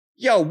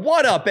Yo,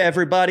 what up,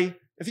 everybody?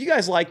 If you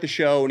guys like the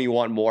show and you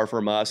want more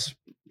from us,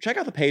 check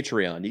out the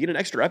Patreon. You get an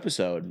extra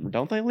episode,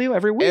 don't they, Leo?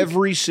 Every week?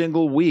 Every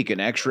single week, an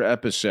extra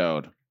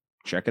episode.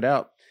 Check it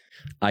out.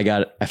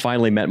 I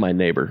finally met my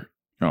neighbor.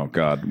 Oh,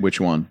 God.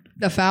 Which one?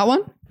 The fat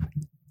one?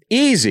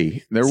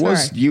 Easy.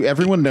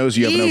 Everyone knows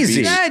you have an obese.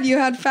 You said you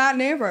had fat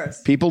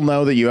neighbors. People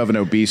know that you have an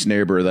obese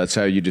neighbor. That's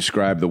how you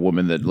describe the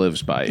woman that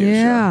lives by you.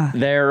 Yeah.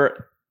 So.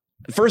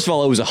 First of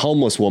all, it was a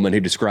homeless woman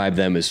who described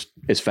them as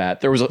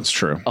fat. There was That's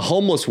true. A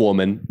homeless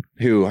woman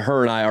who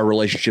our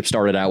relationship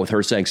started out with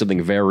her saying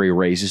something very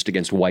racist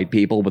against white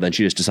people, but then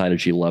she just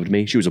decided she loved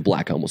me. She was a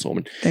black homeless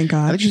woman. Thank I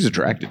God. think she's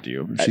attracted to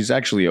you. She's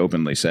actually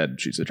openly said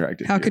she's attracted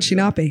to you. How could she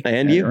not be?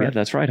 And Yeah, you. right. Yeah,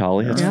 that's right,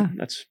 Holly. Yeah.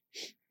 That's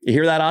you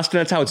hear that, Austin?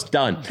 That's how it's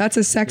done. That's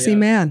a sexy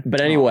man.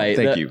 But anyway,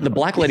 thank you. the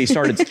black lady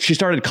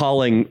started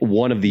calling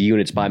one of the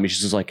units by me.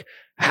 She's just like,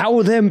 how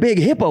are them big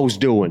hippos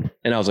doing?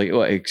 And I was like,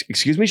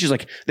 excuse me? She's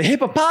like, the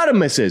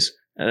hippopotamuses.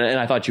 And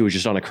I thought she was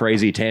just on a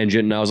crazy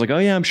tangent. And I was like, oh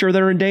yeah, I'm sure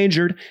they're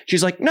endangered.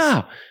 She's like,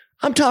 no,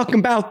 I'm talking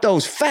about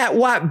those fat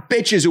white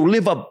bitches who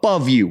live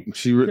above you.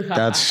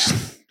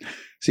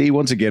 See,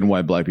 once again,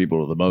 why black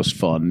people are the most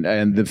fun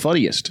and the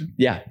funniest.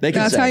 Yeah, they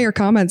can That's how your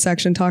comment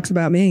section talks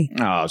about me.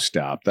 Oh,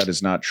 stop. That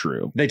is not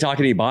true. They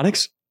talking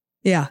Ebonics?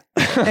 Yeah.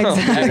 Hey,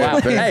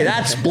 wow. Hey,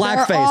 that's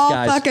blackface, They're all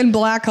guys. fucking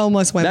black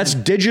homeless women. That's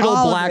digital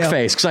All of you.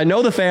 blackface, because I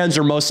know the fans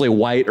are mostly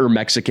white or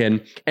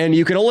Mexican, and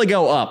you can only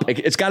go up.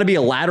 It's got to be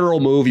a lateral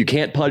move. You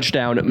can't punch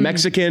down.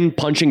 Mexican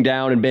punching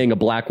down and being a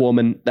black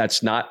woman,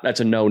 that's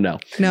a no-no.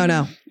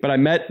 No. But I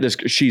met this,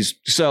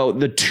 so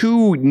the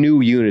two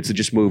new units that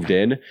just moved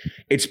in,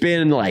 it's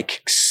been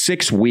like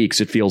 6 weeks,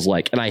 it feels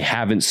like, and I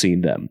haven't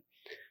seen them.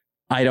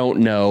 I don't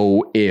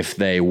know if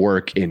they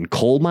work in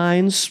coal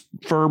mines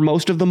for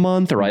most of the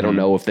month, or I don't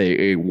know if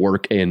they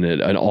work in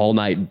an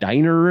all-night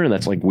diner, and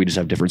that's like, we just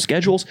have different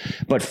schedules.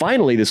 But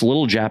finally, this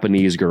little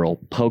Japanese girl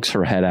pokes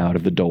her head out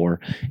of the door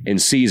and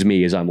sees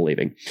me as I'm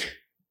leaving.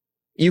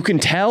 You can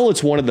tell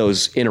it's one of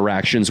those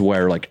interactions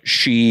where like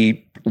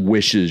she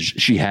wishes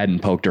she hadn't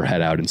poked her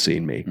head out and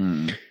seen me.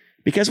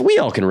 Because we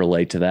all can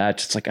relate to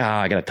that. It's like,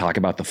 I got to talk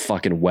about the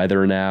fucking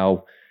weather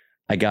now.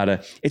 I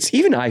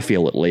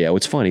feel it, Leo.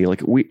 It's funny.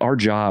 Like our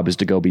job is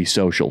to go be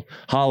social.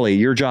 Holly,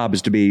 your job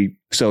is to be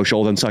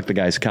social, then suck the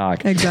guy's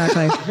cock.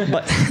 Exactly.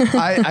 But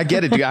I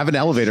get it. I have an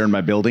elevator in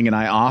my building, and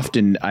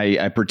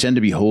I pretend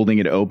to be holding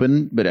it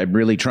open, but I'm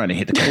really trying to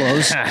hit the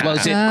close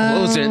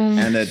it,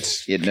 and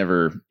it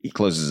never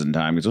closes in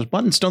time because those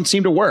buttons don't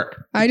seem to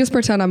work. I just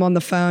pretend I'm on the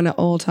phone at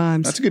all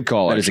times. That's a good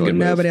call. That is a good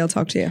move. Nobody will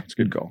talk to you. It's a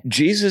good call.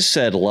 Jesus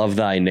said, love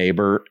thy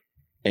neighbor.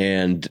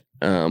 And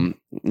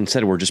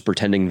instead we're just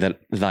pretending that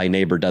thy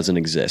neighbor doesn't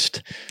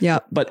exist. Yeah.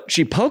 But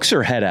she pokes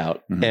her head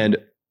out and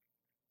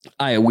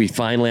I'm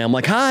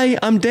like, hi,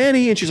 I'm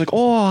Danny. And she's like,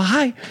 oh,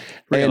 hi.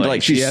 Really? And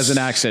like, she has an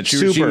accent.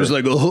 She was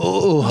like,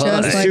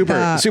 Just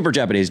like super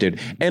Japanese dude.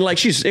 And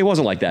like, it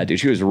wasn't like that, dude.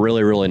 She was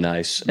really, really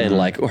nice. And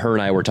like her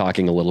and I were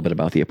talking a little bit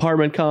about the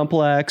apartment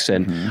complex,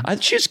 and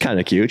she's kind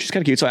of cute.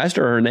 So I asked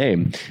her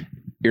name.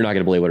 You're not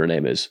going to believe what her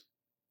name is.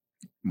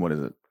 What is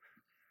it?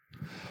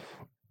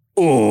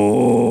 I'm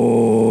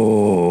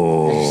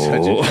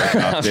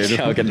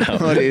joking. No.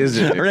 What is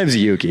it? Her name's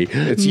Yuki.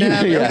 It's No,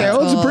 Yuki. that's Okay,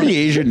 well, it's a pretty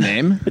Asian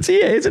name. It's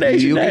an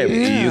Asian name.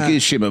 Yuki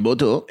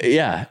Shimamoto.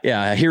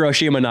 Yeah.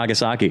 Hiroshima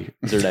Nagasaki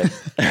is her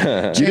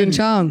name. Jing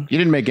Chong. You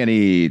didn't make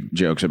any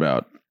jokes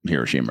about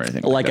Hiroshima or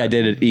anything like that. I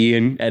did at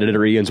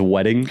Editor Ian's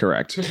wedding.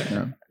 Correct.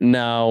 Yeah.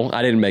 No,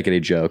 I didn't make any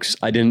jokes.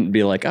 I didn't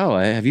be like, oh,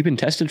 have you been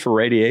tested for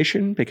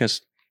radiation?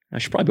 Because I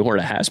should probably be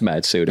wearing a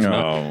hazmat suit. If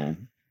not,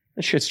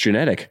 that shit's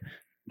genetic.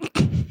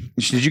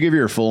 Did you give her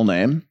your full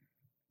name?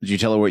 Did you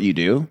tell her what you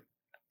do?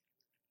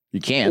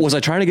 You can't. Was I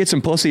trying to get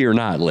some pussy or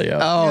not, Leo?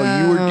 Oh,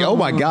 No. you were. Oh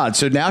my God!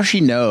 So now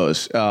she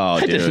knows. Oh,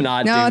 I did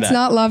not. No, do it's that.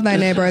 not love thy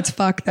neighbor. It's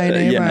fuck thy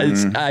neighbor.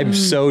 I'm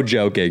so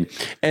joking,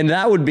 and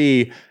that would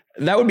be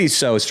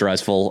so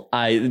stressful.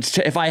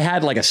 If I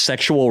had like a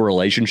sexual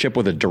relationship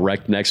with a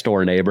direct next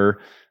door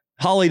neighbor.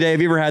 Holly, Dave,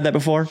 have you ever had that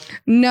before?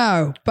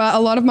 No, but a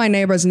lot of my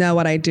neighbors know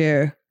what I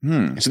do.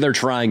 So they're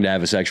trying to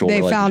have a sexual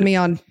relationship. They found me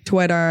on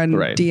Twitter and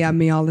DM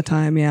me all the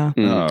time. Yeah.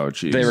 Oh,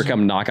 geez. They ever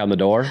come knock on the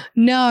door?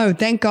 No,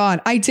 thank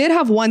God. I did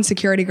have one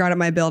security guard at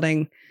my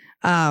building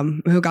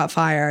who got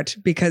fired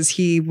because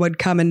he would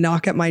come and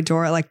knock at my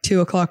door at like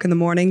 2:00 in the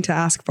morning to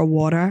ask for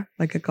water,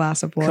 like a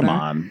glass of water. Come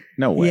on.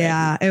 No way.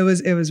 Yeah, it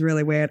was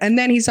really weird. And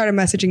then he started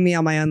messaging me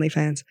on my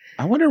OnlyFans.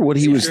 I wonder what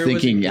he was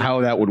thinking,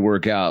 how that would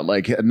work out.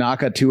 Like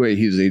knock at 2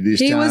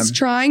 He was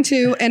trying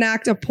to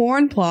enact a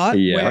porn plot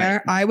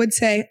where I would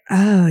say,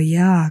 oh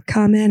yeah,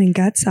 come in and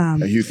get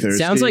some. Are you thirsty?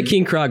 Sounds like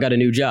King Krog got a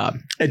new job.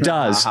 It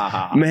does.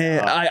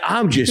 Man,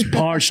 I'm just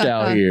parched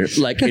out here.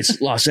 Like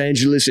it's Los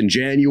Angeles in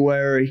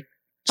January.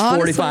 It's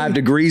Honestly, 45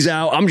 degrees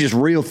out. I'm just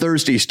real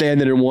thirsty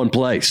standing in one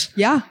place.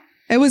 Yeah,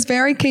 it was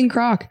very King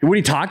Croc. Would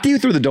he talk to you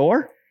through the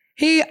door?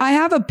 I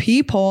have a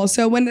peephole,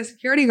 so when the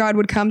security guard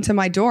would come to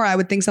my door, I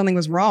would think something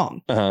was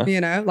wrong.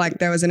 You know, like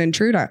there was an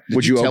intruder.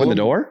 Would you open the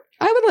door?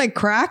 I would like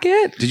crack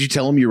it. Did you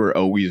tell him you were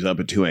always up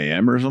at 2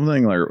 a.m. or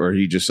something? Or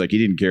he just like, he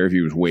didn't care if he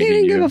was He waiting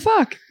didn't you? give a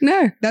fuck.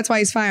 No, that's why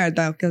he's fired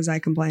though, because I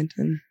complained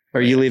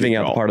Are you leaving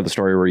out the part of the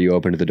story where you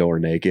opened the door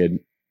naked?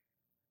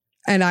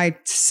 and I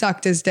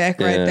sucked his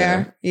dick right Yeah.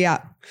 there. Yeah,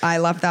 I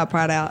left that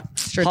part out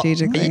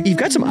strategically. You've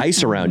got some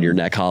ice around your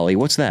neck, Holly.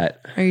 What's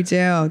that? I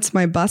do. It's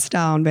my bust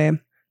down, babe.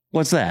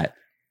 What's that?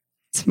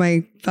 It's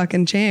my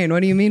fucking chain. What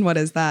do you mean? What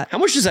is that? How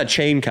much does that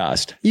chain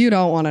cost? You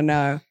don't want to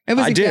know. It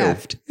was I a do.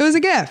 gift. It was a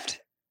gift.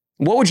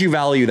 What would you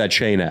value that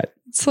chain at?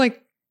 It's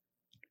like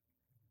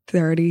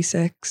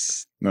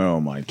 36K. Oh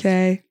my.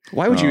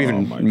 Why would you Oh,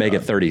 even my make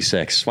God. it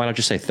 36? Why not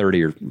just say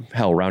 30 or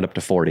hell, round up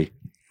to 40?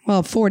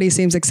 Well, 40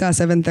 seems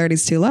excessive and 30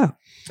 is too low.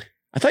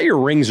 I thought your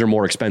rings are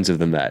more expensive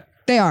than that.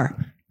 They are.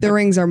 The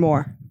rings are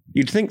more.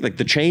 You'd think like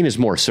the chain is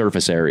more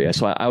surface area.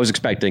 So I was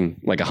expecting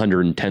like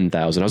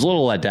 110,000. I was a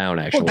little let down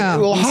actually.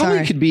 Well, I'm Holly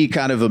sorry. could be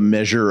kind of a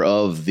measure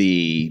of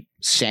the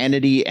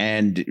sanity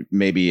and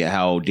maybe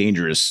how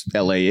dangerous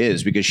LA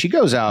is, because she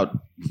goes out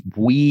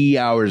wee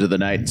hours of the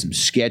night in some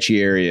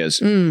sketchy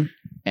areas,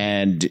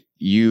 and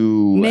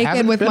you Naked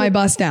haven't with been- my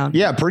bust down.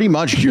 Yeah, pretty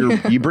much.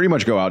 You pretty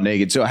much go out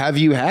naked. So have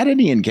you had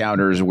any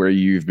encounters where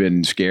you've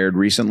been scared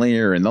recently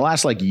or in the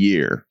last like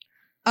year?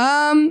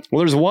 Well,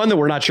 there's one that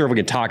we're not sure if we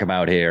can talk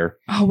about here,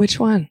 Oh, which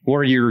one?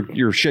 where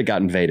your shit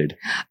got invaded.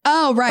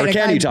 Oh, right. Or A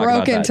can guy you talk broke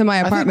about that? into my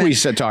I think apartment. we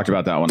talked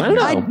about that one. I don't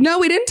know. No,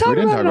 we didn't talk We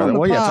didn't about talk it about on that. the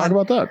Well, yeah, pod. talk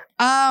about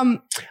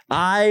that.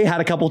 I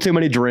had a couple too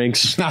many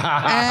drinks.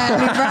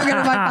 And he broke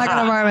into my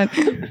fucking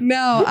apartment.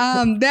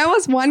 No, there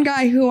was one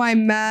guy who I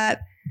met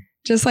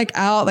just like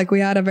out, like we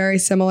had a very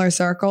similar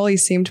circle. He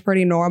seemed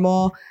pretty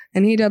normal,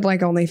 and he did like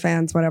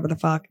OnlyFans, whatever the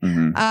fuck.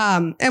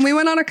 Mhm. And we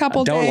went on a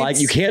couple Don't dates. like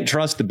you can't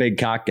trust the big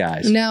cock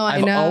guys. No, I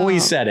I've know.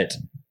 always said it.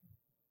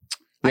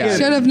 Yeah.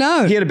 Should have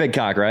known. He had a big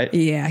cock, right?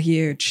 Yeah,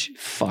 huge.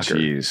 Fucker.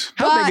 Jeez.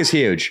 How But- big is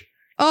huge?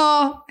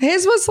 Oh,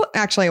 his was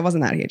actually, it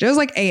wasn't that huge. It was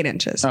like 8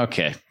 inches.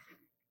 Okay.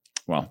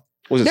 Well,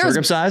 Was it There's-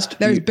 circumcised?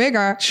 There's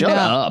bigger. Shut No,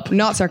 up.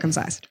 Not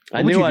circumcised. I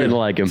What would knew you I do? didn't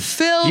like him.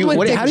 Filled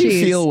with dick how do you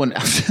cheese. feel when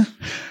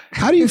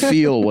how do you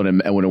feel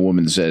when a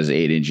woman says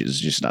 8 inches is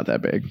just not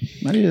that big?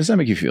 How does that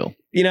make you feel?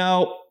 You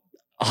know,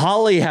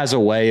 Holly has a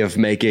way of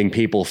making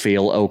people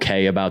feel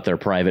okay about their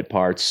private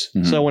parts.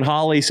 Mhm. So when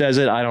Holly says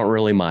it, I don't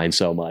really mind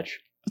so much.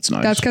 That's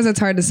nice. That's because it's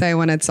hard to say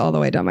when it's all the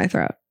way down my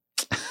throat.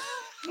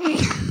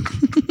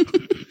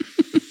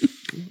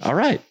 All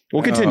right.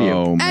 We'll continue.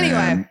 Oh,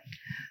 man.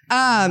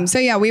 Anyway, so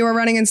yeah, we were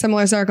running in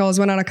similar circles,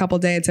 went on a couple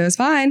dates, it was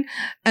fine.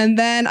 And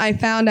then I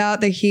found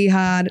out that he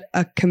had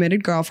a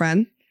committed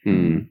girlfriend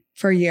Hmm.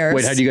 for years.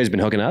 Wait, had you guys been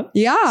hooking up?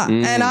 Yeah.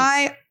 Mm.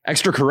 And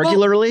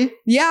Extracurricularly?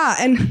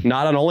 and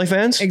Not on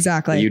OnlyFans?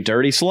 exactly. You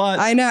dirty slut.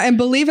 I know. And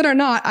believe it or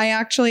not, I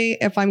actually,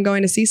 if I'm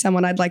going to see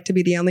someone, I'd like to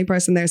be the only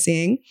person they're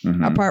seeing,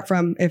 Mhm. apart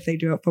from if they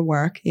do it for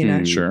work, you know.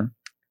 Mm. Sure.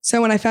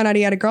 So when I found out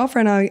he had a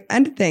girlfriend, I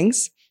ended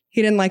things.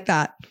 He didn't like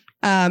that.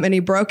 And he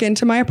broke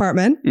into my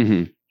apartment.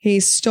 Mhm. He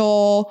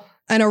stole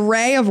an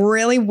array of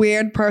really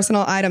weird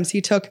personal items. He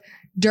took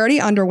dirty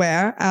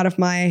underwear out of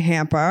my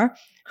hamper,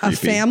 a Creepy.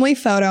 family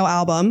photo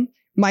album,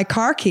 my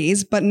car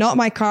keys, but not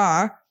my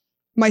car,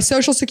 my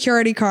social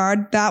security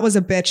card. That was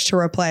a bitch to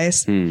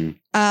replace. Hmm.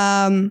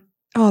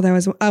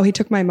 He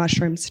took my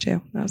mushrooms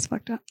too. That was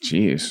fucked up.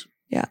 Jeez.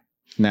 Yeah.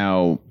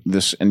 Now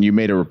and you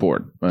made a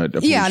report. A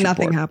police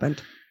Nothing report.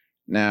 happened.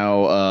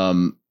 Now,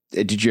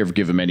 did you ever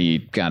give him any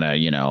kind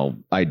of,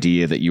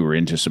 idea that you were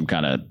into some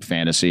kind of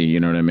fantasy? You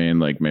know what I mean?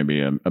 Like maybe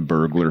a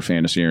burglar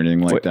fantasy or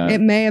anything like that?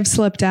 It may have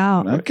slipped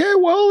out. Okay,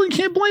 well, you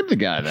can't blame the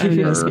guy then. I'm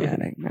just for-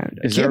 kidding.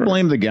 You can't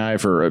blame the guy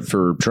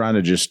for trying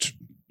to just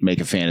make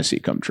a fantasy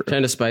come true.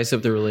 Trying to spice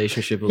up the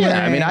relationship a Yeah,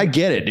 little. I mean, I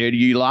get it, dude.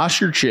 You lost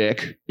your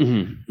chick.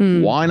 Mhm.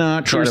 Hmm. Why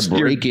not try to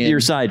break in? Your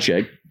side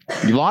chick.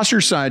 You lost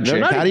your side They're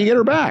chick. not- How do you get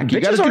her back? You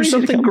Bitches got to do aren't easy to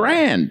something come by.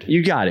 grand.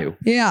 You got to.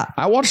 Yeah.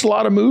 I watched a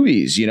lot of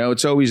movies.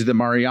 It's always the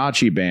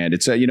mariachi band.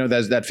 It's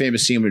that's that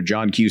famous scene with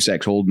John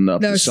Cusack holding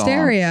up the The song.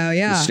 stereo.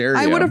 Yeah. The stereo.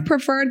 I would have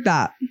preferred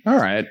that. All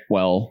right.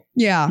 Well,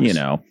 Yeah.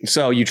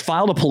 So you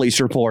filed a police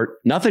report.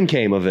 Nothing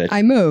came of it.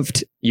 I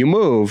moved. You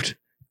moved.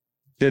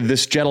 Did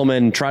this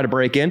gentleman try to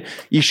break in?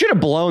 You should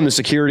have blown the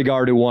security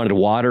guard who wanted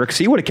water because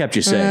he would have kept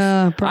you safe.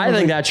 I Probably.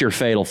 think that's your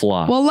fatal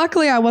flaw. Well,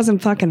 luckily I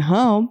wasn't fucking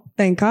home.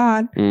 Thank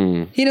God.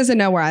 Mm. He doesn't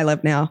know where I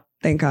live now.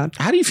 Thank God.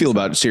 how do you feel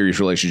about serious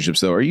relationships,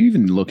 though? Are you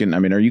even looking? I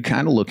mean, are you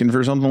kind of looking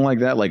for something like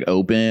that, like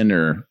open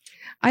or?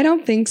 I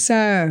don't think so.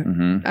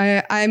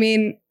 Mhm. I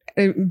mean,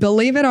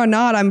 believe it or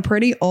not, I'm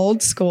pretty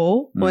old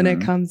school when it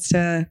Mhm. comes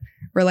to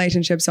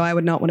relationships. So I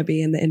would not want to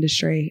be in the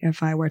industry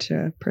if I were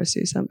to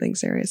pursue something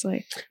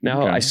seriously.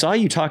 Now, Okay. I saw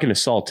you talking to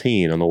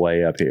Saltine on the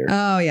way up here.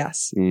 Oh,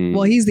 yes. Mm.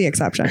 Well, he's the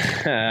exception.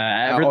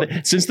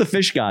 Since the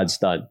fish god's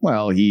done.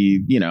 Well,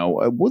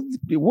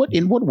 what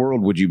in what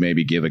world would you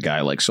maybe give a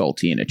guy like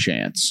Saltine a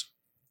chance?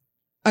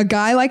 A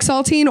guy like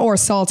Saltine or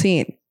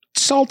Saltine?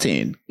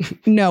 Saltine.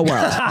 No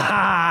world.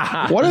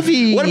 What if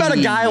he? What about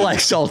a guy like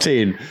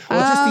Saltine? Well,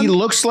 just he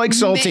looks like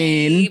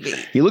Saltine. maybe.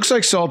 He looks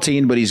like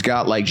Saltine, but he's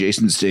got like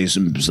Jason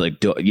Statham's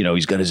like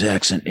he's got his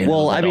accent.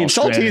 Well, I mean,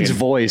 Saltine's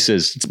voice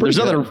is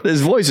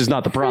his voice is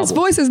not the problem. His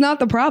voice is not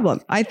the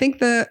problem. I think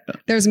that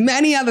there's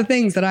many other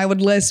things that I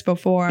would list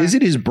before. Is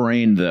it his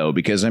brain though?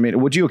 Because I mean,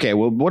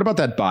 well, what about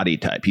that body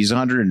type? He's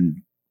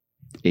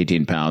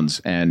 118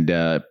 pounds, and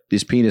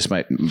his penis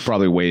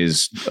probably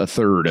weighs a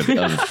third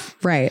of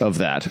right. of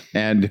that.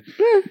 And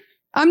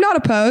I'm not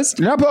opposed.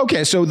 no, but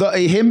okay, so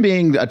him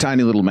being a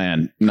tiny little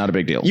man, not a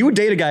big deal. You would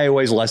date a guy who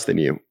weighs less than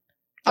you.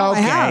 Oh, I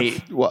okay,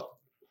 have.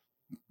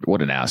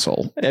 what an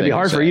asshole! It'd be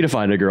hard for you to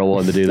find a girl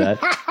willing to do that.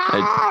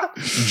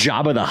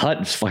 Jabba the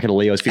Hutt is fucking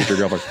Leo's future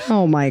girlfriend.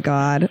 Oh my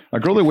God. A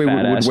girl that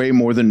would weigh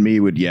more than me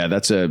would,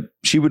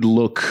 she would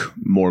look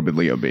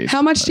morbidly obese.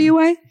 How much do you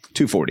weigh?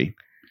 240.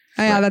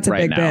 Oh, yeah, that's a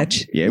big now.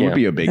 bitch. Yeah, it would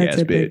be a big That's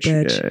ass a big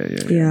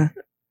bitch. Yeah.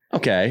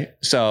 Okay,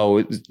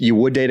 so you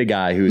would date a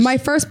guy who's My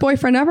first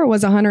boyfriend ever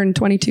was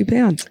 122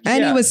 pounds,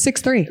 and he was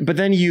 6'3". But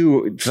then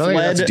you like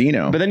that's fled.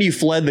 Dino. But then you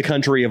fled the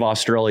country of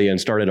Australia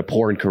and started a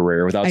porn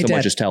career without I so did.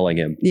 much as telling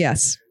him.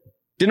 Yes.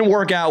 Didn't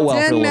work out well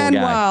for the Didn't little end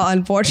guy. well,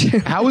 unfortunately.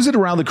 How was it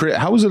around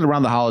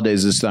the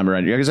holidays this time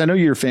around? Because I know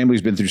your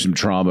family's been through some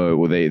trauma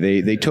where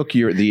they took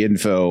the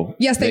info.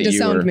 Yes, they that you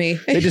disowned me.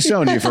 They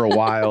disowned you for a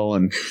while.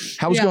 And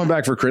how was Yeah. going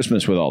back for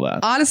Christmas with all that?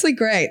 Honestly,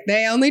 great.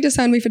 They only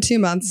disowned me for 2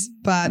 months,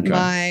 but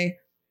Okay.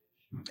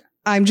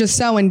 I'm just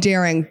so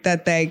endearing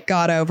that they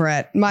got over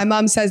it. My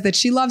mom says that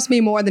she loves me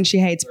more than she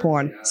hates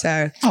porn.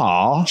 So,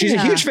 Aw, She's a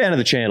Yeah. huge fan of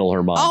the channel,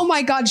 her mom. oh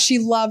my God, she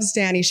loves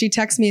Danny. She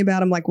texts me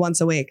about him like once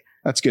a week.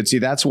 that's good. See,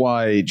 that's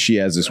why she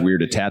has this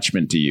weird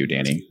attachment to you,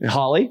 Danny.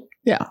 Holly?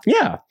 Yeah.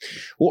 Yeah.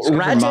 Well, So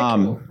her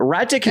mom-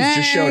 Radtic has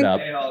just showed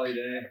up. Hey,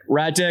 Holiday.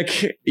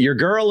 Radtic, your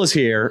girl is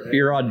here.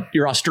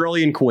 You're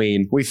Australian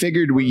queen. We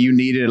figured you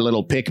needed a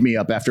little pick me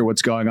up after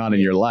what's going on in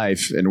your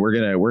life, and we're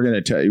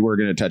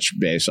gonna touch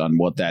base on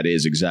what that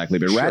is exactly.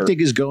 But Sure.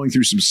 Ratic is going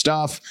through some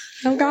stuff,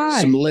 Oh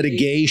God. some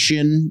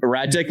litigation.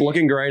 Radtic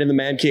looking great in the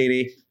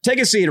mankini. Take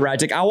a seat,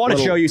 Radtic. I want to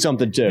Little- show you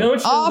something too. Don't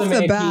show Off the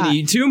mankini.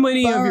 bat. Too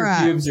many of your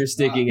Alright. pubes are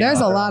sticking out. There's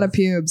a lot of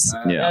pubes.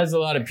 Yeah. There's a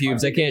lot of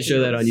pubes. I can't show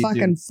that on YouTube.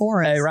 Fucking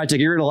forest. Hey, Radtic,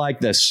 you're gonna like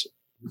this.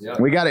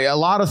 We got a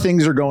lot of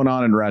things are going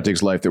on in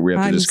Ratic's life that we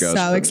have to I'm discuss.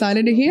 so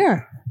excited to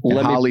hear. And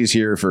Let me- Holly's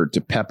here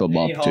to pep him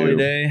Hey, up too.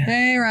 Holiday.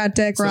 Hey, Rat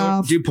Dick So,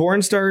 Ralph. do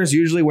porn stars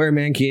usually wear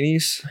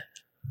mankinis?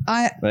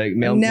 I've Like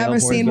never porn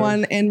seen stars?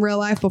 one in real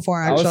life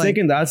before, I was actually.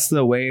 thinking that's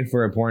the way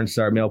for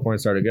a male porn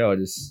star to go,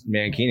 just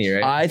mankini,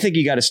 right? I think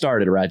you got to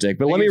start it, Radtic.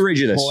 But let me read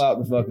you this. Pull out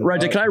the fucking.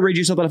 Radtic, can I read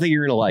you something? I think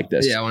you're gonna like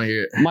this. Yeah, I want to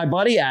hear it. My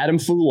buddy Adam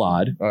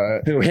Foulad, All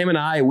right. who him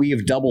and we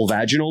have double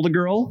vaginal the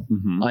girl.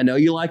 Mhm. I know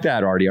you like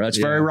that, RDR. That's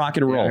very rock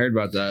and Yeah, roll. I heard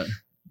about that.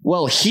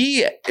 Well,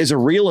 he is a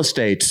real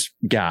estate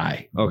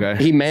guy. Okay.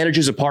 He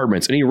manages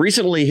apartments, and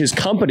his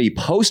company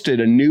posted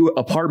a new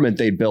apartment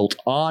they built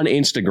on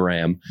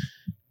Instagram,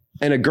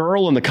 and a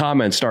girl in the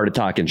comments started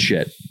talking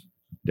shit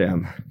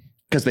Damn.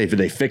 because they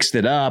fixed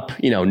it up,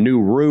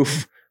 new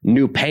roof,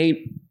 new paint,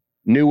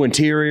 new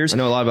interiors. I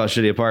know a lot about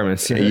shitty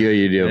apartments. You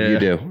do, Yeah. you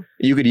do.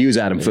 You could use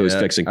Adam Foo's Yeah.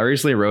 fixing. I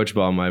recently roach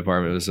bombed my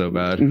apartment. It was so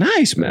bad.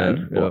 Nice,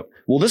 man. Yeah.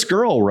 Well, this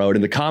girl wrote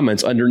in the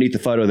comments underneath the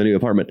photo of the new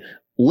apartment,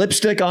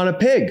 lipstick on a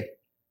pig.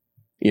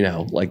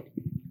 Like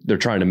they're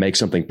trying to make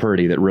something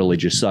pretty that really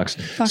just sucks.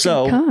 Fucking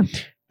So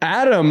cunt.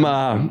 Adam,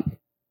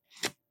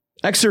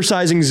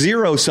 exercising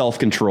zero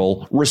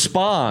self-control,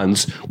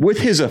 responds with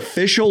his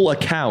official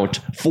account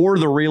for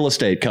the real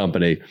estate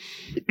company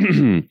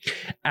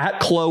at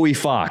Chloe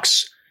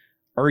Fox.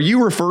 Are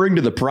you referring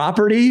to the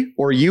property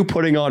or are you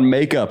putting on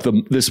makeup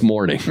this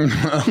morning?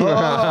 Fuck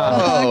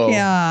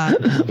yeah.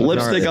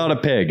 Lipstick on a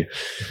pig.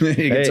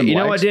 Hey, you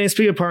know what, Danny?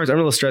 Speaking of apartments, I'm a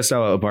little stressed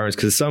out about apartments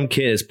because some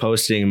kid is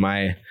posting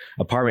my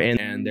apartment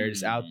and they're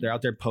just out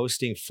there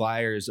posting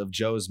flyers of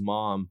Joe's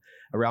mom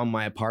around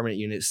my apartment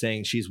unit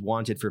saying she's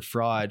wanted for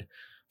fraud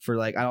for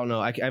I don't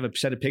know. I have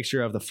sent a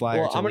picture of the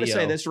flyer. Well, I'm going to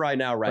say this right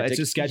now, right? It's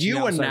just sketchy You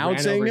now, so I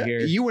ran over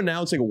here.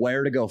 announcing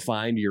where to go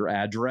find your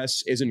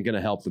address isn't going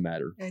to help the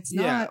matter. It's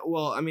Yeah, not.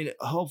 well, I mean,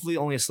 hopefully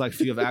only a select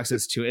few have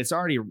access to it. It's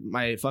already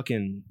my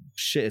fucking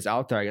shit is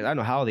out there. I don't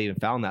know how they even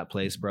found that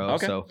place, bro.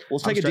 Okay. So Well,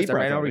 let's take I'm a stressed. deep I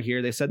breath ran over over.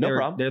 here. They said No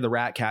problem. they're the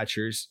rat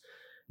catchers.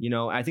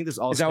 I think this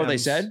all Is that what they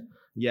stems- said?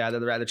 Yeah, they're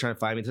the rat. They're trying to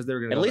find me. It says they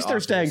were going to. At least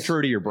they're staying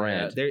true to your Yeah,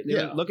 brand.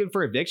 they're looking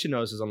for eviction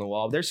notices on the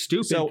wall. They're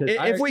stupid. So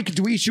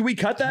 'cause should we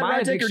cut that, my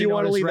right, Dick, or do eviction you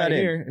want to notice leave right that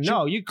in? here.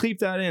 No, you keep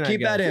that in.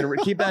 Keep that in.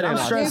 Keep that in. I'm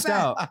Austin. stressed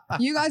out.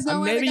 You guys know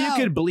where Maybe to you go.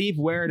 could bleep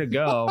where to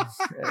go.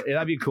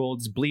 That'd be cool.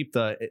 Just bleep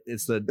the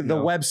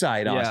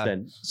website, Yeah.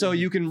 Austin. So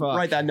you can Fuck.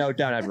 write that note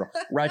down.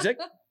 Right, Dick?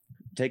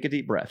 Take a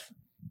deep breath.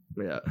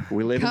 Yeah.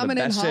 We live in Coming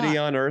the in best hot. city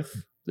on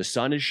earth. The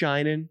sun is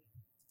shining.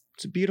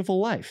 It's a beautiful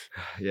life.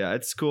 Yeah,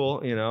 it's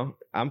cool.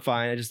 I'm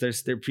fine. There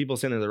are people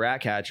saying they're the rat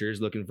catchers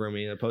looking for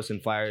me. They're posting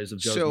flyers of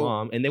Joe's So-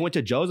 mom, and they went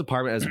to Joe's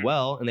apartment as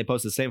well, and they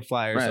posted the same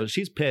flyer. So Right.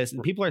 she's pissed,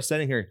 and people are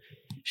sending her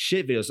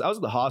shit videos. I was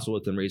at the hospital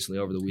with them recently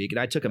over the week, and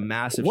I took a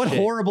massive What shit.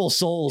 horrible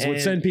souls would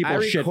And send people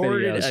I shit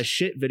recorded videos? a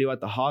shit video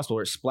at the hospital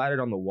where it splattered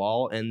on the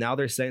wall, and now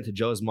they're sending it to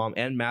Joe's mom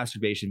and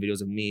masturbation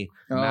videos of me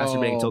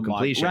masturbating until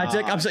completion.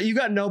 Radzik, I'm sorry, you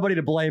got nobody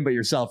to blame but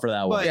yourself for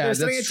that one. But they're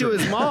sending it to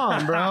his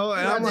mom, bro.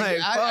 And I'm like,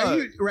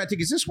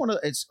 Ratik, is this one of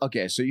it's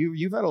okay? So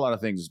you've had a lot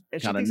of things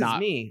and she kind of thinks not.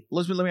 it's me.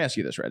 Let me ask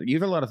you this, Ratik.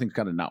 You've had a lot of things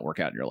kind of not work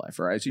out in your life,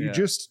 all right? So you Yeah.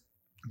 just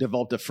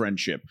developed a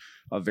friendship,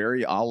 a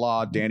very a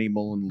la Danny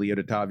Mullen, Leo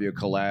DiTavio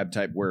collab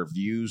type where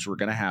views were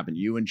going to happen.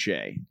 You and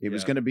Shay, it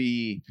was going to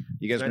be.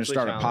 You guys were going to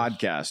start a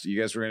podcast. You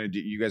guys were going to do.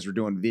 You guys were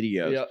doing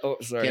videos, Yeah. Oh,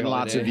 sorry. getting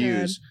lots of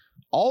views.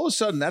 All of a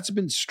sudden, that's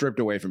been stripped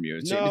away from you.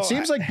 It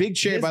seems like Big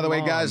Che, his by the way,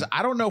 mom- guys.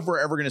 I don't know if we're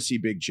ever going to see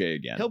Big Che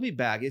again. He'll be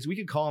back. We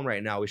could call him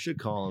right now. We should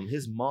call him.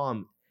 His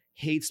mom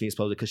hates me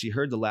supposedly because she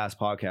heard the last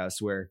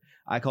podcast where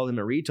I called him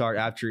a retard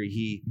after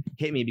he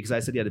hit me because I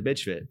said he had a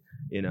bitch fit.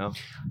 You know,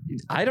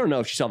 I don't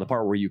know if she saw the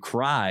part where you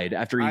cried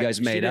after you guys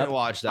made up.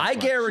 Watch that. I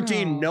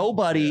guarantee Oh.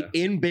 nobody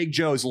Yeah. in Big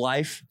Joe's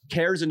life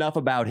cares enough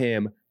about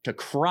him to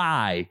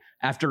cry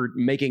after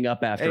making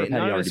up after a Hey, petty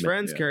none of argument. his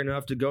friends Yeah. care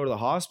enough to go to the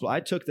hospital.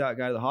 I took that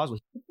guy to the hospital.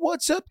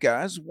 What's up,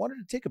 guys?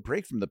 Wanted to take a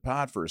break from the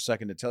pod for a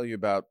second to tell you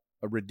about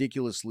a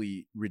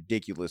ridiculously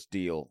ridiculous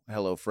deal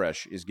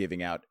HelloFresh is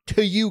giving out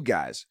to you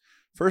guys.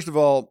 First of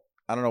all,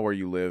 I don't know where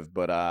you live,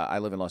 but I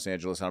live in Los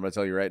Angeles, and I'm going to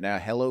tell you right now,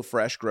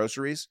 HelloFresh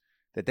groceries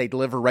that they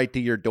deliver right to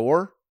your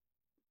door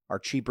are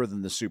cheaper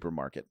than the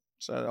supermarket.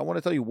 So I want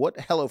to tell you what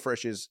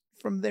HelloFresh is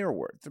from their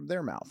word, from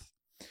their mouth.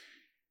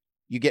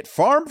 You get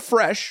farm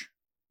fresh,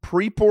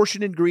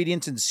 pre-portioned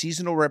ingredients and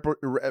seasonal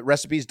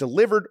recipes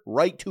delivered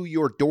right to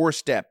your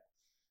doorstep.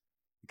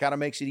 It kind of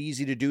makes it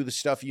easy to do the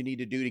stuff you need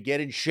to do to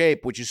get in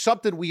shape, which is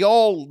something we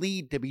all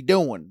need to be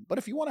doing. But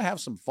if you want to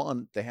have some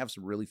fun, they have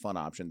some really fun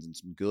options and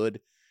some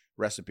good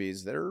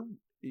recipes that are,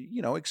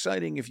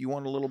 exciting if you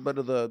want a little bit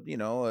of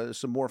the,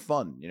 some more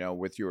fun,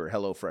 with your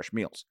HelloFresh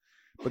meals.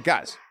 But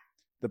guys,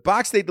 the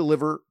box they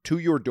deliver to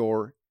your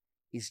door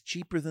is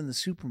cheaper than the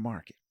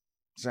supermarket.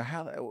 So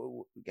how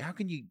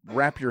can you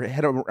wrap your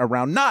head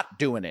around not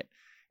doing it?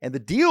 And the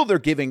deal they're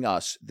giving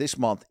us this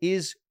month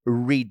is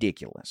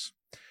ridiculous.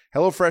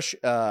 HelloFresh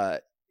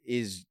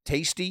is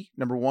tasty,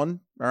 number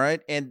one, all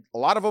right? And a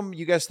lot of them,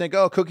 you guys think,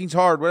 oh, cooking's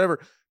hard, whatever.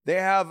 They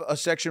have a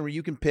section where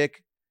you can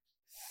pick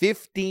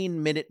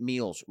 15-minute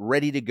meals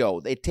ready to go.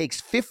 It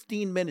takes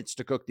 15 minutes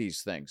to cook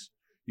these things.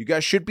 You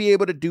guys should be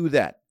able to do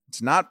that.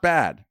 It's not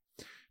bad.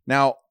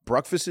 Now,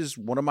 breakfast is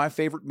one of my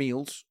favorite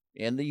meals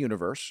in the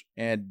universe.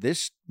 And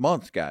this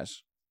month,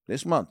 guys,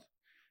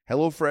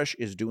 HelloFresh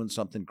is doing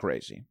something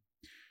crazy.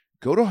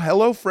 Go to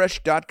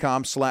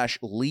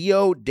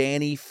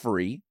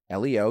HelloFresh.com/LeoDannyFree,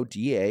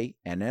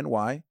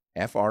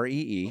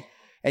 LeoDannyFree,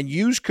 and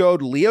use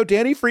code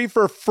LeoDannyFree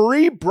for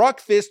free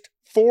breakfast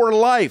for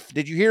life.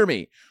 Did you hear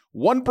me?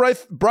 One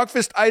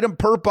breakfast item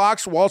per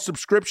box while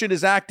subscription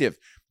is active.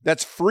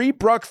 That's free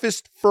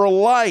breakfast for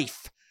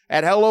life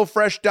at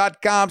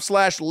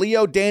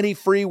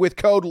HelloFresh.com/LeoDannyFree with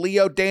code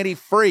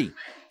LeoDannyFree.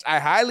 I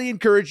highly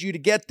encourage you to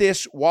get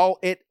this while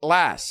it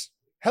lasts.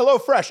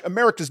 HelloFresh,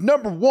 America's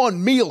 #1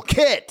 meal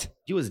kit.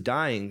 He was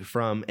dying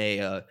from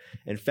a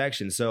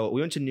infection. So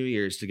we went to New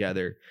Year's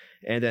together.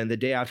 And then the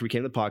day after we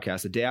came to the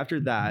podcast, the day after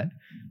that,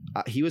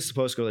 he was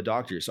supposed to go to the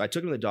doctor. So I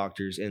took him to the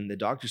doctors, and the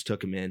doctors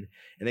took him in.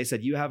 And they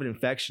said, you have an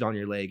infection on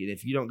your leg. And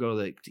if you don't go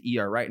to the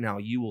ER right now,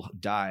 you will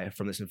die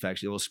from this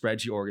infection. It will spread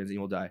to your organs and you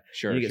will die.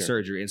 Sure, you get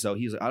surgery. And so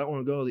he's like, I don't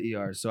want to go to the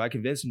ER. So I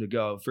convinced him to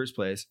go first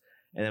place.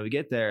 And then we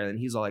get there, and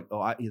he's all like,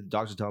 the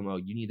doctors tell him, oh,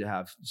 you need to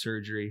have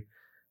surgery.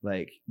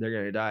 Like, they're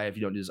going to die if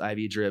you don't do this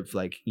IV drip.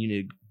 Like, you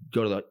need to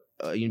go to the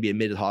you need to be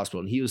admitted to the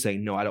hospital. And he was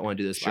saying, no, I don't want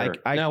to do this. Sure.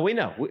 I no, we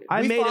know.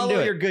 I we made him follow do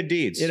it. your good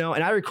deeds. And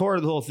I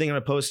recorded the whole thing. I'm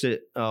going to post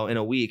it in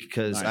a week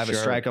because I have a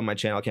strike on my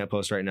channel. I can't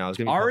post right now. It's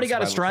gonna be Already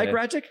got a strike,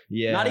 Radzik? Radzik?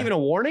 Yeah. Not even a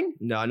warning?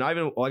 No, not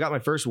even. Well, I got my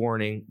first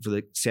warning for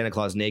the Santa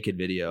Claus naked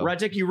video.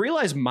 Radzik, you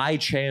realize my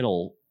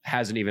channel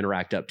hasn't even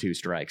racked up 2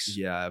 strikes.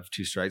 Yeah, I have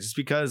 2 strikes. It's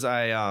because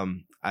I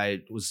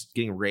was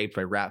getting raped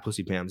by Rat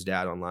Pussy Pam's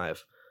dad on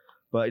live.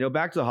 But,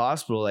 back to the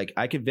hospital, like,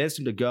 I convinced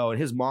him to go, and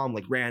his mom,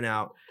 like, ran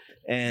out.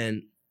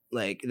 And,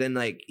 then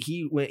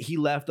he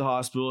left the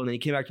hospital, and then he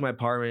came back to my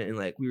apartment, and,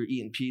 like, we were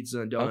eating pizza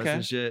and donuts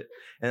and shit.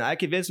 And I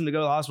convinced him to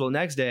go to the hospital the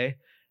next day.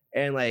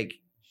 And, like,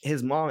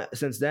 his mom,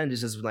 since then,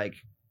 just has, like,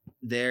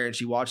 there, and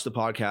she watched the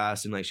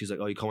podcast, and, like, she's like,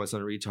 oh, you call my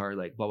son a retard,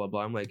 like, blah, blah,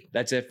 blah. I'm like,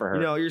 that's it for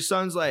her. Your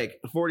son's, like,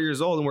 40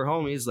 years old, and we're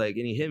homies, like,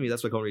 and he hit me.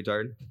 That's why I call him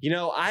retard.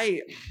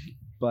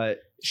 But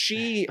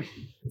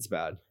it's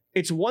bad.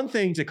 It's one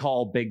thing to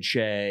call Big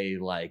Che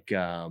like,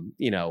 a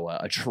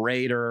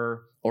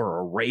traitor or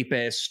a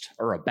rapist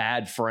or a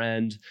bad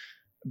friend,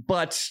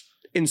 but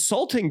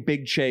insulting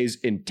Big Che's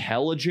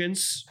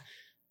intelligence,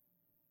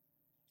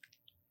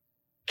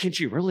 can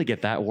you really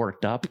get that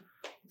worked up?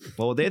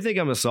 Well, what they think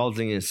I'm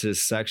assaulting is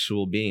his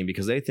sexual being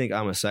because they think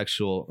I'm a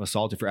sexual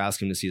assaulter for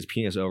asking him to see his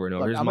penis over and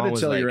over. Look, His I'm mom going to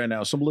was tell you like- right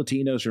now, some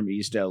Latinos from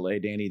East LA,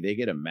 Danny, they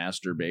get a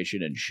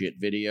masturbation and shit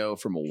video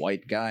from a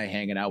white guy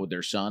hanging out with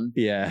their son.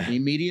 Yeah.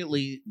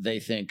 Immediately, they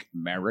think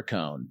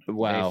Maricone.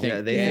 Wow. They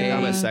think, They think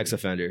I'm Yeah. a sex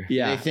offender.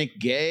 Yeah. They think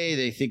gay.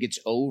 They think it's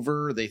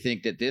over. They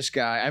think that this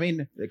guy, I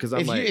mean, Because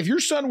I'm if your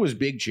son was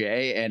Big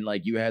J and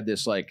like you had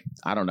this like,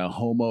 I don't know,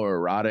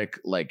 homoerotic,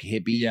 like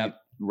hippie Yep.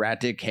 rat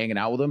dick hanging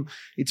out with him,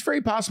 it's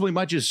very possible he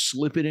might just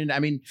slip it in. I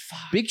mean,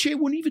 Big J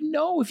wouldn't even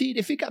know if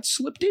it got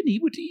slipped in.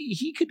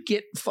 He could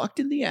get fucked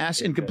in the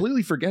ass and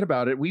completely forget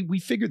about it. We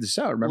figured this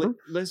out, remember?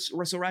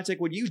 So Ratic,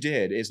 what you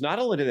did is not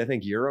only do they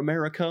think you're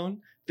Americone,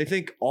 they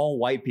think all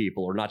white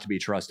people are not to be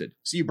trusted.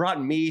 So you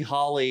brought me,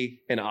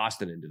 Holly, and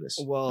Austin into this.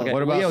 Well,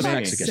 what about Leo's me?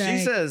 Mexican. Say-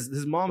 She says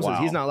his mom says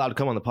Wow. he's not allowed to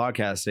come on the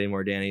podcast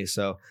anymore, Danny.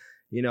 So,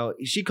 you know,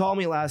 she called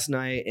me last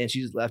night and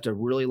she left a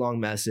really long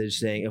message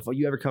saying, if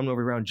you ever come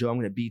over around Joe, I'm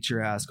going to beat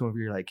your ass. Come over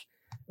here, like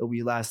it'll be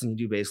the last thing you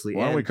do, basically.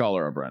 Why don't and, we call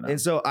her up right now? and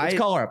so Let's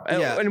call her up.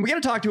 yeah. And we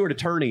got to talk to her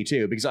attorney,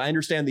 too, because I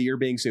understand that you're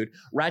being sued.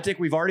 Ratic,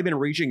 we've already been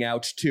reaching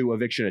out to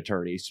eviction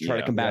attorneys to try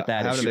to Yeah, combat yeah,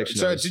 I that have an issue. eviction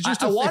So notice. it's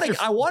just I a- want it's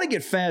to. I want to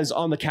get Fez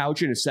on the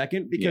couch in a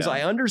second because Yeah.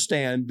 I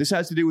understand this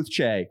has to do with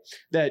Che.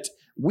 That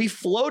we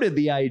floated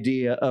the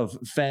idea of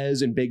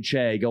Fez and Big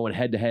Che going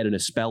head to head in a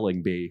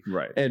spelling bee,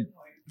 right. and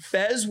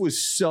Fez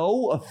was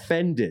so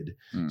offended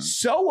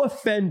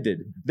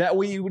that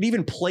we would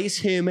even place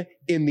him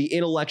in the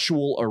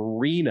intellectual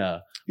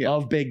arena Yeah.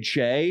 of Big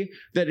Che.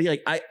 That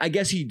I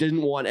guess he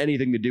didn't want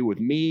anything to do with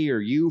me or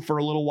you for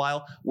a little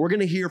while. We're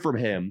gonna hear from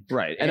him,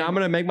 Right. and I'm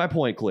gonna make my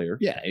point clear.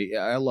 Yeah,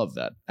 I love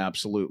that.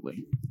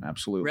 Absolutely.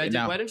 Reggie,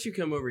 Now- why don't you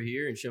come over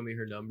here and show me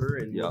her number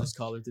and we'll just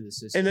call her through the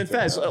system. And then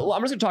Fez,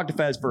 I'm just gonna talk to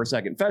Fez for a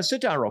second. Fez,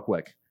 sit down real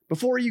quick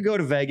before you go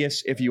to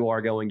Vegas. If you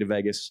are going to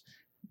Vegas,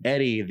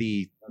 Eddie,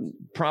 the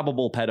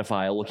probable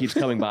pedophile, keeps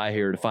coming by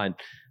here to find.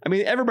 I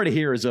mean, everybody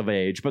here is of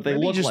age, but they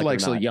Maybe look he just like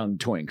likes they're the not. young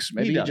twinks.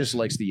 Maybe he does. just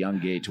likes the young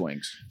gay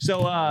twinks.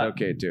 So,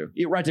 Okay, too.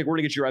 yeah, right, Dick, we're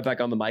gonna get you right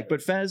back on the mic.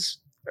 But Fez,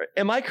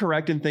 am I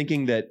correct in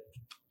thinking that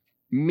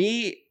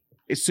me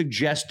is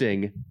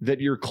suggesting that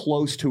you're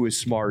close to as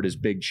smart as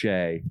Big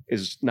Che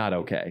is not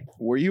okay?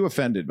 Were you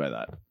offended by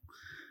that?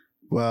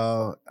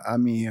 Well, I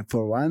mean,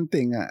 for one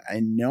thing, I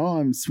know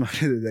I'm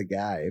smarter than the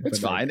guy. It's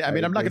but fine. I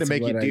mean, I'm not going to that's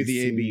make you what do I've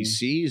the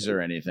seen. ABCs or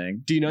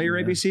anything. Do you know your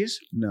Yeah. ABCs?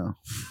 No.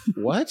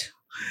 What?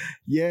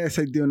 Yes,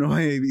 I do know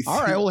ABC.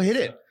 All right, well, hit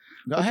it.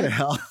 Go What the ahead.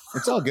 hell?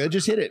 It's all good.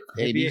 Just hit it.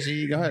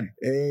 ABC, go ahead.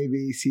 A,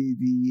 B, C,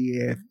 D,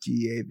 E, F,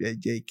 G, H, I,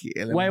 J, K,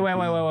 L,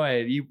 M,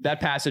 Wait. That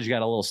passage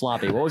got a little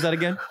sloppy. What was that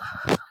again?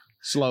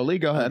 Slowly,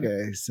 go ahead.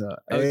 Okay, so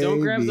don't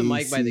A, grab the B,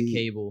 mic by the C-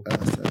 cable.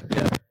 Oh,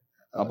 sorry.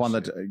 Up on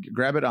the,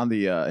 grab it on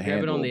the Grab it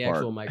handle on the part.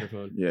 actual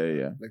microphone.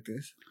 Yeah. Like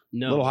this.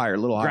 No. A little higher, a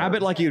little higher. Grab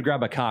it like you'd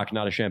grab a cock,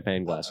 not a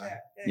champagne glass.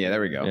 Yeah,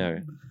 there we go. Yeah.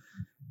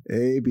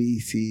 A, B,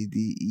 C,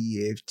 D,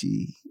 E, F,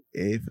 G,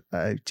 F,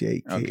 I,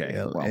 J, K, Okay,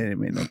 L, well,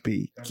 M, N, O,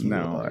 P, Q, No,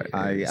 R,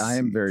 I S,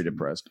 am very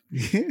depressed.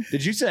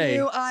 Did you say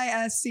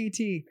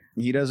UISCT.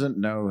 He doesn't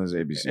know his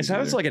ABC. it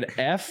sounds like an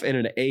F and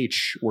an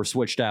H were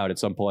switched out at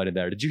some point in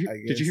there? Did you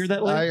hear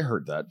that? Lynn? I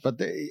heard that, but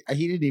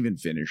he didn't even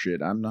finish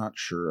it. I'm not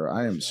sure.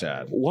 I am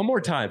sad. One more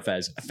time,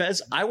 Fez.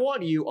 Fez, I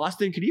want you,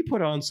 Austin. Could you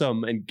put on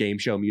some game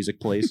show music,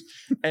 please?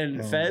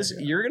 And Oh, Fez, my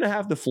God. you're gonna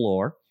have the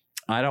floor.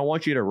 I don't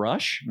want you to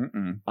rush.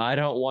 Mm-mm. I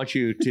don't want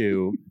you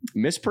to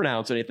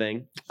mispronounce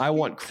anything. I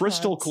want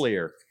crystal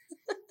clear.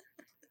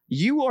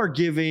 You are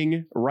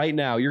giving right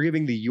now. You're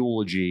giving the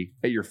eulogy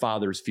at your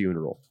father's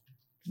funeral.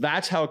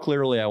 That's how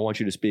clearly I want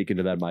you to speak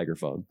into that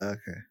microphone. Okay.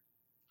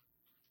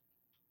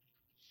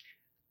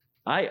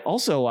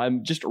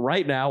 I'm just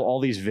right now,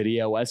 all these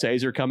video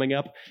essays are coming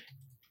up.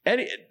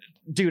 And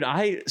dude,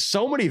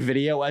 so many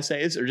video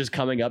essays are just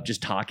coming up,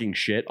 just talking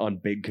shit on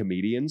big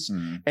comedians.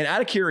 Mm. And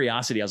out of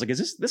curiosity, I was like,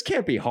 this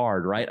can't be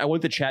hard, right? I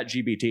went to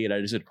ChatGPT and I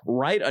just said,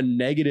 write a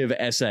negative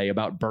essay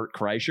about Bert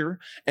Kreischer.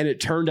 And it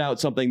turned out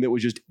something that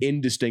was just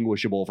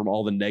indistinguishable from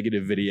all the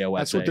negative video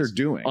That's essays. what they're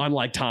doing. On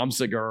like Tom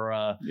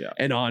Segura Yeah.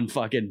 and on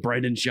fucking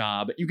Brendan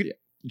Schaub. You could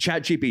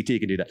ChatGPT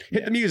can do that.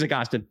 Hit the music,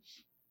 Austin.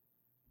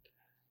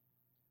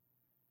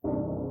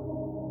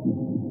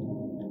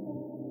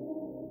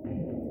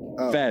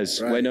 Oh,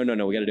 Fez. right. Wait,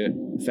 no. We got to do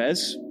it.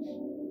 Fez,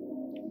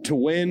 to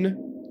win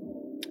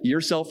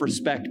your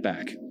self-respect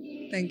back,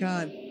 Thank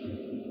God.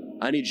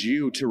 I need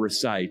you to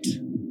recite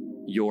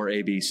your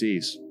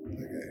ABCs.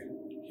 Okay,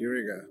 here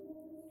we go.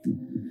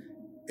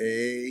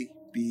 A,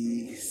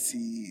 B,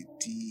 C,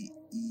 D,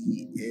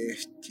 E,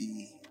 F,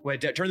 G.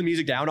 Wait, turn the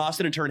music down,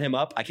 Austin, and turn him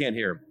up. I can't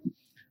hear him.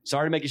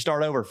 Sorry to make you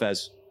start over,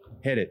 Fez.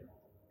 Hit it.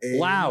 A,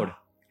 Loud.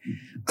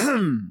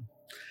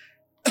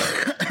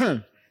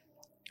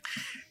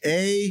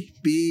 A,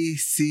 B,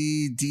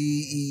 C, D,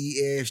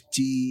 E, F,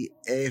 G,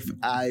 F,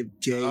 I,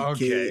 J,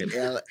 Okay. K,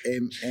 L,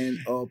 M,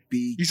 N, O,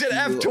 P. You said Q,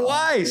 F R,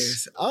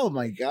 twice. S. Oh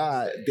my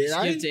God. Did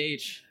I? Skipped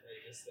H.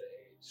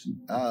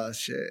 Oh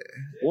shit.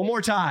 One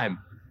more time.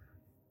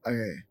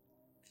 Okay.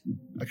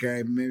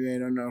 Okay, maybe I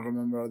don't know,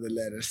 remember all the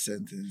letter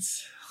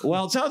sentence.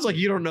 Well, it sounds like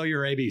you don't know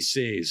your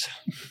ABCs.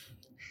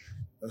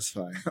 That's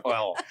fine.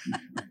 Well,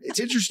 it's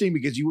interesting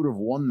because you would have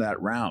won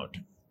that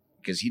round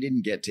because he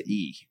didn't get to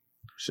E.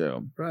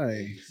 So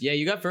Right. Yeah,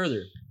 you got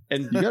further.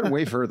 And you got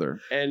way further.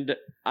 And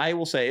I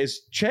will say,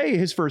 is Che,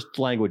 his first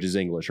language is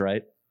English,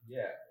 right?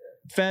 Yeah.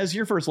 Fez,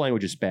 your first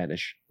language is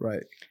Spanish.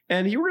 Right.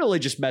 And he really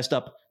just messed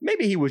up.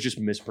 Maybe he was just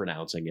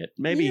mispronouncing it.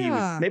 Maybe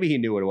Yeah. maybe he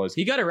knew what it was.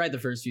 He got it right the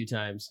first few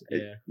times.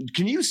 Yeah.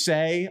 Can you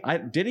say,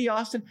 did he,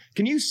 Austin?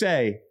 Can you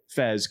say,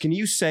 Fez, can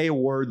you say a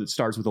word that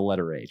starts with the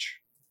letter H?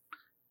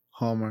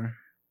 Homer.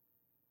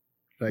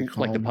 Like the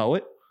home.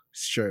 poet?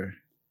 Sure.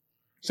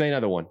 Say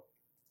another one.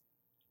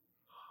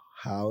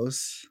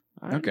 House.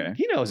 Okay.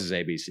 He knows his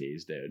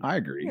ABCs, dude. I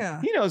agree.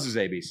 Yeah. He knows his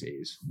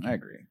ABCs. I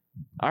agree.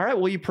 All right.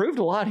 Well, you proved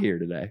a lot here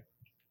today.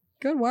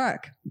 Good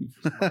work.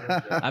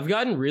 I've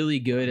gotten really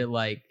good at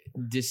like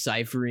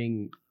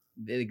deciphering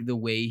the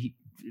way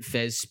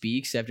Fez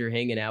speaks after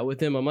hanging out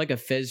with him. I'm like a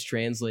Fez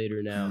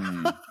translator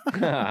now.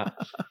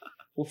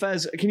 Well,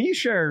 Fez, can you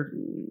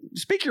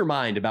speak your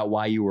mind about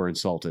why you were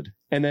insulted?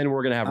 And then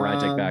we're going to have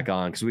Radzik back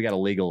on because we got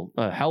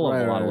a hell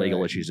of a lot of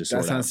legal issues to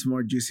sort That out. sounds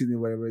more juicy than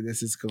whatever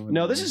this is going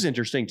No, on. this is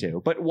interesting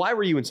too. But why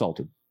were you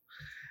insulted?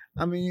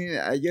 I mean,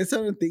 I guess I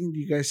don't think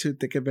you guys should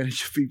take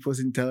advantage of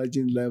people's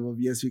intelligence level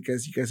just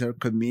because you guys are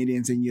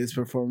comedians and you just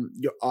perform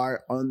your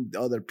art on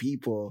other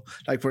people.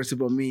 Like, for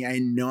example, me, I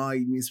know I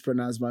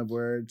mispronounce my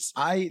words.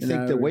 I And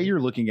think the way I- you're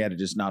looking at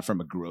it is not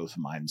from a growth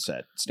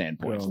mindset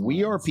standpoint. Growth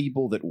We are mindset.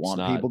 people that want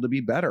not. people to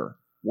be better.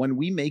 When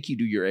we make you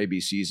do your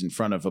ABCs in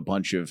front of a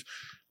bunch of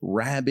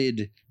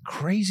rabid,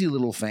 crazy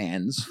little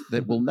fans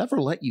that will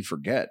never let you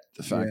forget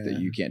the fact that Yeah.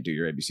 you can't do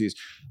your ABCs,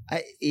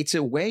 it's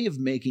a way of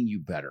making you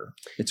better.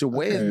 It's a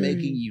way of Okay.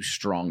 making you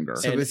stronger.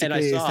 So And basically, I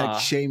it's saw-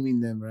 like shaming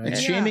them, right?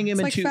 It's Yeah, shaming him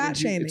it's like into fat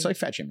shaming. It's like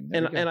fat shaming.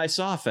 There And you go. I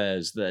saw,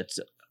 Fez, that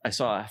I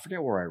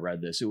forget where I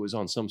read this. It was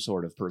on some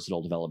sort of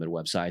personal development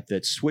website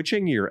that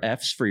switching your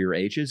F's for your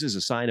H's is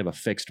a sign of a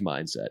fixed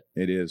mindset.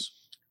 It is.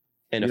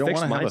 And You a don't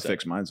fixed want to have a mindset,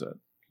 fixed mindset.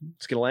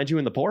 it's going to land you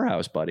in the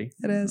poorhouse, buddy.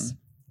 It is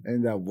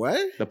And that what?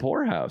 The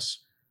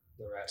poorhouse.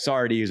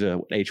 Sorry to use a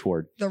H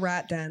word. the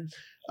rat den.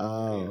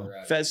 Oh.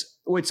 Fez,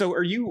 wait, so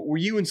were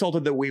you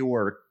insulted that we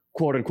were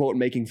quote unquote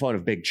making fun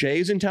of Big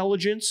Che's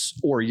intelligence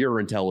or your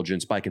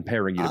intelligence by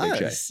comparing you to Big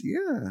Che? Us,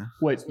 yeah.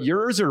 What,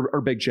 yours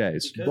or Big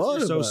Che's? Because Both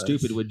you're of so us.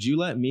 stupid. Would you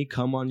let me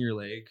come on your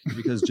leg?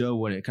 Because Joe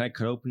wouldn't. Can I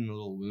cut open a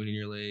little wound in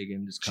your leg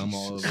and just come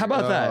all over? How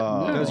about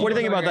that? Because What do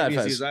you think about that,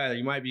 Fez? Fez? Either.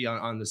 You might be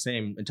on the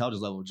same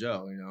intelligence level,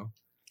 Joe. You know,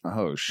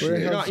 Oh, shit.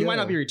 you might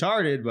not be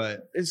retarded,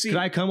 but See, can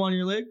I come on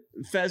your leg?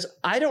 Fez,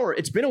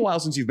 it's been a while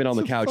since you've been on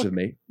the couch with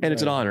me, and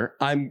it's an honor.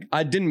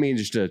 I didn't mean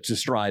just to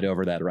stride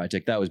over that,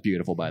 Radzik. That was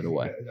beautiful, by the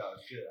way.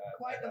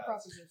 Quite the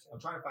proposition. I'm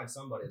trying to find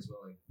somebody that's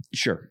willing.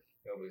 Sure.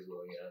 Nobody's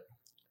willing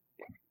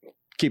yet.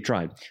 Keep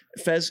trying.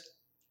 Fez,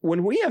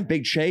 when we have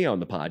Big Che on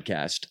the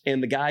podcast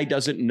and the guy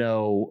doesn't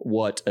know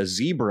what a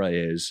zebra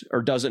is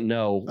or doesn't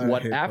know Or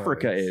what hippos.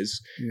 Africa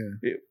is,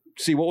 Yeah.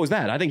 see, what was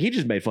that? I think he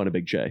just made fun of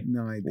Big Che.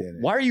 No, I didn't.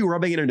 Why are you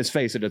rubbing it in his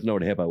face that doesn't know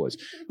what a hippo is?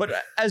 But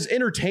as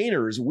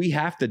entertainers, we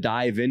have to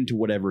dive into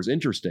whatever's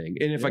interesting.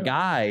 And if a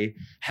guy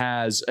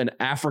has an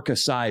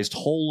Africa-sized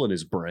hole in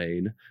his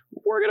brain,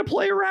 we're going to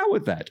play around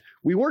with that.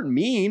 We weren't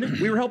mean.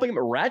 We were helping him.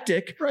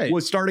 Radzik Right.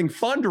 was starting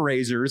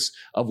fundraisers,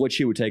 of which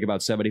he would take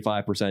about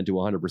 75% to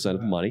 100% of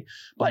the money.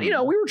 But, we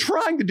were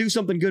trying to do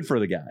something good for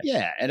the guy.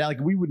 Yeah, and like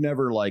we would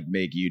never like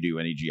make you do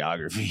any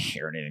geography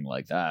or anything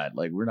like that.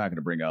 Like we're not going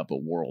to bring up a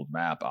world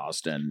map,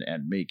 Austin,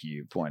 and make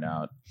you point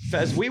out.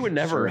 Fez, we would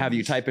never Sure. have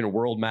you type in a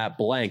world map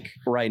blank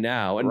right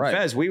now. And Right.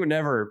 Fez, we would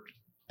never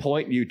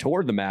point you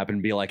toward the map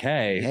and be like,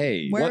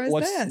 hey, Where is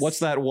what's this? what's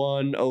that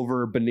one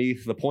over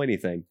beneath the pointy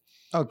thing?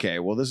 Okay,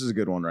 well, this is a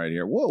good one right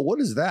here. Whoa,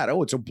 what is that?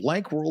 Oh, it's a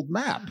blank world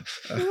map.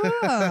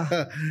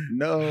 Ah.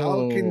 No.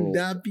 How can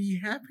that be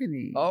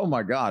happening? Oh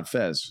my God,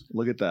 Fez,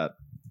 look at that.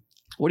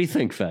 What do you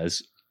think,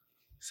 Fez?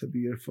 It's a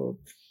beautiful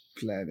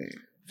planet.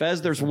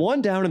 Fez, there's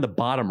one down in the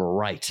bottom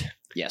right.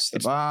 Yes, the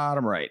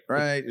bottom right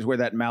is where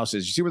that mouse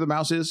is. You see where the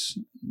mouse is?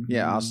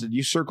 Yeah, Austin,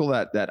 you circle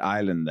that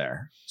island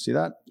there. See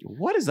that?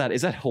 What is that?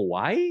 Is that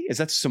Hawaii? Is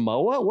that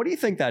Samoa? What do you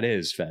think that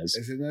is, Fez?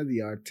 Isn't that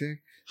the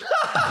Arctic?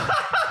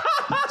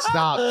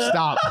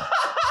 Stop.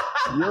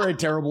 You're a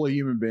terrible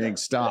human being.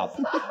 Stop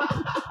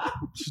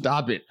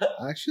it.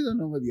 I actually don't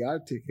know what the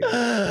Arctic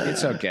is.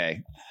 It's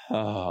okay.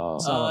 Oh.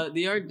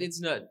 It's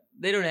not.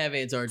 They don't have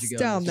Antarctica.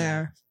 It's down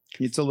there.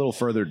 It's a little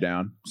further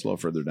down. It's a little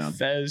further down.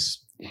 Fez.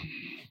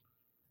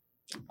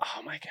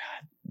 Oh my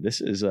God.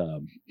 This is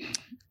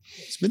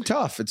It's been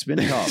tough. It's been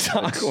tough. It's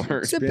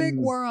awkward. It's a big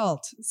world.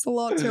 It's a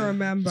lot to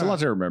remember. It's a lot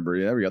to remember.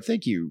 Yeah, there we go.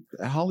 Thank you.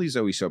 Holly's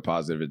always so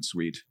positive and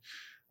sweet.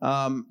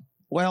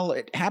 Well,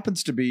 it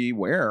happens to be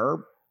where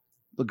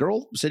the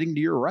girl sitting to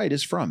your right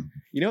is from.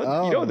 You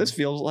know what this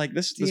feels like?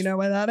 This Do you know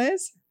where that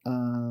is?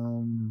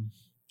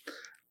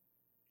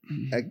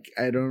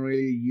 I don't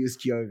really use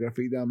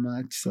geography that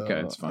much, so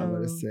Okay, it's fine. I'm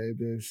gonna Oh. say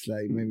this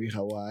like maybe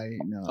Hawaii.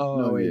 No,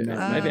 Oh, no, wait, yeah.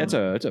 no. maybe it's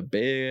a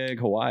big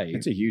Hawaii.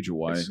 It's a huge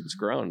Hawaii. It's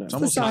grown. It's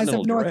the size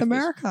of North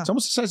America. It's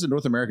almost the size of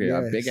North America.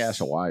 Yeah, Yes. big ass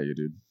Hawaii,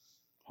 dude.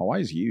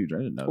 Hawaii's huge. I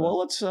didn't know Well,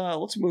 let's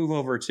move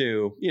over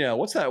to,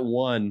 what's that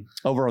one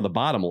over on the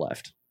bottom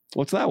left?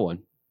 What's that one?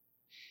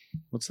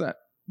 What's that?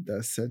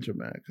 That's Central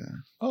America.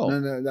 Oh.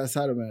 No, that's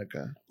South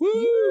America.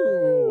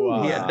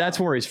 Woo! Yeah, that's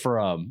where he's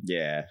from.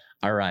 Yeah.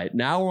 All right.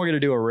 Now we're going to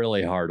do a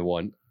really hard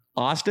one.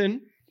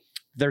 Austin,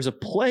 there's a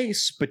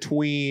place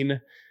between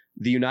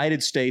the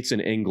United States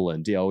and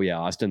England. Oh, yeah.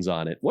 Austin's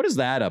on it. What is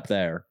that up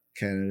there?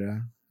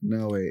 Canada.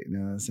 No, wait.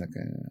 No, that's not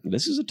Canada.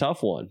 This is a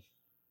tough one.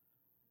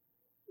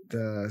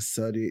 The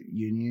Soviet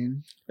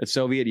Union. The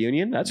Soviet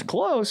Union? That's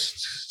close.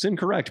 It's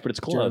incorrect, but it's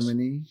close.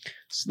 Germany.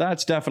 So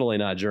that's definitely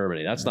not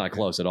Germany. That's not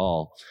close at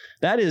all.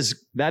 That is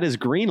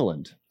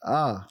Greenland.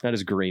 Ah. That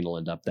is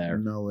Greenland up there.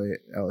 No, wait.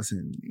 I was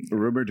in.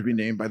 Rumored to be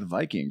named by the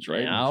Vikings,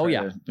 right? Oh,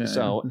 yeah.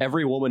 So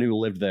every woman who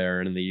lived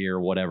there in the year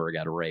whatever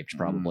got raped,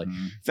 probably.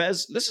 Mhm.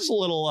 Fez, this is a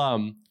little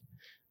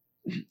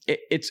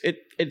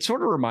it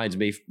sort of reminds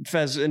me,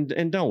 Fez,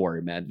 and don't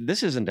worry, man.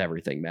 This isn't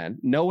everything, man.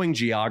 Knowing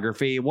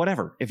geography,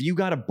 whatever. If you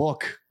got a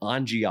book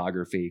on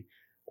geography,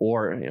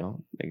 or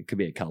it could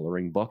be a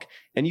coloring book,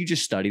 and you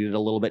just studied it a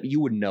little bit, you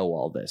would know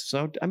all this.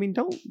 So I mean,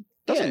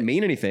 doesn't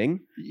mean anything.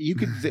 You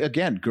could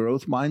again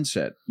growth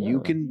mindset. You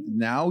can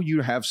now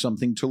you have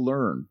something to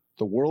learn.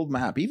 The world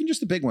map, even just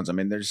the big ones. I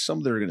mean, there's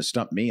some that are going to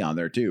stump me on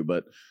there too,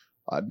 but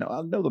I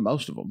know the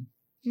most of them.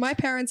 My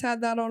parents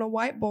had that on a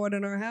whiteboard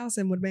in our house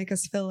and would make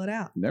us fill it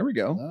out. There we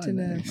go. Oh, To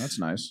know. nice. That's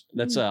nice.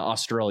 That's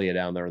Australia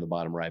down there in the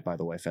bottom right, by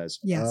the way, Fez.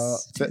 Yes.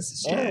 Uh, it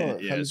is a yeah,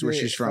 struggle. yeah, that's where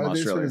she's from,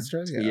 Australia.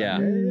 Yeah.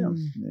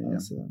 Yeah.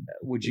 Awesome.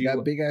 Would You you?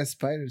 got big ass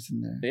spiders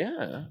in there.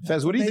 Yeah.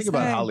 Fez, what do you They think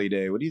about say. Holly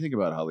Day? What do you think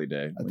about Holly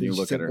Day I when think you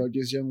look she's at a her?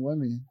 gorgeous young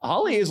woman.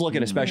 Holly is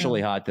looking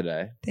especially hot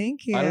today.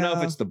 Thank you. I don't know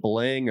if it's the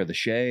bling or the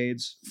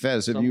shades.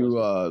 Fez, have Some you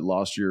was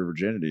lost your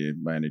virginity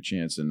by any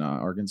chance in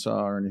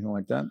Arkansas or anything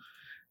like that?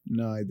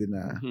 No, I did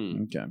not.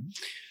 Okay.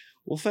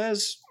 Well,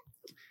 Fez,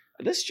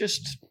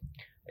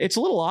 it's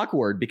a little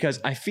awkward because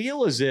I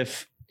feel as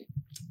if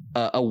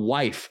a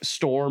wife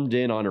stormed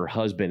in on her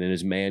husband in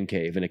his man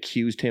cave and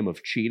accused him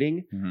of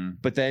cheating,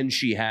 but then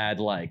she had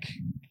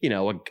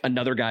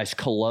another guy's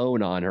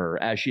cologne on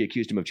her as she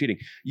accused him of cheating.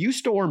 You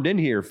stormed in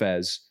here,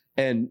 Fez,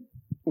 and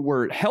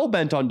were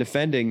hell-bent on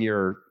defending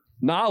your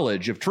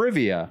knowledge of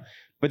trivia,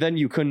 but then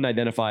you couldn't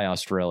identify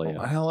Australia.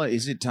 Well,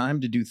 is it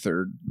time to do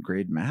third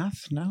grade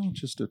math now?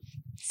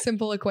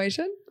 Simple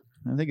equation.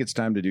 I think it's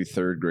time to do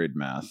third grade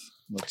math.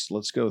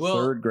 Let's go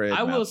third grade.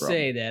 I math will problem.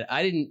 say that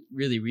I didn't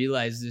really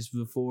realize this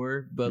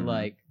before, but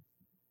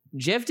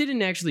Jeff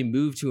didn't actually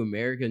move to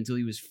America until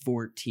he was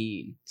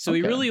 14. So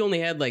he Okay. really only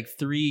had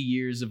 3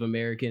 years of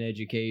American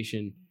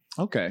education.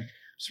 Okay. I'm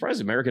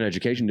surprised American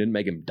education didn't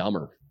make him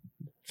dumber.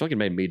 I feel like it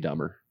made me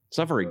dumber. It's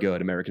not very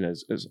good, American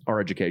as our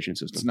education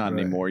system. It's not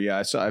Right. anymore.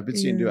 Yeah, I've been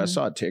seeing. Yeah. I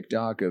saw a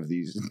TikTok of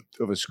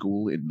a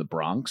school in the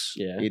Bronx.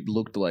 Yeah. It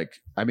looked like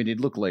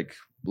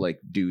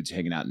dudes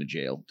hanging out in a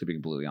jail. To be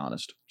completely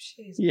honest,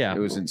 Jeez. Yeah. it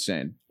was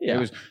insane. Yeah. It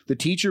was the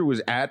teacher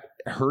was at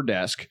her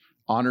desk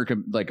on her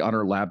on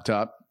her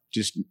laptop.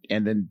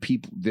 And then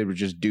there were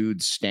just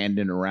dudes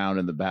standing around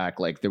in the back.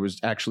 Like there was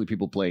actually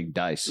people playing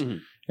dice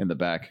in the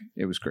back.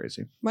 It was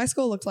crazy. My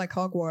school looked like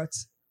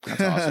Hogwarts. That's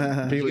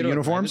awesome. People, You go to a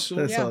uniforms.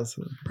 private That's Yeah.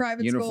 awesome.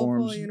 Private school full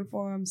Uniforms. of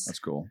uniforms. That's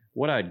cool.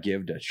 What I'd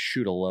give to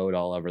shoot a load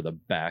all over the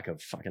back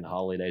of fucking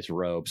Holiday's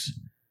robes.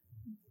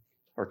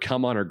 Or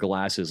come on her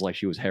glasses like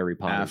she was Harry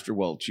Potter.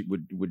 She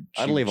would.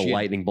 I'd leave a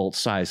lightning bolt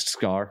sized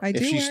scar. I do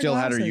If she wear still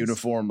had her glasses.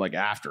 uniform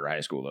after high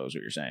school, though, is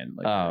what you're saying.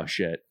 Oh,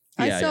 shit.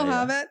 I Yeah, still yeah,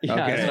 have yeah. it. Yeah,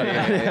 Okay. that's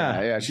what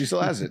I- Yeah. She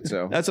still has it.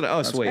 So That's what.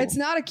 Oh, sweet. It's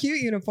not a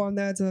cute uniform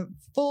though. It's a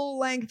full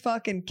length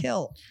fucking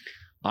kilt.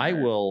 I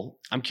will.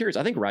 I'm curious.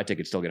 I think Rytek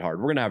could still get hard.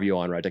 We're gonna have you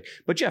on, Rytek.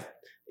 But Jeff,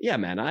 yeah,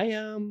 man. I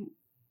don't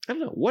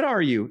know. What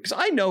are you? Because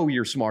I know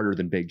you're smarter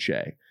than Big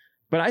Che,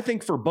 but I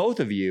think for both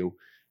of you,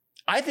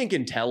 I think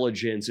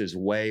intelligence is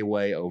way,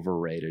 way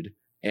overrated.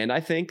 And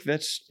I think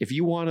that's if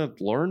you want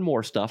to learn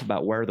more stuff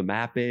about where the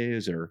map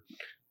is or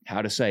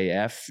how to say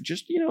F,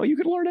 just you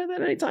could learn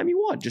that anytime you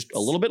want. Just a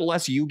little bit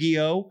less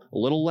Yu-Gi-Oh, a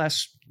little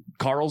less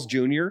Carl's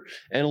Jr.,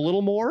 and a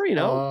little more,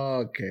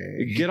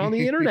 Okay. get on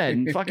the internet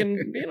and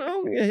fucking,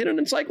 hit an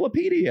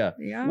encyclopedia.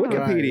 Yeah.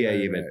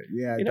 Wikipedia even.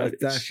 Yeah,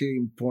 that's actually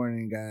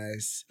important,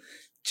 guys.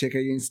 Check out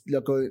your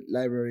local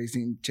libraries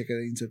and check out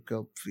the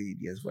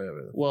encyclopedias,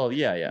 whatever. Well,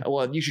 yeah.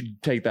 Well, you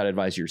should take that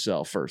advice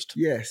yourself first.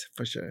 Yes,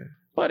 for sure.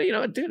 But,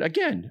 dude,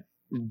 again,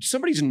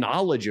 somebody's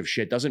knowledge of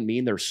shit doesn't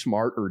mean they're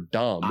smart or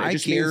dumb. It I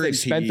just means they've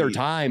spent their guarantee-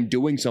 time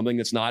doing something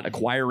that's not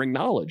acquiring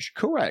knowledge.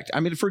 correct. I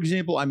mean, for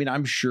example,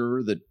 I'm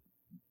sure that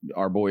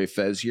our boy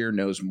Fez here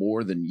knows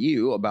more than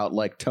you about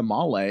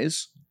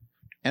tamales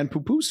and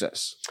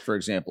pupusas, for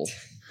example.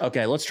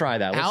 Okay, let's try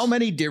that. How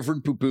many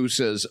different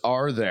pupusas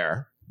are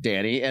there,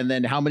 Danny? And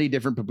then how many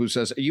different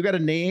pupusas? You got to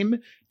name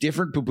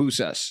different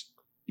pupusas.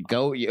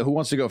 Go. Who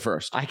wants to go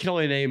first? I can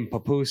only name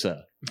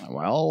papusa.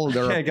 Well,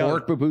 there are Okay, go.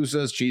 pork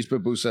pupusas, cheese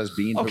pupusas,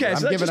 bean. Okay, pupusas. so I'm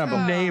that's giving just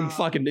up. name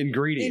fucking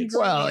ingredients.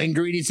 Well,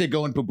 ingredients that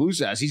go in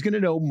pupusas. He's going to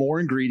know more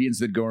ingredients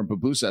that go in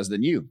pupusas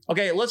than you.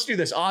 Okay, let's do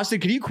this. Austin,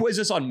 can you quiz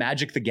us on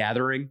Magic the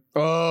Gathering?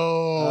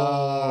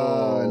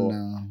 Oh,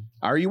 No.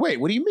 Are you? Wait,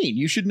 what do you mean?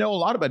 You should know a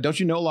lot about. Don't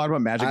you know a lot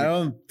about Magic? I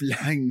don't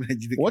play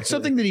Magic. What's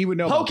something that he would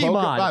know?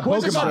 Pokemon. About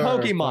Quiz us on Sure,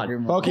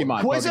 Pokemon.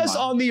 Pokemon. Quiz us Pokemon.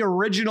 on the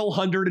original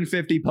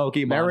 150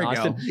 Pokemon. There we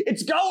Austin. go.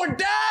 It's going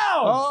down.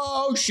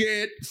 Oh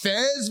shit!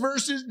 Fez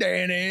versus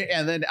Danny,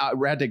 and then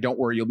Raddick. Don't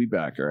worry, you'll be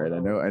back. All right.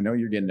 I know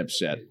you're getting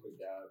upset.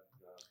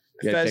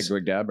 Yeah, Fez- take a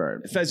quick dab. All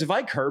right. Fez, if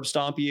I curb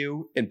stomp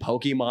you in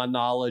Pokemon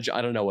knowledge,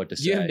 I don't know what to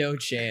say. You have no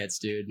chance,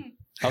 dude.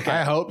 Okay.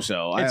 I hope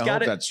so. I hope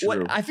that's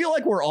true. I feel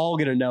like we're all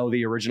gonna know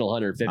the original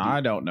 150. I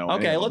don't know.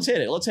 Okay, let's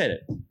hit it. Let's hit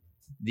it.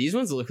 These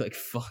ones look like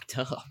fucked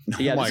up.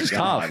 Yeah, my this is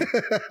God.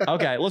 tough.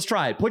 Okay, let's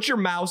try it. Put your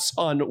mouse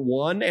on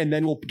one, and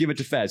then we'll give it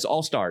to Fez.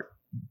 I'll start.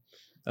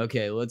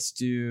 Okay, let's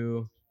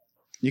do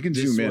You can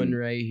this zoom one in.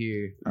 right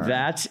here. All right.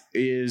 That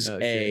is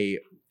Okay.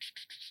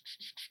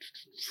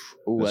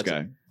 Ooh, This that's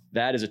guy.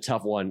 that is a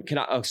tough one. Can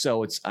I? Oh,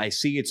 so it's. I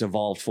see its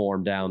evolved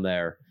form down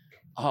there.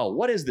 Oh,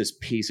 what is this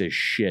piece of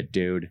shit,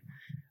 dude?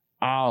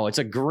 Oh, it's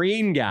a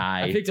green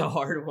guy. I picked a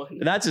hard one.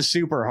 That's a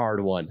super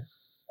hard one.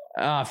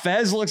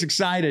 Fez looks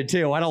excited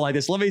too. I don't like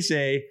this. Let me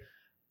see.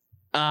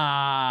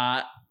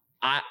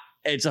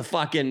 It's a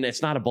fucking.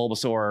 It's not a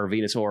Bulbasaur or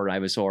Venusaur or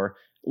Ivysaur.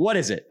 What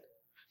is it?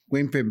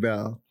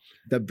 Wimpinbell.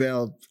 The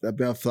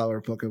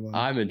bellflower Pokemon.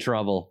 I'm in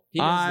trouble. He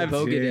knows the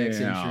Pokedex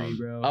Damn. entry,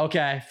 bro.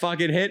 Okay,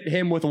 fucking hit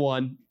him with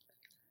one.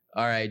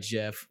 All right,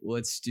 Jeff.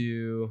 Let's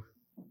do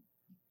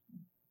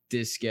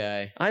this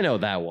guy. I know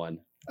that one.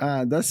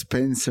 That's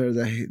Spencer,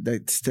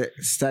 the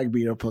stag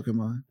beetle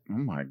Pokemon. Oh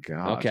my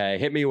God. Okay,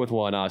 hit me with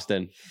one,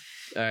 Austin.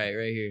 All right,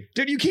 right here.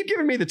 Dude, you keep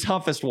giving me the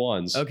toughest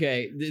ones.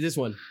 Okay, this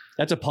one.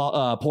 That's a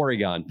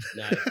Porygon.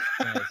 Nice.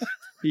 Nice.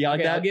 You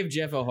like Okay, I'll that? give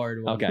Jeff a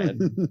hard one. Okay.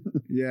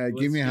 Yeah,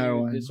 Let's give me a hard do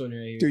one. This one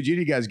right here. Dude,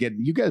 you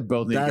guys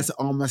both need That's to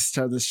almost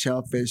the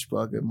shellfish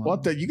Pokemon.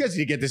 what the you guys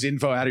need to get this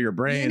info out of your You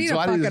brain. need a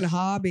I fucking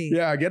hobby.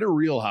 yeah, get a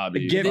real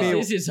hobby. Give this me-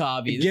 is his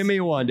hobby. Give me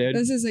one, dude.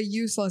 This is a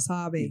useless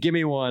hobby. Give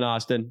me one,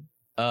 Austin.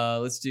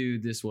 Let's do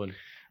this one.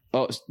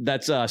 Oh,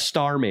 that's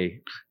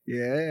Starmie.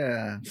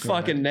 Yeah.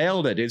 Fucking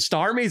nailed it, dude.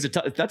 Starmie's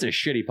that's a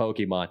shitty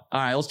Pokemon.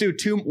 All right, let's do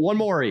one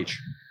more each.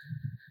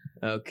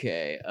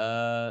 Okay.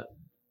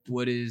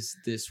 What is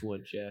this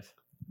one, Jeff?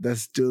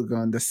 That's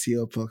Dugong, the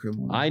seal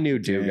Pokemon. I knew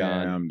Dugong.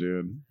 Damn,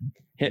 dude.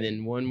 And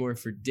then one more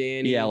for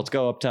Danny. Yeah, let's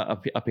go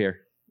up here.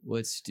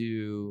 Let's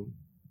do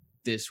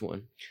this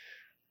one.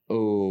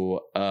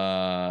 Oh,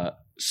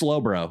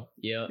 Slowbro.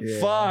 Yep. Yeah.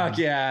 Fuck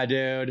yeah,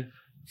 dude.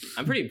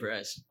 I'm pretty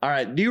impressed. All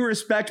right, do you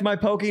respect my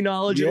Poke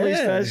knowledge at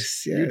least,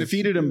 Fez? Yes, You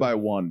defeated him by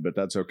one, but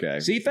that's okay.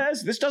 See,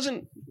 Fez, this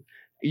doesn't.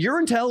 Your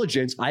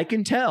intelligence, I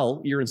can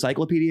tell your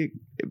encyclopedic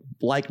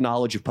like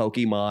knowledge of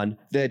Pokemon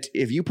that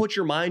if you put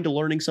your mind to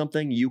learning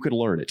something, you could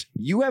learn it.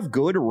 You have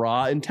good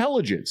raw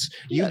intelligence.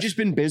 You've Yes. just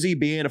been busy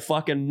being a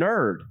fucking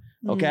nerd.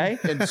 Okay.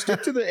 And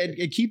stick to the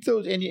and keep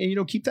those and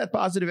keep that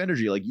positive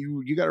energy. Like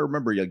you got to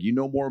remember, like you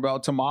know more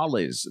about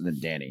tamales than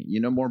Danny. You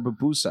know more about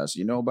pupusas.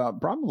 You know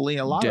about probably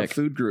a lot Dick. of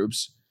food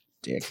groups.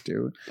 Dick,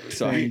 dude.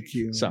 Sorry. Thank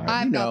you. Sorry.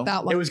 I've you know, got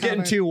that one. It was getting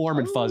covered. too warm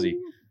and fuzzy.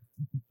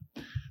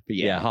 But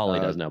Yeah, Holly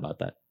does know about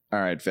that. All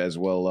right, Fez.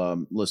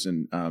 Well,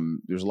 listen.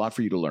 There's a lot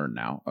for you to learn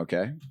now.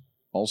 Okay.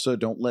 Also,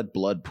 don't let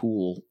blood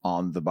pool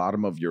on the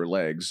bottom of your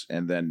legs,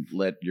 and then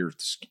let your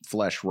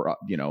flesh, raw.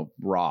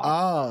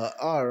 Oh,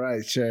 all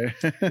right, sure.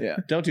 Yeah.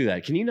 Don't do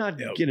that. Can you not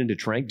get into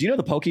trank? Do you know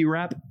the Poke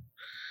rap?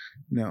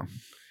 No.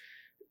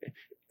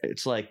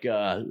 It's like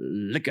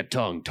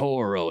Lickitung,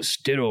 Toro,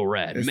 Stittle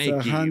Rat, It's Mankey,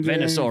 150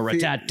 Venusaur,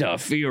 Rattata,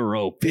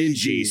 Firo,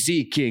 Pidgey,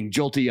 Sea King,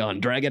 Jolteon,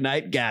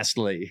 Dragonite,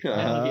 Ghastly.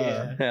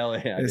 yeah. Hell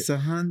yeah. It's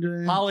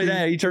 100. Holly,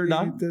 there, you turned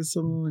on?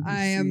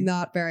 I am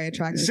not very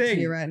attractive to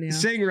you right now.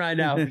 Sing right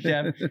now,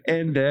 Jeff.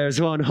 And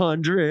there's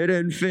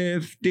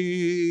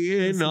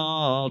 150 in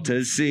all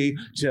to see.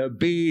 To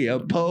be a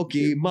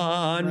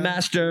Pokemon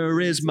master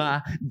is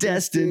my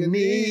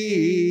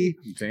destiny.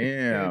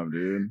 Damn,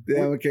 dude.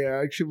 Yeah, okay.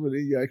 I actually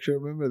believe you actually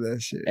remember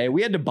that shit. Hey,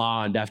 we had to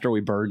bond after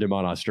we burned him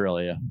on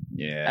Australia.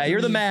 Yeah. Hey,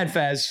 you're the man,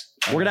 Fez.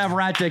 We're gonna have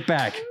Rat Dick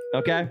back.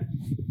 Okay.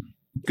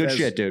 Good Fez,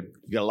 shit, dude.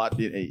 You got a lot.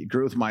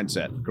 Growth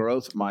mindset.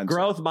 Growth mindset.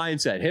 Growth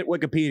mindset. Hit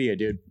Wikipedia,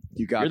 dude.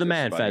 You got. You're the this,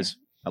 man, buddy. Fez.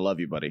 I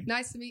love you, buddy.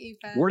 Nice to meet you,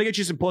 Fez. We're gonna get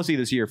you some pussy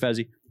this year,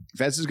 Fezzy.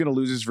 Fez is going to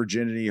lose his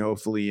virginity,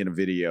 hopefully, in a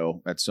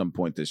video at some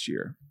point this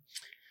year.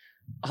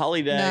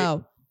 Holiday.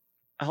 No.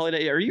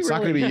 Holiday. Are you It's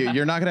not really? going to be.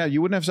 You're not going to.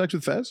 You wouldn't have sex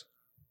with Fez.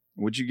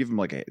 Would you give him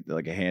like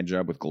a hand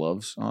job with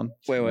gloves on?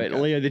 Wait, Okay.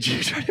 Leah, did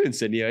you try to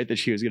insinuate that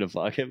she was gonna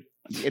fuck him?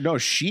 No,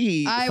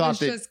 she I thought was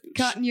that just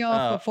cutting you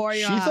off before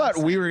you she asked. thought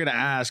we were going to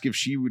ask if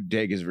she would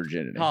take his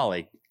virginity.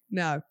 Holly.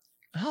 No.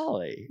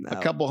 Holly. No.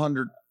 A couple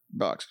 $100.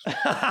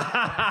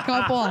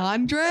 Couple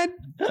hundred?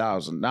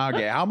 $1,000.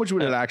 Okay, how much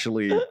would it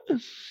actually?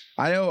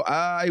 I know.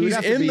 It would He's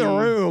have to in be, the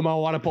room. I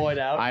want to point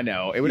out. I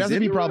know. It would He's have to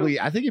in be the probably.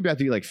 I think it'd have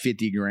to be like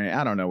 50 grand.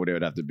 I don't know what it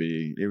would have to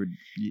be. It would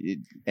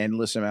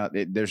endless amount.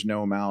 There's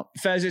no amount.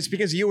 Fez, it's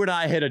because you and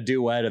I hit a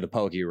duet of the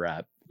Pokey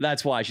rap.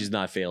 That's why she's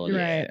not feeling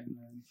Right. it.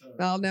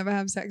 I'll never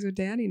have sex with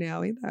Danny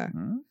now either.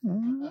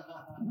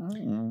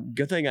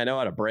 Good thing I know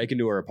how to break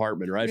into her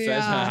apartment, right, Fez?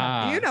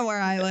 Yeah. You know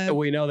where I live.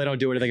 We know they don't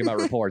do anything about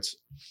reports.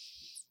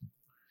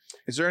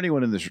 Is there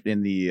anyone in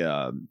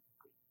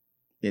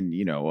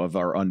of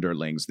our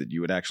underlings that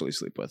you would actually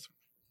sleep with?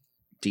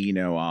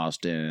 Dino,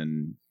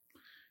 Austin,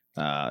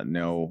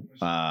 no,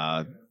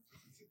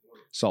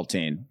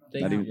 Saltine.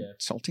 Not even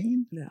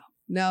Saltine?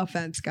 No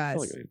offense, I guys.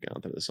 feel like we've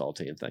gone through the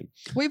saltine thing.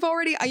 We've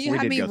already, you We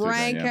had did me go through that,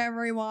 rank yeah.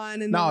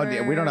 everyone. In No, the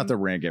room, we don't have to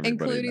rank everybody.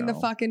 including the no.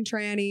 fucking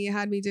tranny. You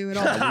had me do it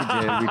all.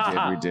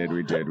 We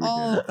did.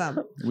 All of them.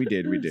 We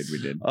did.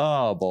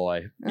 Oh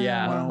boy.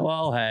 Yeah. Oh.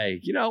 Well,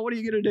 hey, what are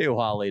you gonna do,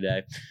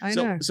 Holiday? I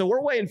know. So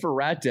we're waiting for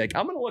Rat Dick.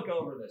 I'm gonna look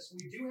over this.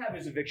 We do have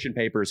his eviction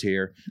papers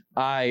here.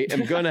 I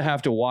am gonna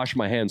have to wash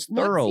my hands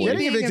What's thoroughly. he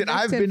Getting being evicted.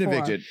 I've been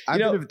evicted for?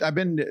 evicted. I've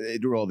been.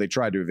 Well, they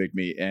tried to evict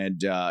me, and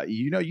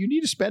you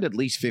need to spend at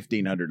least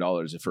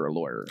 $1,500 for a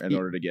lawyer in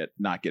order to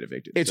not get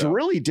evicted. It's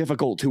really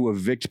difficult to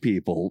evict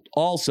people.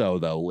 Also,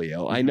 though,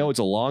 Leo, I know it's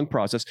a long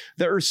process.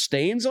 There are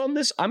stains on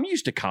this. I'm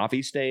used to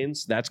coffee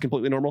stains. That's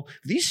completely normal.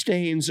 These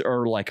stains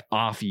are like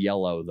off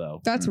yellow,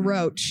 though. That's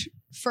roach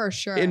for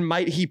sure.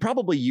 He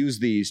probably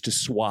used these to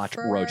swat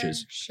for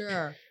roaches.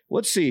 Sure.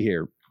 Let's see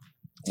here.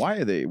 Why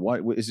are they? Why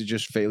is it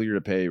just failure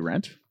to pay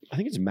rent? I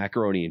think it's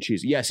macaroni and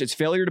cheese. Yes, it's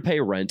failure to pay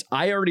rent.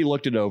 I already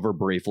looked it over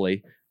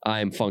briefly.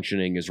 I'm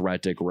functioning as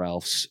Rat Dick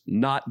Ralph's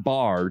not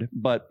barred,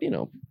 but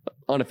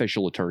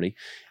unofficial attorney.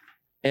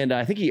 And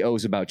I think he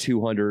owes about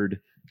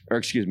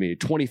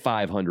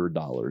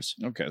 $2,500.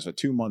 Okay, so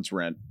 2 months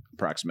rent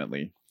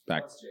approximately.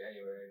 Back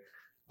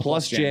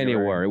Plus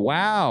January.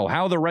 Wow,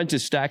 how the rent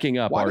is stacking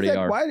up,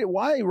 RDR.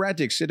 Why Rat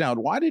Dick, sit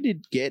down? Why did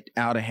it get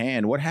out of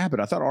hand? What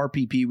happened? I thought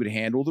RPP would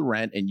handle the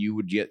rent, and you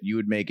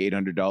would make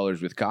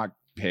 $800 with cock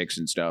picks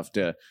and stuff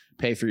to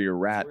pay for your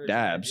rat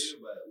dabs.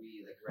 But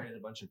we rented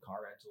a bunch of car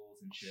rentals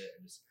and shit,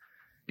 and just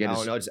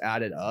just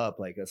added up.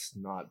 Like us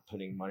not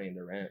putting money in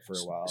the rent for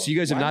a while. So you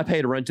guys have not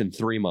paid rent in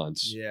 3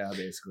 months. Yeah,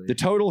 basically. The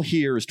total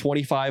here is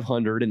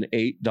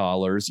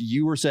 $2,508.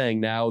 You were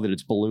saying now that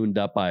it's ballooned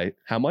up by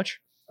how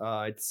much?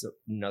 It's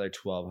another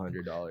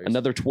 $1,200.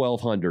 Another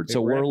 $1,200.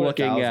 So we're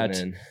looking at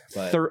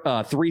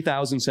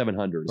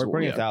 $3,700. We're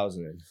putting $1,000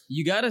 in.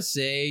 You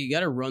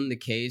gotta run the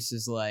case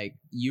as like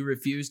you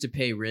refuse to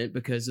pay rent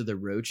because of the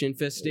roach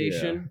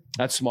infestation.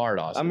 That's smart,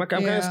 Austin. I'm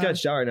kind of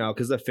sketched out right now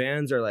because the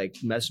fans are like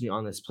messaging me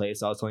on this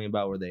place I was telling you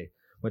about where they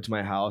went to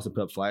my house and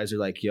put up flyers. They're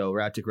like, "Yo,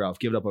 Rat Dick Ralph,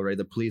 give it up already.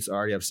 The police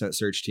already have sent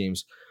search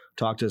teams.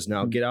 Talk to us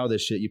now. Get out of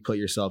this shit you put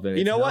yourself in."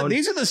 You know what?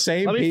 These are the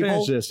same Let me people.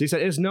 finish this. He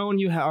said, "It's known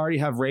you already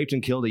have raped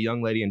and killed a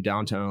young lady in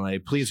downtown LA.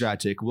 Please, Rat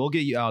Dick, we'll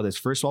get you out of this.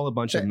 First swallow a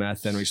bunch of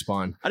meth, then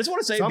respond." I just want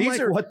to say, So I'm these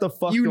like, are what the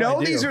fuck?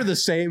 these are the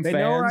same They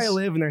fans. know where I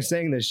live and they're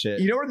saying this shit.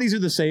 You know where these are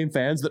the same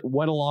fans that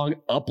went along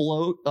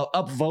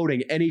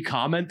upvoting any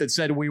comment that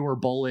said we were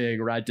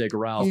bullying Rat Dick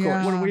Ralph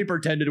when we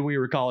pretended we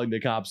were calling the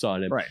cops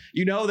on him. Right.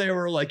 They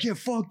were like, "Yeah,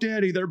 fuck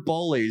Daddy, they're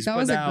bullies." That But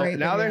was a now, great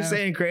Now they're video.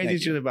 saying crazy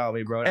shit about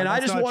me, bro. and I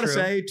That's just not want to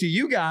true. say to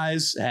you guys,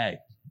 hey,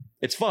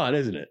 it's fun,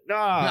 isn't it?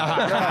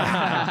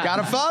 Got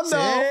a fun though.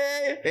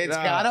 See? It's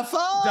got a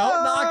fun.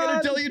 Don't knock it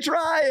until you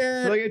try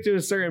it. Till I get to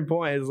a certain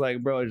point, it's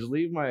like, bro, just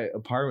leave my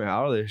apartment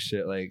out of this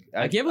shit. Like,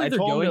 I can't believe they're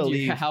told going him to to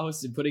your leave.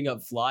 house and putting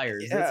up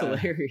flyers. That's Yeah.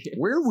 hilarious.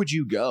 Where would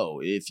you go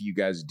if you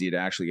guys did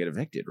actually get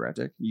evicted, Rat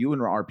Dick? You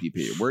and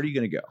RPP. Where are you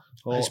going to go?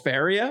 Well,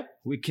 Hesperia?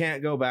 we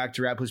can't go back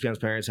to Rat Police Pam's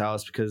parents'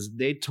 house because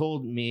they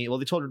told me,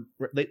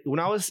 when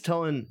I was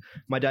telling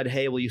my dad,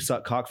 "Hey, will you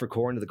suck cock for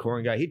corn?" to the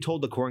corn guy, he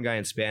told the corn guy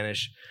in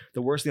Spanish,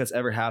 "The worst thing that's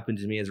ever happened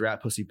to me is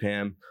Rat Pussy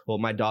Pam,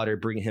 my daughter,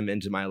 bringing him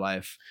into my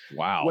life."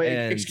 Wow. Wait,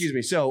 And- excuse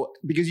me. So,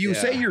 because you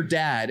say your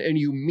dad and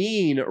you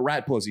mean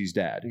Rat Pussy's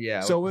dad.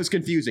 Yeah. So it was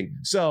confusing.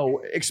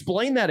 So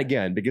explain that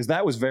again because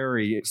that was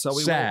very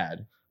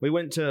sad. We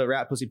went to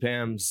Rat Pussy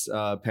Pam's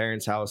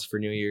parents' house for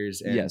New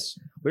Year's, and Yes.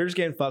 we were just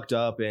getting fucked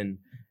up, and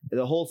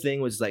the whole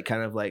thing was like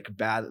kind of like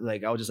bad.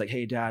 Like I was just like,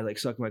 "Hey, Dad, like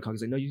suck my cock."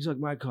 He's like, "No, you suck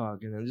my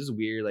cock," and then just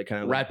weird, like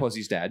kind of Rat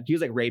Pussy's dad. He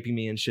was like raping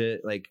me and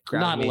shit, like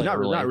grabbing Not me.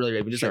 literally. Not really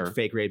raping, just Sure. like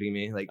fake raping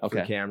me, like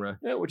Okay. for camera,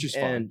 Yeah, which is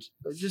fun. and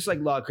just like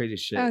a lot of crazy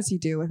shit. As you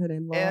do with it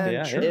in law. And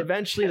Yeah, sure.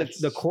 eventually,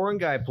 the corn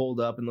guy pulled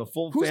up, and the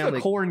full Who's family.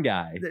 the corn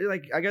guy? They're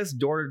like, I guess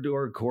door to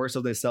door course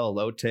of they sell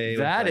elote. with,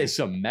 That like, is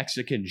some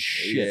Mexican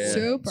shit. Yeah.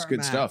 Super. It's good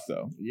Matt. stuff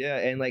though. Yeah,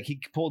 and like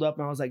he pulled up,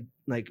 and I was like,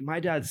 my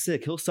dad's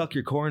sick. He'll suck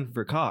your corn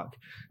for cock.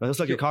 No, he'll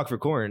suck your cock for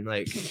corn.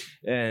 Like,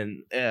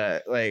 and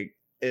like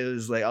it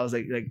was like I was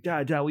like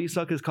Dad, will you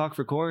suck his cock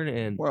for corn?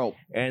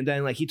 And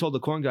then like he told the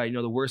corn guy,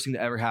 the worst thing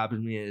that ever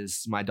happened to me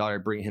is my daughter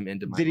bringing him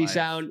into my Did he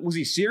life. was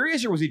he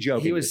serious or was he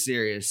joking? He was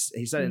serious.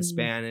 He said it in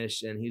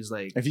Spanish, and he's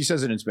like, If he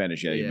says it in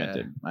Spanish, you Yeah. meant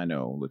it. I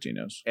know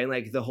Latinos. and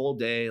like the whole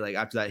day, like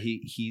after that,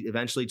 he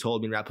eventually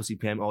told me and Rat Pussy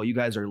Pam, "Oh, you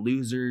guys are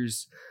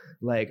losers.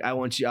 Like I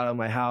want you out of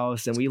my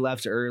house." And we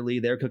left early.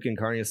 They were cooking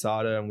carne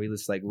asada, and we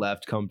just like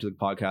left, come to the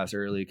podcast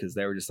early because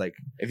they were just like,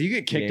 If you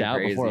get kicked Being out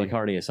before the crazy.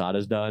 carne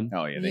asada's done,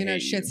 Oh yeah, they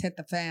hate shit's hit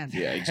the fan.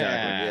 Yeah,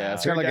 exactly. Yeah,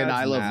 It's kind of like an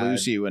Dad's I Love mad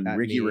Lucy when at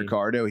Ricky me.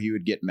 Ricardo, he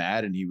would get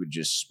mad and he would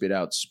just spit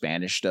out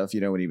Spanish stuff.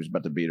 When he was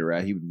about to beat her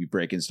out, he would be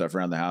breaking stuff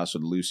around the house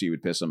and Lucy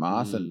would piss him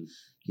off and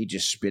he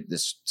just spit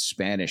this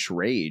Spanish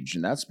rage.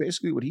 And that's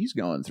basically what he's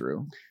going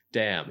through.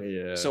 damn.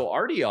 yeah. So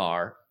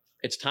RDR,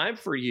 it's time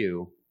for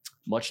you,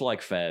 much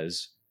like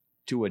Fez,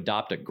 to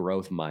adopt a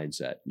growth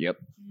mindset. Yep.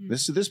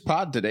 This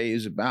pod today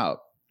is about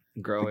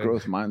the Growing.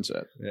 growth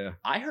mindset. Yeah.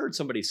 I heard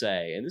somebody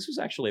say, and this was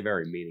actually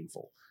very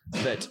meaningful,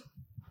 that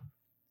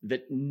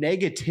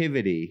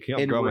negativity Can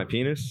you grow my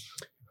penis?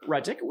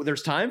 Ratic,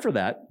 there's time for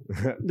that.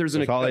 There's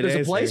a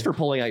holidays, place yeah. for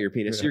pulling out your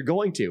penis. Yeah. You're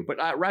going to. But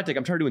Ratic,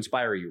 I'm trying to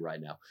inspire you right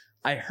now.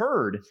 I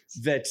heard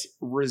that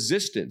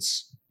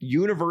resistance,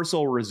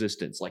 universal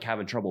resistance, like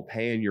having trouble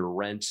paying your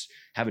rent,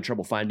 having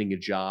trouble finding a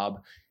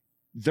job,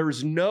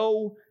 there's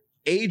no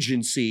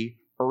agency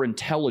or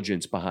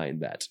intelligence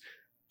behind that.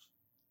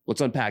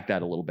 Let's unpack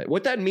that a little bit.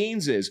 What that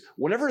means is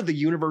whenever the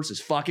universe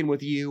is fucking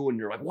with you and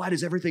you're like, why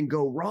does everything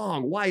go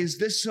wrong? Why is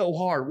this so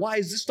hard? Why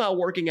is this not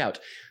working out?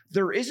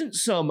 There isn't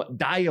some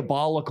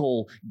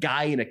diabolical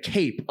guy in a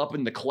cape up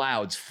in the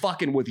clouds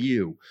fucking with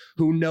you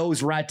who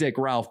knows Rat Dick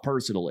Ralph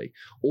personally.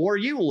 Or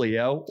you,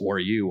 Leo. Or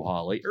you,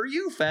 Holly. Or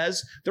you,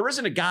 Fez. There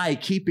isn't a guy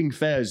keeping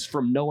Fez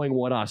from knowing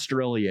what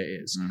Australia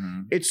is.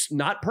 Mm-hmm. It's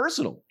not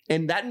personal.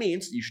 And that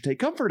means you should take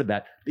comfort in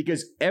that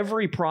because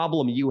every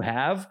problem you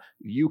have,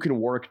 you can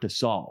work to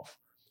solve.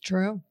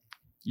 True.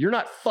 You're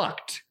not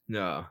fucked.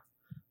 No,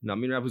 me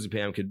and Rapuzi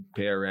Pam could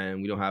pay our rent.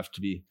 We don't have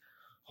to be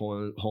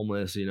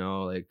homeless, you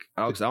know. Like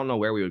I don't know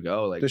where we would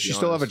go. Like, Does she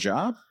still have a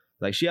job?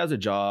 Like she has a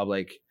job.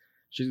 Like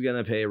she's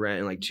gonna pay rent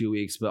in like 2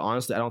 weeks. But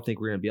honestly, I don't think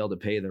we're gonna be able to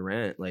pay the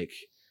rent like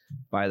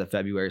by the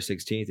February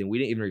 16th. And we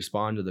didn't even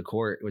respond to the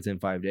court within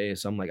 5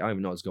 days. So I'm like, I don't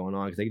even know what's going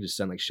on because they could just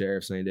send like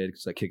sheriffs and they did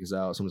because like kick us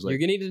out. Someone's like, you're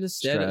gonna need to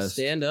stressed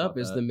stand up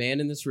about as that. the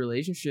man in this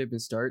relationship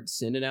and start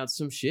sending out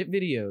some shit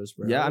videos,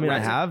 bro. yeah, I mean, I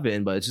Right. have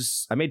been, but it's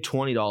just I made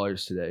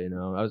 $20 today. You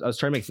know, I was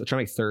trying to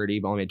make 30,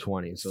 but I only made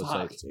 20. So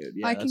Fuck, it's dude.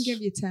 Yeah, I can that's- give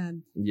you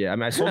 10. yeah. I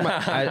mean, I sold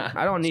my.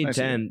 I don't need It's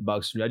nice of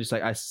 $10. I just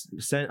like I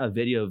sent a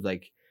video of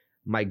like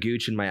my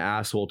gooch and my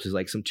asshole to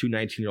like some 2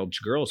 19-year-old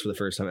girls for the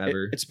first time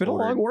ever. It's been a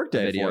Ordered long work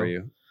day video. for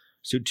you.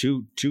 So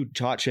two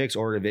hot chicks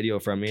ordered a video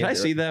from me. Can I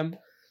see them?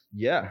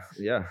 Yeah.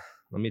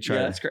 Let me try.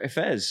 Yeah, to- that's great.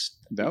 Fez,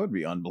 That would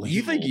be unbelievable.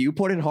 you think you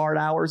put in hard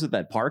hours at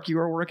that park you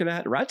were working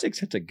at? Ratic's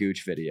hit a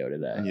gooch video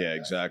today. Yeah,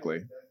 exactly.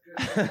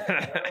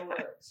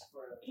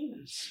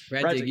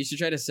 Rat Rat Dick, Dick- you should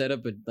try to set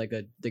up a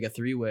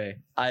 3-way.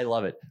 I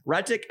love it.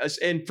 Ratic,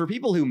 and for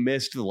people who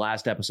missed the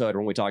last episode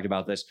when we talked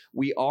about this,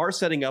 we are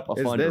setting up a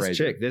Is fundraiser. this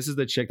chick? This is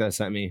the chick that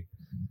sent me.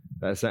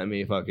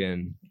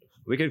 Fucking.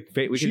 We could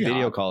She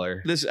video hot? call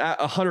her. This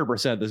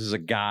 100%. This is a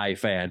guy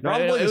fan. No,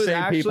 Probably it the was same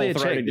actually people a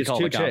threatening chick. to There's call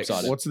two the cops chicks.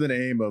 on it. What's the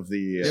name of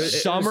the? It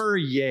was- Summer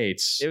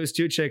Yates. It was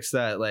 2 chicks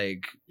that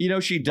like You know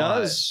she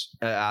does.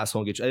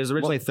 asshole. It was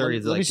originally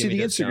 30. Let me see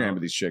the Instagram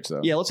of these chicks though.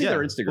 Yeah, let's see their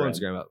Pull Instagram.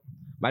 Instagram up.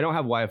 I don't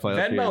have Wi-Fi. up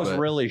here, Venmo's but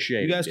really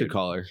shady. You guys dude. could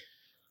call her.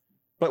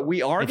 But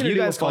we are If going to you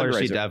do a guys call her,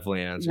 she fundraiser.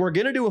 definitely answer. We're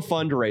going to do a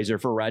fundraiser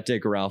for Rat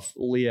Dick Ralph.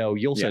 Leo,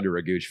 you'll send her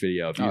a gooch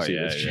video if you Oh, see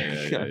yeah, this yeah,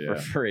 chick yeah, yeah.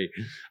 for free.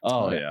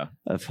 Oh Oh, yeah.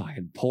 a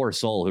fucking poor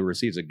soul who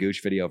receives a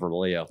gooch video from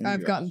Leo.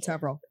 I've gotten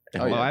several.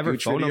 Oh, Well, I have her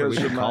Gooch phone number. We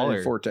videos should are call my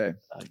her. Forte.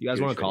 You guys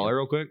want to call her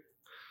real quick?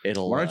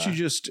 It'll. Why don't you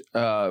just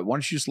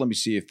let me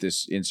see if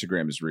this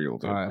Instagram is real,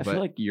 dude. All right, I but feel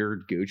like your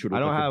gooch would. I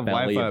look don't like have the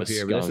belly Wi-Fi of up a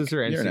here, but this is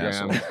skunk. her You're an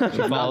Instagram. asshole. She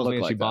Not follows look me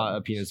and she like bought that.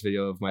 a penis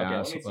video of my Okay,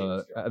 ass, let me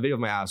see a video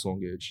of my asshole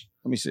and gooch.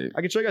 Let me see.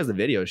 I can show you guys the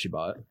video she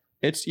bought.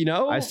 It's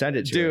I sent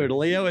it to dude. her.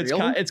 Leo, it's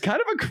Really? it's kind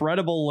of a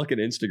credible looking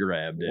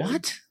Instagram, dude.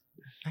 What?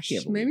 I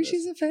can't believe Maybe this.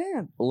 she's a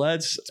fan.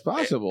 Let's. It's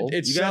possible.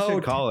 It's You guys so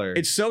should call her.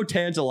 It's so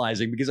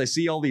tantalizing because I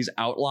see all these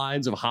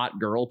outlines of hot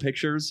girl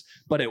pictures,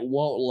 but it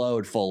won't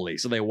load fully,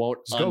 so they won't.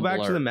 Just go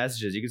back to unblur. the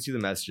messages. You can see the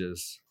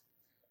messages.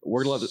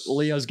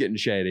 Leo's getting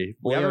shady.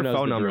 We have Leo her knows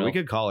phone the number. drill. We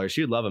could call her.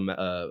 She would love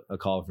a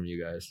call from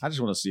you guys. I just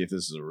want to see if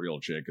this is a real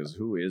chick. Because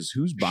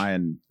who's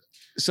buying?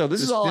 So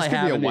this is all I could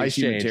have be a in the wifey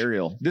exchange.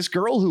 material. This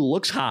girl who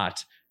looks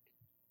hot.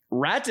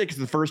 Ratic is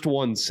the first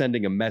one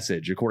sending a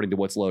message, according to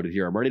what's loaded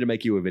here. I'm ready to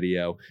make you a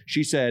video.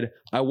 She said,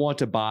 I want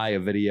to buy a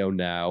video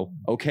now.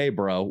 Okay,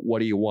 bro, what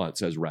do you want?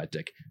 Says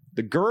Ratic.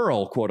 The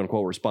girl, quote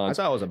unquote, I responds,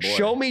 thought it was a boy.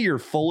 show me your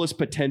fullest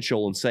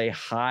potential and say,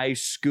 hi,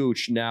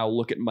 Scooch. Now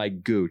look at my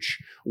gooch.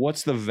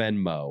 What's the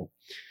Venmo?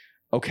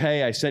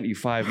 Okay, I sent you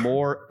 5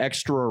 more.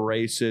 Extra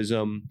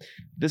racism.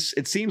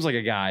 It seems like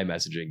a guy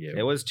messaging you.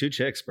 It was 2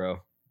 chicks, bro.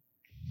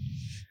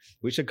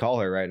 We should call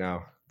her right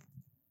now.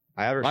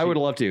 I have her. I would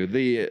love to.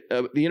 The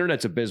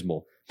internet's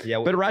abysmal.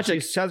 Yeah, But Ratchet- she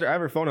says I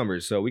have her phone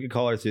numbers, so we could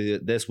call her through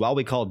this while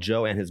we call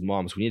Joe and his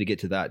mom. So we need to get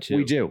to that too.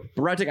 We do.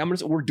 But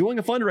Ratic, we're doing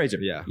a fundraiser.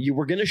 Yeah.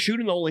 We're going to shoot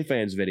an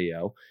OnlyFans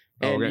video,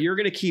 and Okay. you're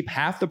going to keep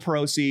half the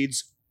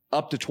proceeds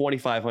up to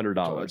 $2,500.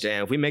 Oh,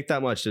 damn, if we make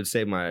that much, it'd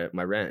save my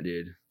rent,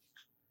 dude.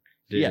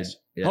 Yes.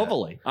 Yeah.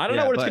 Hopefully. I don't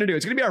Yeah, know what it's but- going to do.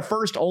 It's going to be our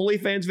first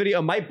OnlyFans video.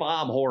 It might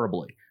bomb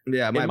horribly.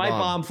 Yeah, It might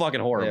bomb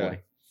fucking horribly.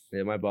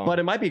 Yeah, my bomb. But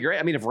it might be great.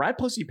 I mean, if Rat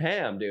Pussy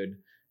Pam, dude,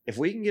 if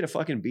we can get a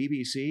fucking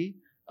BBC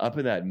up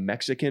in that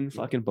Mexican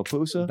fucking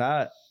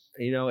papusa,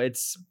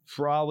 it's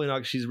probably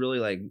not. She's really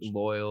like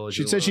loyal.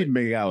 She'd say she'd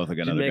make out with like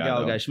another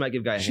guy. She might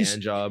give a guy a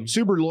hand job.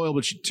 Super loyal,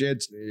 but she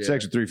had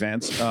sex with 3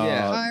 fans.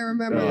 I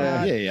remember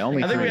that. Yeah.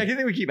 Only I 3.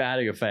 think we keep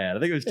adding a fan. I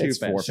think it was 2 It's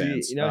fans. 4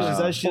 fans. She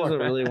says she doesn't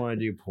really want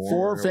to do porn.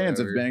 4 fans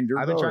have banged her.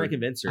 I've been trying to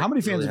convince her. How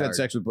many fans Really have had hard.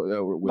 sex with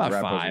About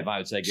rap 5, posters? I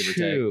would say, give or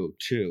take.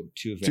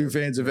 Two 2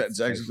 fans have had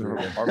sex with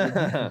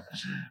her.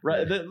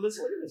 Right. Let's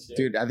look at this,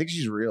 Dude, I think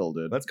she's real,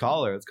 dude. Let's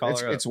call her.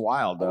 It's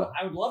wild, though.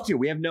 I would love to.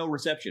 We have no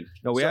reception.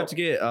 No, we have to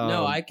get.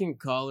 No, I can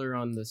call her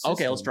on the system.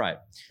 Okay, let's try it.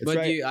 But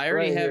right- I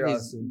already right have here,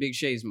 his Austin. Big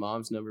Shay's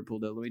mom's number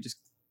pulled up. Let me just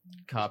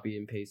copy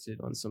and paste it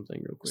on something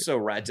real quick. So,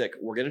 Radzik,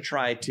 we're going to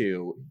try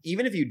to,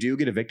 even if you do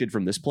get evicted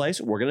from this place,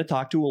 we're going to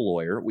talk to a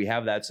lawyer. We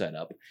have that set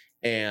up.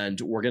 And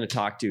we're going to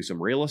talk to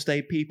some real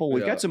estate people.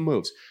 We've got some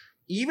moves.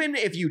 Even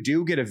if you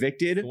do get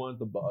evicted, The one at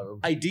the bottom.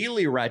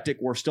 ideally, Radzik,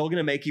 we're still going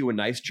to make you a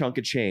nice chunk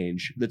of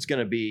change that's going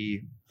to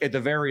be, at the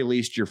very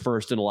least, your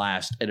first and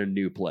last in a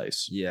new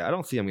place. Yeah, I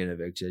don't think I'm getting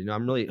evicted.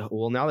 I'm really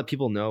now that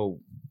people know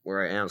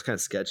where I am. It's kind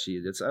of sketchy.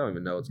 I don't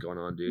even know what's going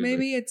on, dude.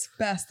 Maybe it's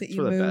best that It's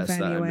you for the move best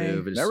that I anyway.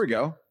 move. There we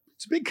go.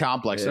 It's a big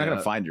complex. They're not Yeah. going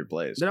to find your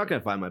place. They're not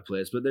gonna find my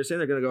place, but they're saying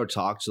they're gonna go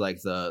talk to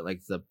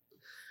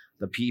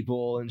the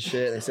people and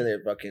shit. They say they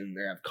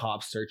have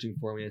cops searching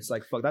for me. It's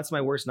like fuck. That's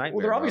my worst nightmare.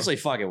 Well, they're bro. obviously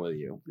fucking with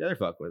you. Yeah, they're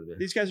fucking with me.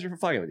 These guys are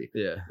fucking with you.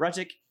 Yeah.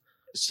 Radzik,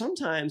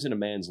 sometimes in a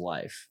man's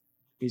life,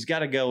 he's got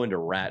to go into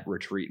rat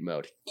retreat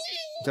mode.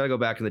 Gotta go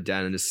back in the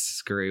den and just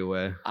scurry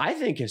away. I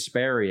think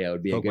Hesperia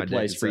would be Poke a my good dick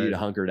place for you inside.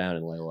 to hunker down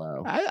and lay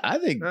low. I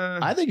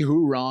think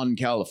Huron,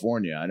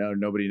 California. I know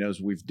nobody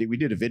knows. We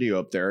did a video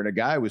up there, and a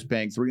guy was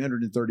paying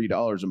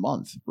 $330 a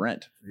month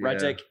rent.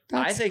 Radzik,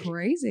 I That's think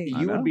crazy.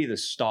 you would be the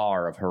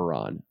star of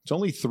Huron. It's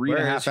only 3.5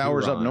 Where is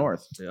hours up Huron?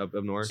 north. Yeah, up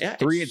north. Yeah,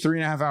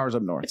 3.5 hours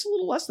up north. It's a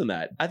little less than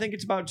that. I think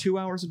it's about 2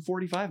 hours and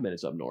 45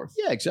 minutes up north.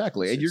 Yeah,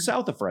 exactly. It's And you're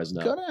south of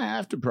Fresno. gonna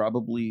have to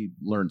probably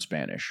learn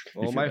Spanish.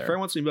 Well, if my you're there. friend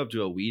wants me to move up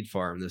to a weed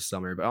farm this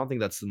summer, but I don't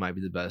think might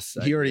be the best.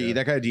 That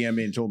guy DM'd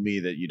me and told me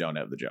that you don't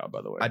have the job.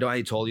 By the way, I don't.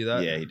 He told you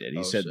that. Yeah, he did. He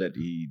Oh, said shit. that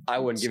he. I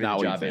wouldn't it's give you not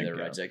the what job think, either,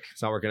 yeah. Radzik.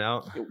 It's not working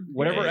out.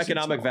 Whatever Yeah,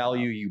 economic it's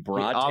value you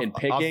brought Off- in off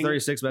picking,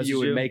 36 messaged you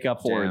would you? make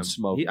up for in Damn.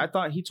 smoking.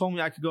 He told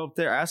me I could go up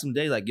there. I asked him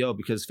today, like, yo,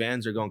 because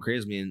fans are going crazy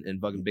with me and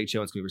fucking Big Che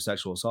wants me for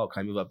sexual assault.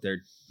 Can I move up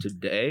there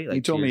today? Like,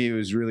 He told me dude, he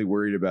was really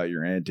worried about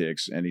your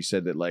antics, and he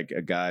said that like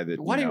a guy that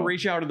Why do you know,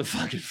 reach out in the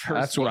fucking first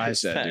That's what I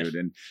place said, then? dude.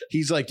 And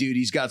he's like, dude,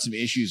 he's got some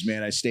issues,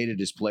 man. I stayed at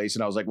his place,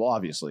 and I was like, well,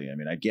 obviously, I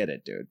mean, I get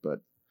it, dude, but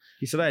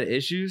he said I had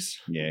issues.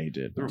 yeah, he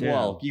did.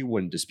 Well, you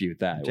wouldn't dispute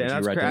that. Damn, would you,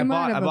 that's Radzik? crazy. I You might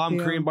bought have a him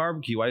few. Korean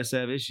barbecue. Why does I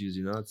have issues?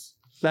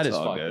 That is It's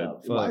all fucked good.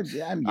 up. Well,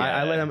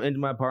 I let him into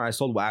my apartment. I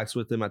sold wax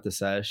with him at the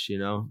sesh.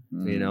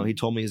 Mm. He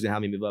told me he's gonna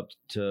have me move up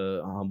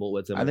to Humboldt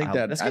with him. I think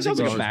that- This I guy think sounds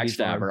like a he's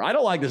going to backstabber. I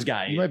don't like this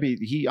guy. He might be.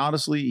 He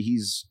honestly,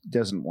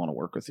 doesn't want to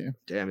work with you.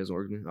 Damn, he doesn't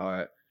work with me. All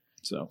right.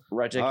 So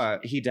Radzik, All right.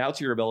 he doubts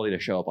your ability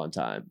to show up on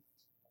time.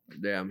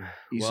 Damn.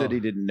 he Well, said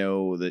he didn't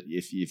know that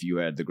if you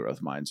had the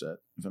growth mindset.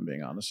 If I'm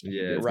being honest,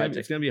 Yeah, Right.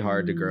 it's gonna be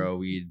hard to grow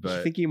weed, I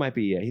but think he might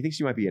be. He thinks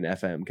you might be an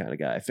FM kind of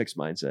guy, fixed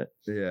mindset.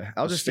 yeah,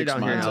 I'll just stay Fixed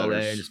down here in LA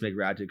mindsetters. and just make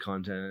ratchet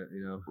content.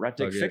 Radzik,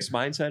 Fuck it. fixed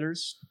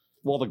mindsetters.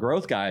 Well, the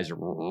growth guys are,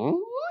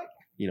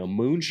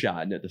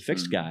 moonshotting it. The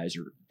fixed guys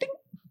are.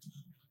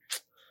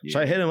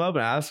 Should I hit him up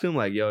and ask him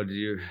like, yo, do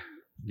you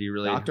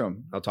really? Talk to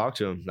him. I'll talk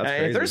to him. That's Hey,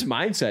 crazy. if there's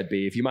mindset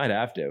beef, you might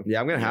have to. Yeah,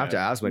 I'm gonna have to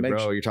ask, like, Make bro,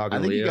 sure- you're talking I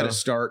to think you Leo. got to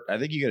start. I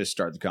think you got to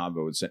start the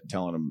convo with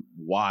telling him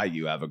why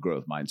you have a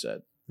growth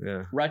mindset.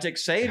 Yeah. Radzik,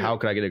 say How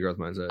could I get a growth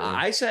mindset?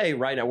 I say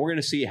right now, we're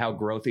going to see how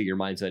growthy your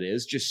mindset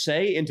is. Just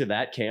say into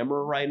that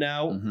camera right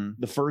now Mm-hmm.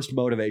 the first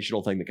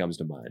motivational thing that comes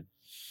to mind.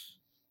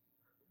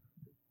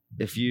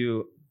 If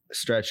you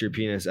stretch your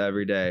penis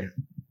every day,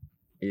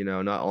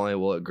 not only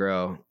will it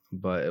grow,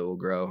 but it will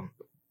grow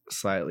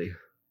slightly.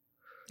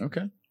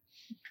 Okay.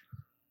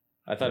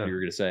 I thought Yeah. you were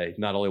going to say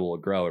not only will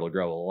it grow, it'll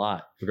grow a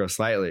lot. It'll grow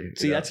slightly.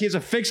 See, he has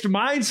a fixed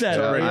mindset.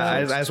 So already.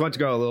 I just want to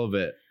grow a little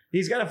bit.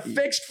 He's got a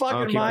fixed I'll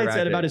fucking keep it mindset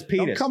racket. about his Don't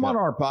penis. come on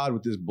our pod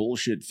with this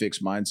bullshit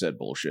fixed mindset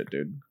bullshit,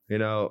 dude. There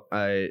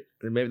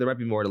might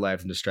be more to life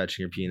than just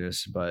stretching your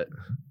penis, but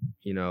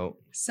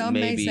Some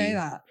may maybe- say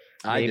that.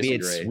 I maybe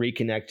disagree. it's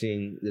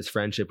reconnecting this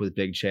friendship with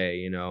Big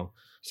Che,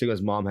 see what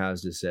his mom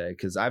has to say.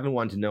 Because I've been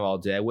wanting to know all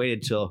day. I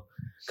waited till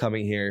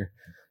coming here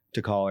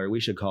to call her. We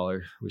should call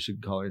her.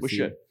 And We see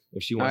should.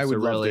 if she wants I would to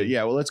love really to.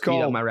 Yeah, well, let's beat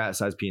up call. my rat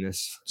sized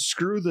penis.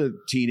 Screw the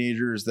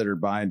teenagers that are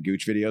buying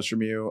Gooch videos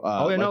from you.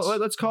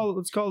 Let's call the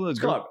Let's go,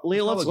 girl-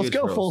 Leo, let's call the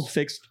go Gooch full girls.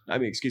 fixed. I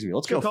mean, excuse me.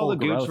 Let's Go go call full the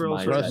Gooch growth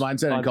girls. mindset. growth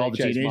mindset on and call the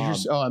Big Che's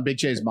teenagers. mom. Oh, and Big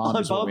Che's mom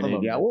On is what both we of need.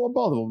 them. Yeah, well,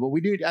 both of them. But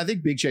we do. I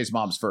think Big Che's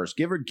mom's first.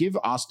 Give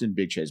Austin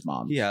Big Che's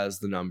mom. He has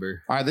the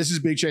number. All right, this is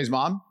Big Che's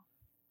mom.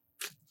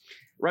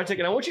 Right,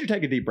 and I want you to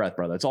take a deep breath,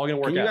 brother. It's all going to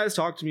work Can you out. guys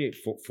talk to me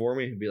for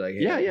me? Be like,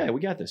 hey, Yeah,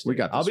 we got this. We dude.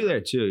 got. This. I'll be there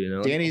too.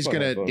 Danny's I'll put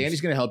gonna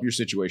headphones. help your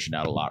situation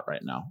out a lot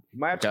right now. You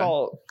might have to Okay.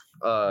 call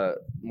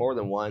more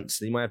than once.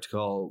 You might have to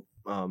call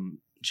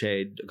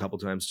Chade a couple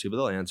times too, but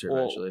they'll answer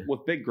Well, eventually.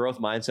 with big growth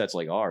mindsets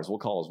like ours, we'll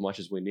call as much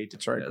as we need to.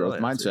 That's right. Yeah, growth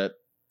they'll answer. mindset.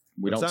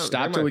 We don't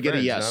stop till we get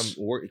a yes.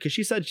 Because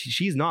she said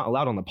she's not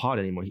allowed on the pod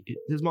anymore.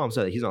 His mom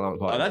said that he's not allowed on the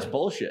pod. Oh, that's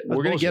bullshit.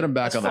 We're going to get him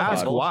back on the pod.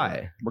 Ask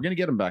why. We're going to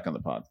get him back on the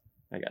pod.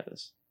 I got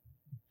this.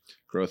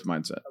 Growth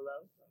mindset.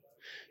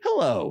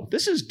 Hello,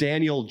 this is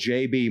Daniel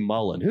J.B.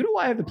 Mullen. Who do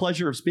I have the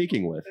pleasure of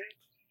speaking with?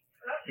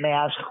 May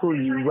I ask who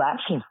you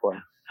asking for?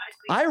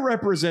 I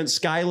represent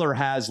Skylar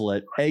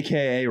Hazlitt,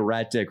 a.k.a.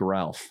 Rat Dick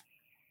Ralph.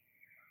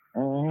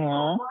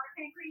 Mm-hmm.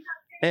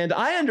 And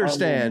I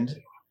understand,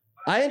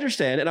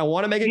 and I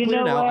want to make it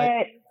clear now.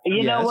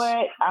 You know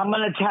what? I'm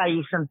going to tell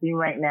you something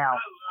right now.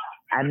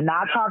 I'm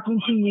not talking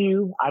to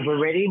you. I've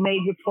already made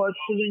reports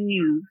to the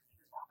news.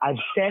 I've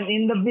sent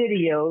in the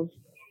videos.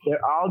 They're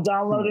all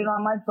downloaded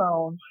on my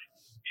phone.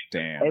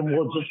 Damn. And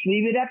we'll just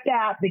leave it at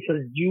that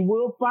because you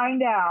will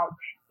find out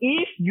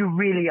if you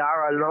really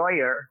are a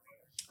lawyer.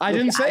 I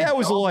didn't say I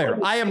was a lawyer.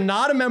 I am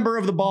not a member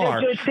of the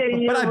bar.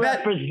 But I bet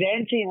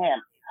representing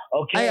him.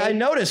 Okay. I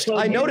noticed. So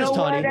Honey. What did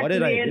I do? At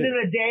the end of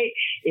the day,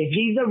 if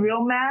he's a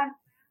real man,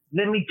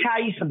 let me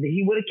tell you something.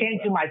 He would have came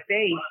to my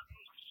face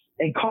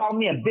and called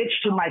me a bitch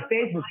to my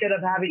face instead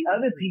of having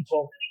other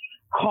people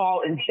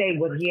call and say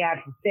what he had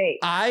to say.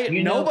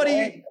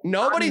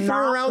 Nobody threw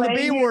around the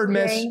B word,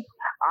 miss.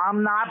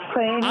 I'm not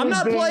playing. I'm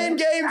not playing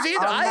games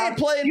either. I ain't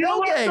playing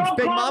no games,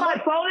 Big Mama. Don't call my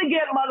phone again,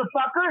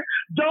 motherfucker.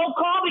 Don't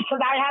call me because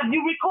I have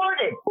you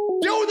recorded.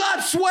 Do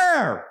not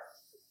swear.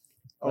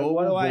 Oh,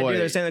 what do I do?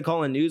 They're saying they're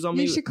calling news on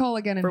me. You should call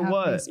again. And for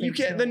what? You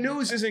can't. The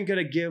news isn't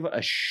going to give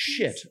a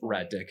shit,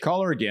 Rat Dick.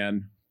 Call her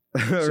again.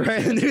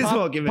 Right? The news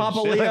won't give a Papa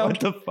shit. Leo, Like, what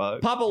the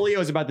fuck? Papa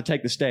Leo is about to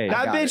take the stage.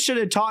 That bitch should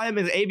have taught him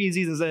his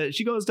ABCs and said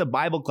she goes to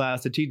Bible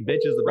class to teach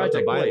bitches about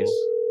the Bible. Please.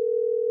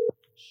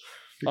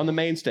 On the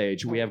main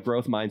stage, we have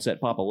growth mindset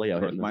Papa Leo.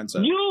 Growth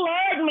mindset. You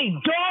heard me.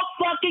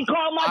 Don't fucking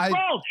call my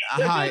phone. If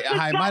this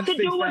has got to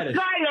do with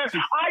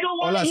Skylar, I don't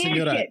want to hear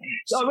shit.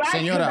 All right?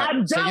 Señora,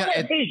 I'm done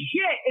with his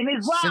shit and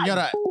his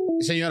lies.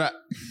 Señora.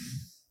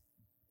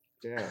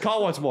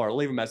 Call once more.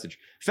 Leave a message.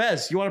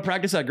 Fez, you want to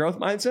practice that growth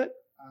mindset?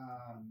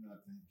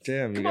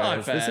 Damn, you Come on,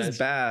 guys. This Fez. is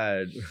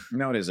bad.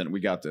 No, it isn't.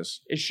 We got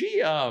this. Is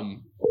she,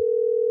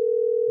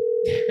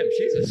 Damn,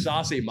 she's a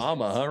saucy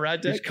mama, huh,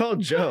 Rat Dick? It's called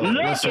Joe. Look,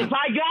 Listen, if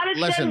I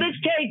gotta send this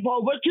tape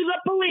over to the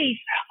police,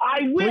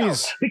 I will.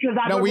 Please. Because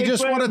No, we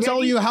just want to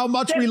tell you how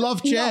much we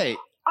love Jay.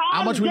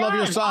 How much we love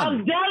your son.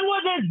 I'm done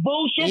with this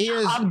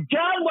bullshit. I'm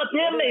done with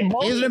him.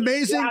 He's an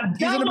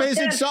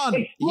amazing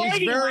son. He's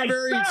very,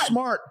 very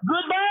smart.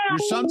 Goodbye. Your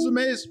son's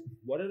amazing.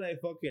 What did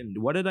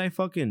I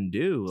fucking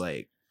do?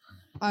 Like,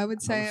 I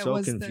would say I'm so it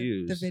was the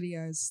confused.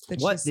 videos that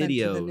What she sent to the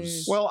videos?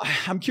 news. Well,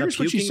 I'm curious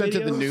what she puking sent to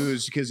the videos?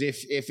 news because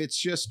if it's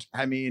just,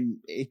 I mean,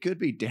 it could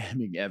be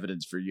damning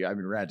evidence for you. I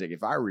mean, Rat Dick,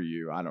 if I were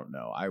you, I don't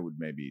know. I would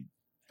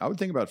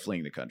think about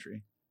fleeing the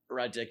country.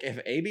 Rat Dick, if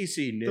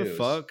ABC News, The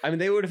fuck? I mean,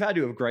 they would have had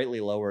to have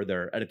greatly lowered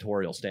their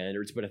editorial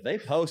standards, but if they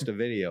post a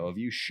video of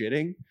you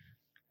shitting,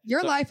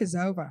 Your life is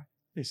over.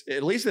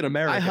 at least in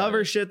America. I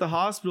hover shit at the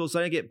hospital,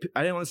 so I didn't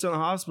want to sit on the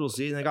hospital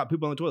seat, and I got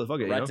poop on the toilet. Fuck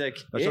it, Rat Dick,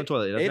 That's not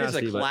toilet. That's it is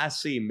nasty, a but-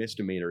 Class C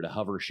misdemeanor to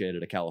hover shit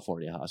at a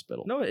California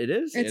hospital. No, it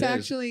is. It's It is.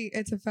 actually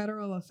it's a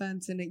federal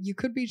offense, and you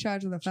could be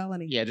charged with a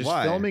felony. Yeah, just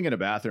Why? filming in a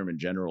bathroom in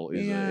general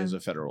Yeah. is a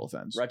federal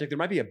offense. Rat Dick, there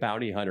might be a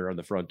bounty hunter on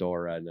the front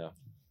door right now.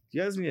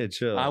 You guys need to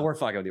chill. We're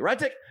fucking with you. Rat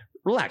Dick,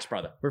 relax,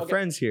 brother. We're Okay.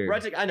 friends here.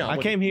 Rat Dick, I know. I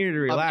came here to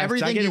relax.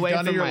 Everything I get you've away done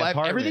from in your my life,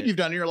 apartment. everything you've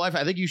done in your life,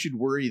 I think you should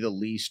worry the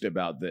least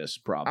about this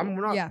problem.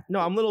 I'm not. Yeah. No,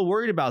 I'm a little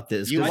worried about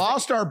this. You 'cause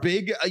lost our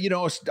big,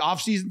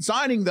 off-season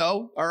signing,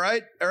 though. All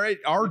right.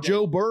 Our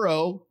Joe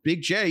Burrow,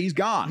 Big J, he's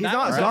gone. He's That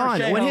not was gone.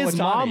 Shea When his Helwani,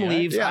 mom right?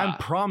 leaves, Yeah. I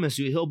promise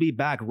you, he'll be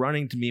back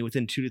running to me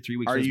within 2 to 3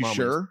 weeks. Are when his you mom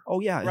sure? leaves. Oh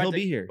yeah, Rat he'll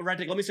Dick, be here. Rat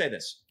Dick, let me say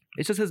this.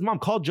 It's just his mom.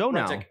 Call Joe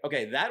Rat now. Dick,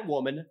 okay, that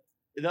woman,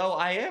 though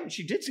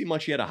she did seem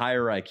like she had a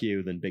higher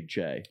IQ than Big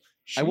J.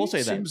 I will say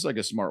that. Seems like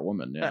a smart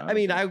woman. Yeah. I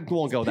mean, I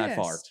won't go that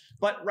far. Pissed.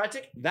 But Rat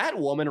Dick, that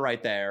woman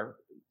right there,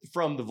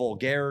 from the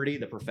vulgarity,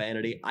 the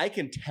profanity, I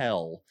can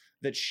tell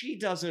that she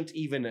doesn't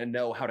even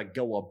know how to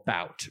go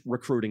about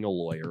recruiting a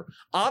lawyer.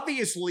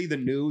 Obviously, the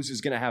news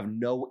is going to have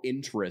no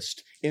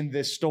interest in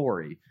this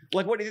story.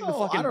 Like, what do you think the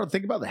fucking... I don't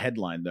think about the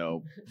headline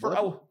though.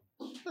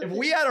 if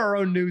we had our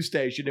own news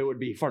station, it would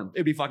be fun.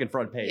 It'd be fucking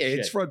front page. Yeah,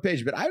 it's shit. front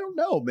page, but I don't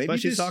know. Maybe But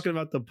she's this- talking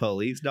about the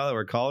police now that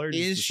we're calling her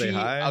just Is to she say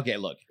hi. okay?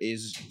 Look,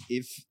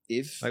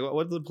 if Like,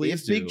 what did the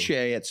police if do? Big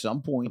Che at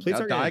some point The police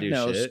got aren't gonna do shit.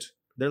 diagnosed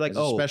They're like, as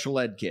oh, a special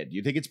ed kid,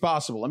 you think it's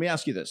possible? Let me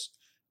ask you this,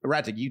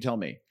 Ratic, you tell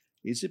me: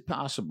 is it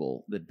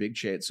possible that Big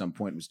Che at some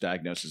point was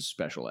diagnosed as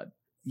special ed?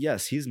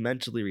 yes, he's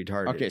mentally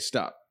retarded. Okay,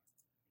 stop.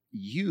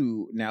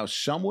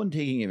 Someone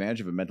taking advantage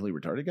of a mentally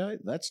retarded guy,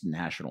 that's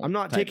national. I'm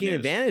not type taking news.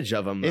 advantage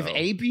of him. If though.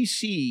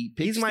 ABC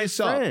picks he's my this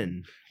up,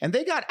 friend. and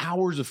they got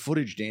hours of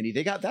footage, Danny.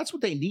 That's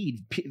what they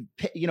need.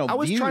 I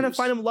was trying to views.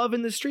 find him love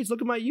in the streets.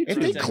 Look at my YouTube. If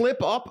they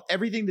clip up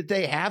everything that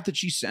they have that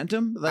she sent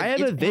him, like, I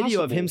have a it's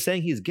video of possible. him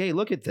saying he's gay.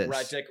 Look at this.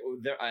 Right, Dick,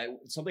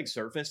 something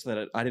surfaced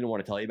that I didn't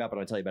want to tell you about, but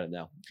I'll tell you about it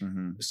now.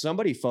 Mhm.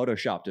 Somebody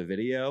photoshopped a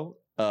video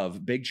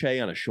of Big Che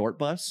on a short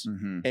bus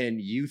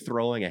and you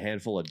throwing a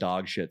handful of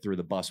dog shit through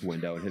the bus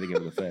window and hitting him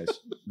in the face.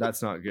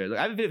 That's not good. Like,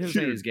 I have a video of him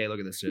saying he's gay. Look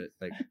at this shit.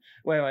 Like,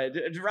 wait,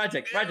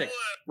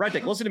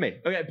 Ratic, listen to me.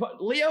 Okay,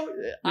 Leo,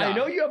 I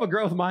know you have a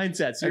growth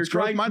mindset. So it's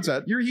growth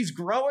mindset. He's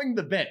growing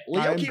the bit.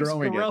 Leo keeps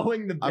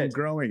growing the bit. I'm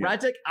growing it.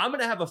 Ratic, I'm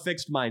going to have a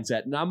fixed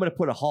mindset and I'm going to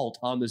put a halt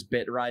on this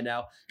bit right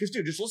now. Because,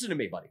 dude, just listen to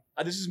me, buddy.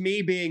 This is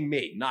me being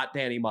me, not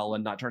Danny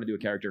Mullen, not trying to do a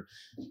character.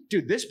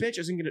 Dude, this bitch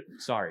isn't going to...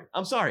 Sorry.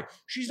 I'm sorry.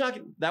 She's not...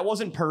 That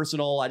wasn't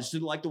personal. I just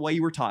didn't like the way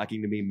you were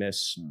talking to me,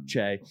 Miss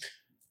Che.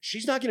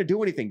 She's not going to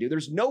do anything, dude.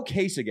 There's no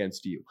case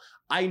against you.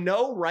 I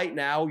know right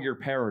now you're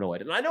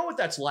paranoid. And I know what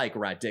that's like,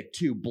 Rat Dick,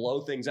 to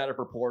blow things out of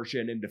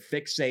proportion and to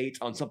fixate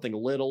on something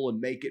little and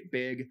make it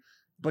big.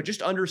 But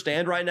just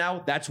understand right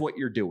now, that's what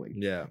you're doing.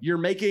 Yeah. You're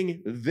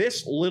making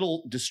this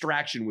little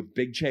distraction with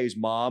Big Che's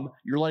mom,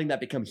 you're letting that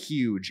become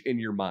huge in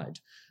your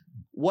mind.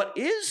 What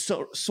is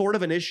sort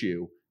of an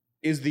issue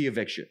is the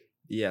eviction.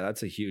 Yeah,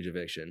 that's a huge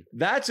eviction.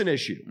 That's an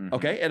issue.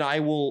 Okay. And I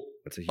will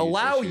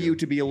allow you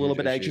to be a little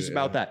bit anxious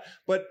about that.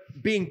 But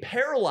being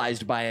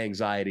paralyzed by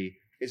anxiety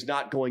is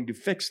not going to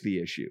fix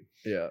the issue.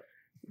 Yeah.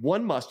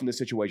 One must, in this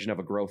situation, have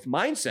a growth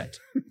mindset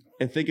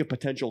and think of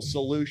potential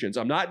solutions.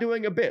 I'm not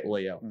doing a bit,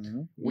 Leo.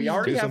 We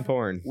already have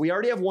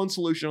one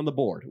solution on the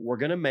board. We're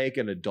going to make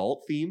an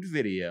adult-themed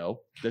video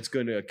that's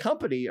going to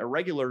accompany a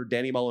regular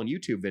Danny Mullen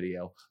YouTube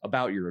video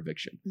about your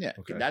eviction. Yeah.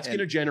 Okay. That's going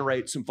to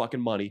generate some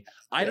fucking money.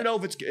 I don't know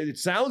if it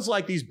sounds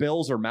like these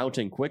bills are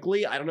mounting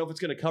quickly. I don't know if it's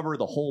going to cover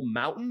the whole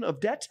mountain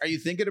of debt. Are you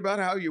thinking about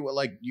how you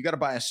got to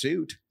buy a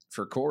suit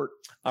for court?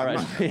 All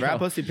right. Rap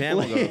Pussy Pam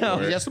will go to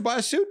court. He has to buy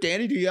a suit.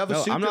 Danny, do you have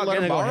a suit? I'm not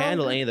going to go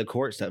handle any of the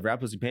court stuff. Rap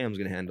Pussy Pam's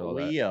going to handle all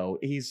that. Leo,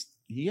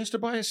 he has to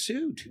buy a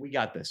suit. We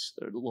got this.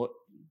 Look,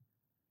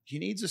 he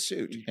needs a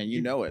suit, and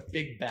you know it.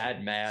 Big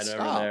bad man over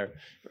there.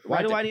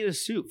 Why do I need a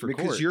suit for court?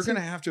 Because you're going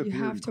to have to appear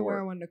You have in to court.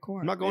 wear one to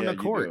court. I'm not going to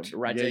court.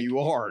 Yeah, you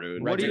are,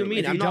 dude. What do you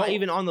mean? I'm not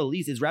even on the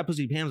lease. It's Rap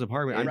Pussy Pam's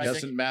apartment. It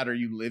doesn't matter.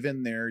 You live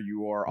in there.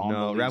 You are on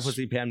the lease. Rap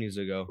Pussy Pam needs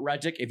to go.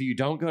 Rajic, if you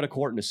don't go to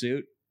court in a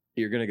suit,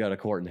 you're going to go to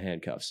court in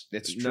handcuffs.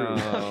 It's true.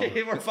 No.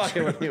 Okay, we're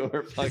fucking with you.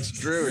 It's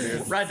true,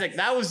 dude. Rajic,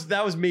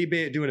 that was me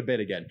doing a bit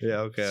again.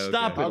 Yeah, okay.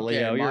 Stop it,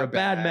 Leo. You're a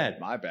bad man.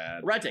 My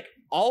bad. Rajic,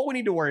 all we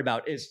need to worry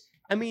about is,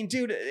 I mean,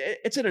 dude,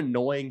 it's an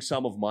annoying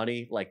sum of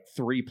money, like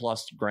 $3+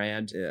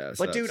 grand. Yeah.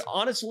 But dude,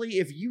 honestly,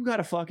 if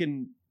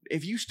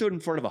you stood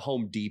in front of a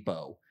Home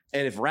Depot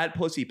and if Rat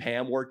Pussy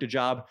Pam worked a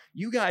job,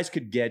 you guys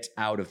could get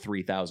out of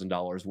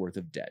 $3,000 worth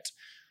of debt.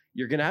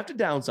 You're going to have to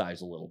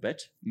downsize a little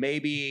bit.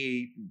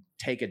 Maybe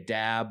take a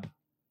dab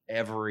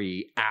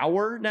every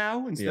hour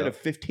now instead of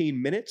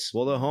 15 minutes.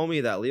 Well, the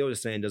homie that Leo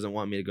was saying doesn't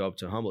want me to go up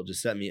to Humboldt.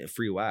 Just sent me a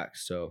free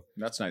wax. So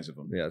that's nice of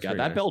him. Yeah, got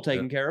that bill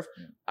taken care of.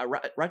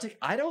 Ratic,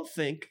 I don't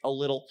think a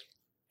little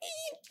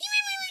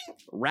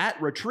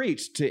rat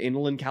retreats to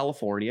inland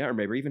California or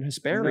maybe even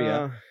Hesperia.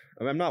 No,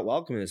 I mean, I'm not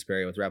welcome in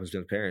Hesperia with Rappers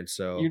Jones' parents.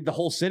 So the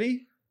whole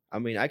city? I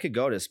mean, I could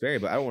go to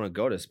Hesperia, but I don't want to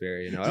go to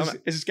Hesperia. You know,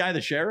 is this guy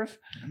the sheriff?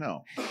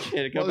 No.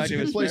 There's a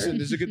good place.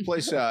 There's a good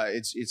place.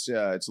 It's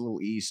a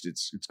little east.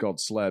 It's called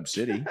Slab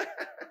City.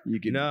 You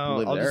can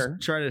live I'll there.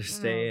 just try to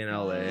stay in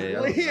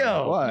LA.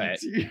 Leo,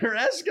 what? You're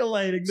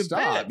escalating the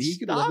Stop. bit. He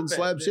can live in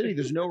Slab City.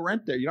 There's no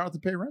rent there. You don't have to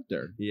pay rent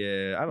there.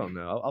 Yeah, I don't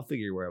know. I'll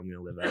figure where I'm going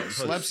to live at.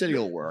 Slab City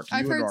will work.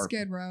 I've heard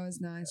Skid Row is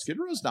nice. Skid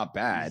Row's not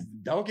bad.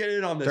 Don't get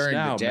in on this During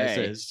now, the day.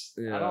 missus.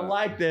 Yeah. I don't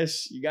like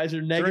this. You guys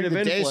are negative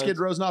During the influence. day, Skid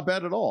Row's not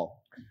bad at all.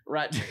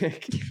 Right.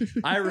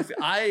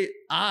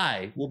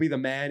 I will be the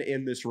man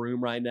in this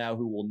room right now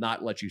who will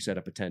not let you set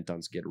up a tent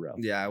on Skid Row.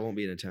 Yeah, I won't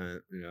be in a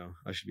tent. You know,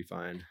 I should be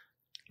fine.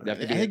 I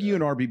think you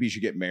and RBB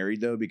should get married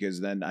though, because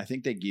then I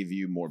think they give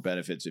you more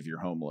benefits if you're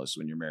homeless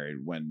when you're married.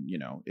 When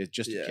it's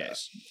just in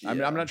case. I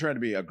mean, I'm not trying to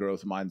be a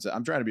growth mindset.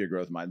 I'm trying to be a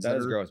growth mindset. That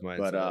is growth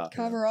mindset. But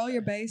cover all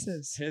your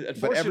bases.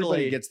 But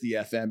everybody gets the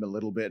FM a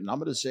little bit, and I'm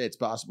going to say it's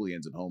possible he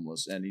ends up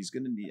homeless, and he's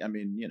going to need. I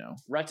mean,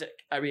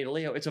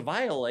 Leo, it's a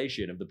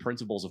violation of the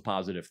principles of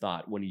positive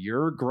thought when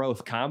your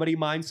growth comedy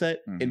mindset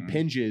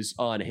impinges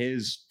on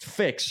his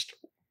fixed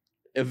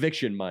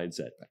eviction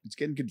mindset. It's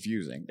getting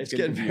confusing. It's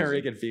getting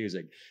very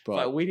confusing.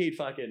 But we need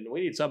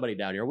somebody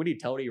down here. We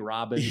need Tony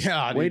Robbins.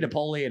 Yeah, we need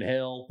Napoleon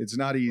Hill. It's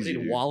not easy.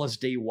 We need Wallace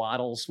D.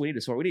 Waddles. We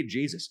need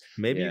Jesus.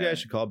 Maybe you guys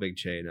should call Big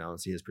Che now and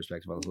see his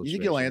perspective on the whole situation. You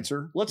think he'll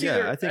answer? Let's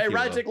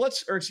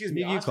excuse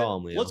me. You call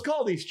him, Leo. Let's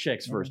call these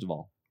chicks first of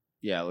all.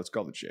 Yeah, let's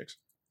call the chicks.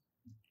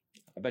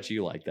 I bet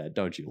you like that,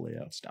 don't you,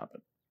 Leo? Stop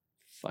it.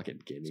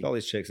 Fucking kidding. Let's call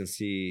these chicks and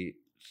see.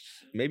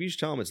 Maybe you should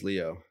tell him it's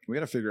Leo. We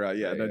got to figure out.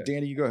 Yeah, no,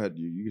 Danny, you go ahead.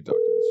 You can talk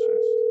to these chicks.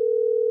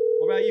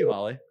 What about you,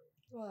 Holly?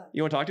 What?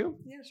 You want to talk to him?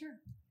 Yeah, sure.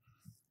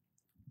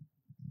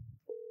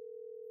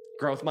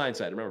 Growth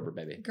mindset. Remember,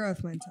 baby.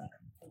 Growth mindset.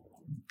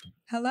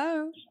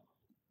 Hello.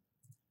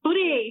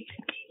 Booty.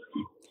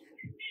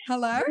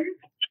 Hello.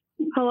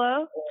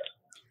 Hello.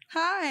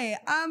 Hi.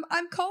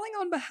 I'm calling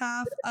on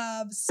behalf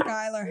of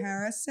Skylar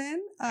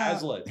Harrison.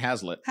 Hazlitt.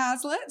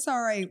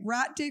 Sorry.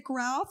 Rat Dick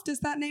Ralph. Does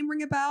that name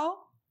ring a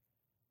bell?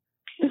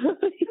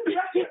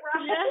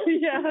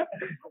 Yeah.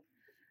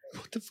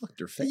 What the fuck?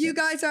 They're fans. You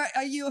guys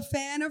are you a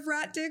fan of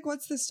Rat Dick?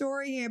 What's the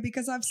story here?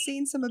 Because I've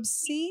seen some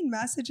obscene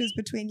messages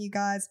between you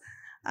guys,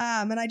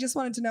 and I just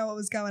wanted to know what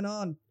was going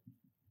on.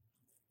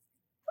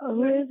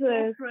 Who is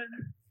this?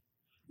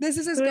 This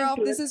is his girl.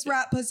 This is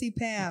Rat Pussy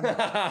Pam.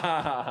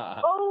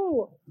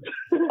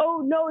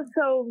 Oh no!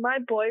 So my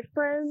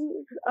boyfriend,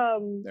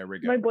 There we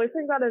go. my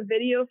boyfriend got a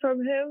video from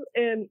him,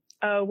 and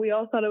we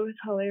all thought it was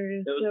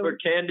hilarious. It was for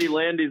Candy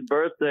Landy's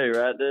birthday,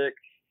 right, Dick?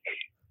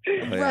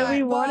 Right,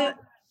 we well, wanted-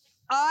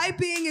 I,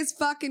 being his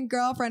fucking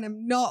girlfriend,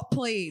 am not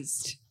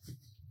pleased.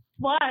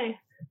 Why?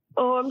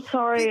 Oh, I'm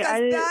sorry.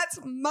 Because that's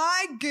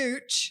my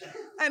gooch,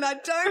 and I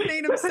don't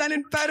need him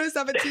sending photos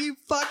of it to you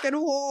fucking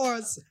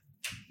whores.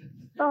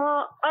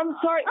 I'm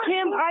sorry,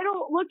 Kim. I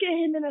don't look at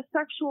him in a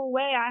sexual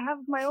way. I have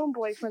my own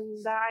boyfriend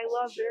that I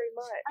love very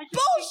much.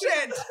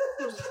 Bullshit!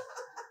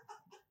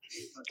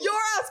 You're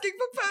asking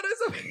for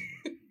photos of his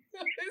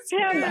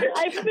Kim, gooch.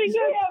 I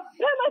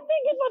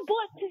fingered my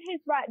butt to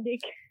his right dick.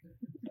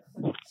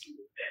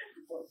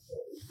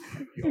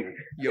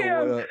 Yo,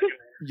 what up?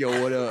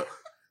 Yo, what up?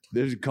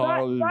 This is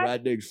Carl, this is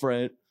Rat Dick's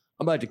friend.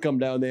 I'm about to come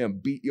down there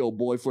and beat your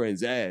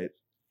boyfriend's ass.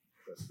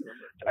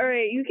 All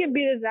right, you can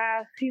beat his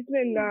ass. He's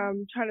been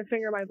trying to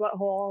finger my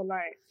butthole all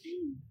night.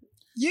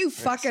 You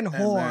fucking Hey,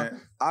 whore.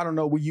 man, I don't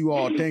know what you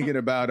all thinking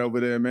about over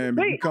there, man.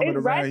 But you Wait, coming is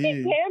around Rat Dick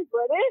here. Pam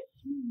British?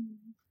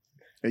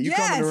 Hey, you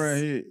Yes. coming around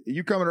here?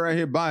 You coming around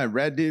here buying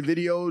Rat Dick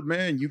videos,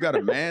 man? You got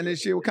a man and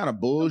shit. What kind of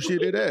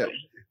bullshit is that?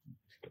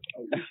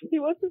 He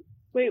wasn't.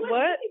 Wait,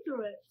 what?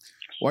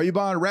 Why you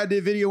buying Rat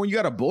Dick video when you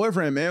got a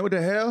boyfriend, man? What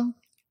the hell?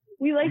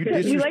 We like You to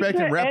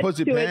disrespecting Rat edge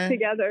Pussy to it Pam?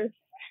 together.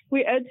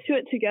 We edge to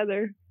it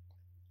together.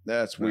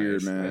 That's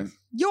weird, man.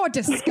 You're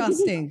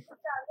disgusting.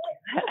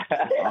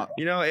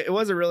 You know, it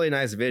was a really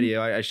nice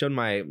video. I showed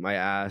my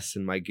ass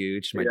and my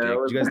gooch, my Yeah, dick. it Did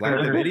was you guys like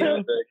the very video?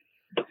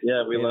 fantastic.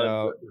 Yeah, we You loved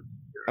know, it.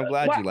 I'm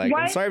glad you liked it.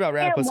 I'm sorry about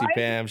Rat Pussy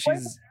Pam.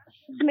 She's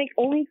To make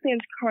OnlyFans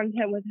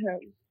content with him.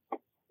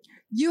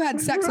 You had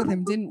sex with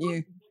him, didn't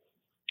you?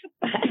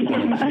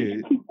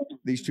 Shit.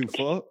 These two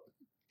fuck?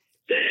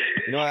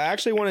 You know, I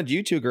actually wanted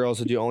you two girls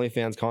to do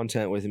OnlyFans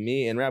content with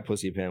me and Rat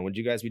Pussy Pam. Would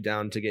you guys be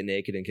down to get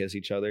naked and kiss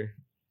each other?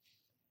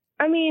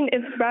 I mean,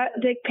 if Rat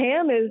Dick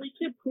Pam is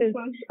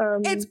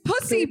It's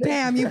Pussy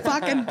Pam, you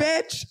fucking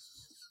bitch.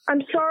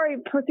 I'm sorry,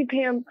 Pussy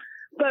Pam,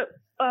 but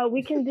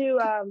we can do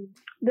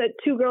the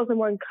 2 girls in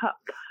 1 cup.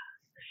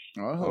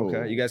 Oh,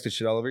 Okay, you guys could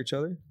shit all over each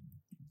other.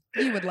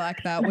 You would like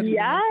that, wouldn't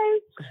Yes,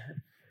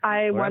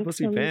 I Rat want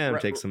Pussy some. Pam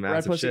takes some Rat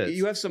massive Pussy, shits.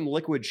 you have some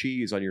liquid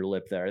cheese on your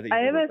lip there. think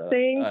I you have did a with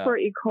thing the- for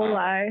E.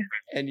 coli.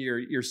 and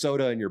your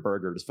soda and your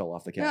burger just fell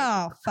off the you?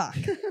 couch. Oh, fuck.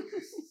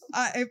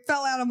 It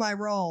fell out of my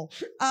roll.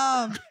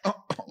 oh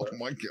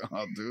my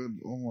god, dude!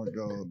 Oh my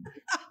god!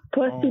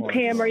 Pussy Oh my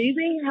Pam, God. are you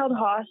being held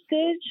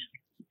hostage?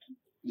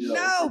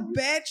 No,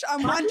 bitch.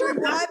 I'm wondering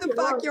why the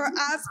fuck you're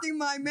asking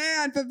my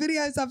man for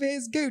videos of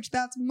his gooch.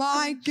 That's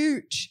my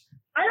gooch.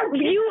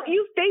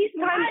 You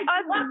FaceTime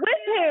us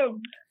with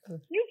him.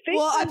 You FaceTime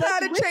Well, I've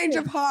had us a with change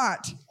him. of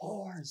heart.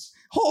 Rat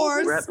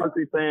Whores.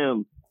 Pussy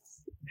Pam,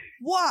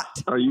 What?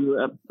 are you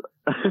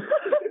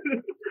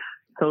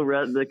tell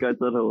Rat Dick I said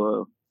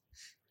hello.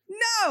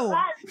 No,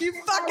 you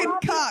fucking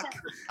cuck.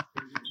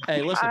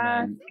 Hey, listen,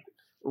 man.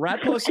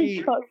 Rat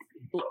Pussy,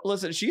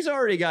 listen, she's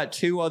already got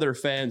 2 other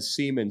fans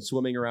semen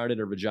swimming around in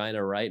her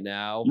vagina right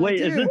now. Wait,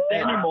 is do. this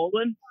Danny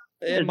Mullen?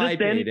 It might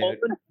be, Danny dude. Mullen?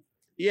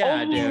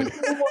 Yeah, dude.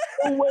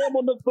 I'm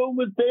on the phone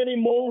with Danny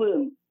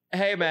Mullen.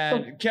 Hey,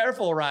 man,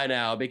 careful right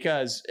now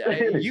because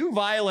you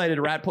violated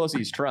Rat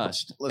Pussy's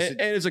trust. Listen,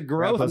 and it's a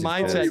growth Pussy's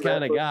mindset cool.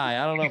 kind of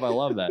guy. I don't know if I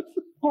love that.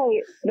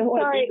 Hey,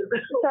 sorry.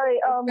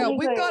 No, he's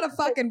we've a- got a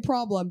fucking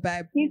problem,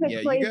 babe. He's a Yeah,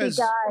 you crazy guys-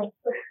 guy.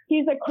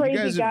 He's a crazy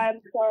guys guy. have-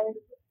 I'm sorry.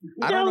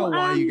 I don't know So,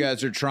 why you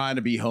guys are trying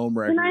to be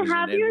homewreckers Can I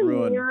have and your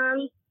ruin.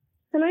 man?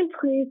 Can I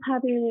please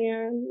have your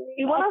man?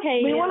 We want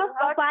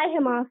to buy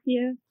him off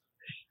you.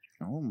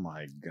 Oh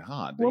my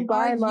god! We'll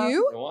buy him off.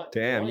 You?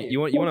 Damn, you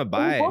want to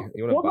buy?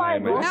 You want to buy?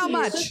 We'll buy my- How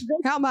much?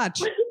 How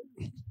much?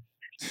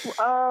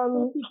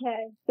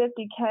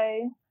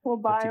 50K. We'll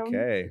buy him.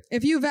 50K.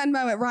 If you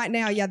Venmo it right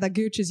now, yeah, the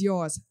gooch is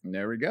yours.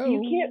 There we go.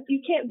 You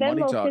can't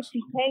Money Venmo talks.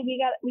 50K.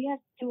 We have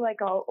to do like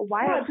a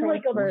wire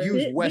transfer.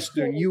 Use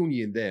Western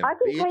Union then, I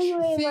can pay you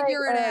bitch. in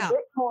Figure it out.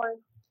 Bitcoin.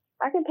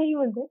 I can pay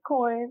you in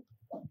Bitcoin.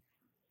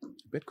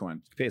 Bitcoin.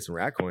 You pay some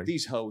rat coin.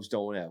 These hoes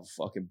don't have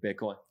fucking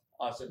Bitcoin.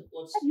 Awesome.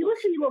 You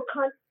listen, you little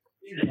cunt.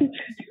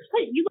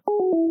 Hey, you.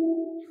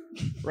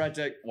 Rat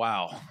Dick,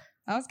 Wow.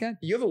 That was good.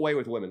 you have a way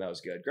with women. That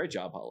was good. Great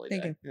job, Holiday.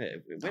 Thank you. Yeah,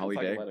 we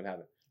Holiday. fucking let him have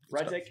it.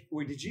 Rat Dick,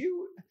 did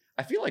you?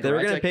 I feel like They were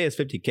Rat gonna Dick, pay us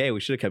 50K.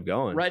 We should have kept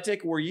going. Rat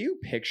Dick, were you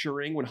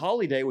picturing when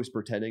Holiday was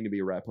pretending to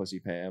be Rat Pussy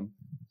Pam?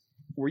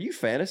 Were you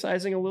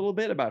fantasizing a little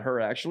bit about her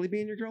actually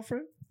being your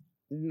girlfriend?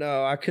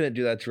 No, I couldn't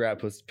do that to Rat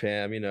Pussy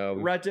Pam. You know.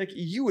 Rat Dick,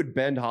 you would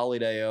bend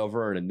Holiday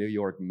over in a New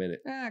York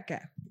minute. Okay.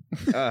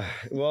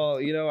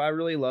 Well, you know, I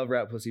really love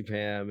Rat Pussy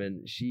Pam,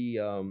 and she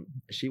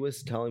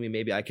was telling me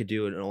maybe I could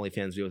do an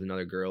OnlyFans video with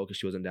another girl because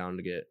she wasn't down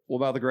to get What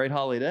about the Great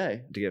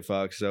Holiday?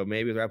 fucked. So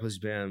maybe with Rat Pussy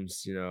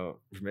Pam's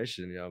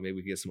permission, maybe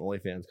we could get some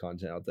OnlyFans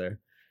content out there.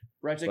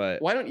 Ratchet,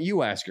 But- why don't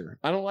you ask her?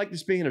 I don't like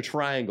this being a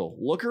triangle.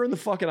 Look her in the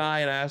fucking eye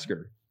and ask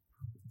her.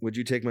 Would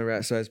you take my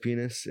rat-sized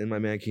penis in my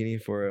mankini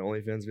for an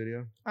OnlyFans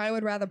video? I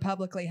would rather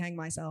publicly hang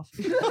myself.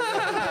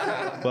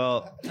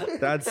 Well,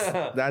 that's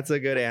a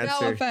good answer.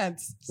 No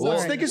offense. Well,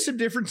 let's Sorry. think of some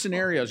different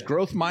scenarios.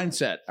 Growth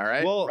mindset. All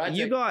right. Well, Ratchet.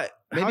 you got.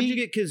 How'd you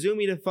get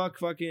Kazumi to fuck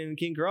fucking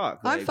King Croc?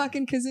 I'm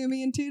fucking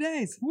Kazumi in 2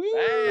 days.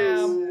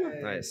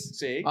 Bam. Nice.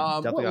 See? Definitely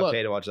well, got look,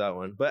 paid to watch that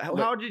one. But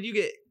how did you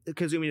get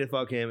Kazumi to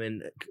fuck him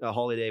and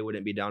Holiday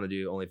wouldn't be down to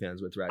do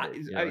OnlyFans with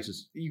Reddit?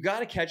 You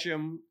got to catch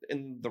him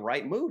in the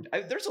right mood.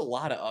 There's a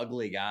lot of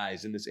ugly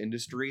guys in this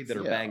industry that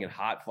are banging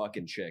hot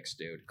fucking chicks,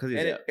 dude.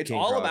 And it's King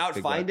all Croc, about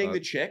big black finding cock. the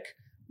chick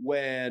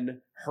when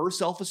her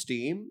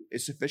self-esteem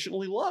is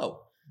sufficiently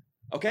low.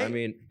 Okay? I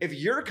mean, if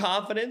your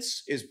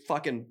confidence is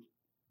fucking,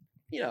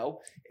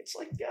 it's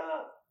like,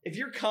 if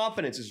your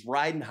confidence is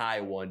riding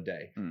high one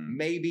day,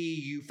 maybe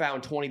you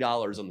found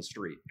 $20 on the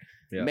street.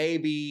 Yeah.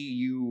 Maybe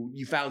you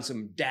found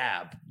some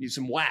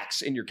some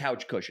wax in your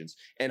couch cushions.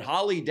 And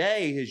Holly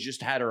Day has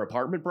just had her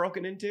apartment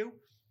broken into.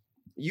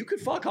 You could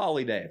fuck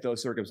Holly Day if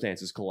those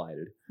circumstances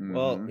collided.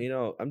 well,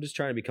 I'm just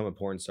trying to become a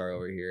porn star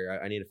over here.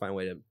 I need to find a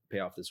way to pay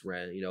off this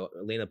rent.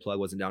 Elena Plug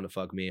wasn't down to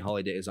fuck me.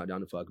 Holiday is not down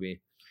to fuck me.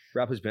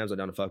 Rappers Pam's not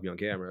down to fuck me on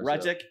camera.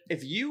 Rajic,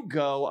 if you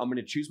go, I'm going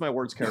to choose my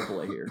words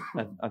carefully here.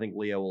 I think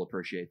Leo will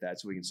appreciate that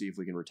so we can see if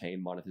we can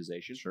retain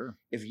monetization. Sure.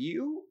 If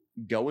you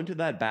go into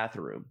that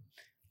bathroom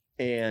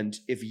and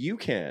if you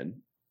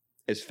can,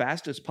 as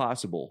fast as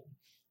possible,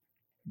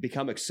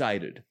 become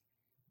excited.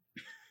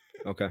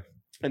 Okay.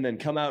 And then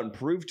come out and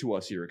prove to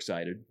us you're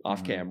excited,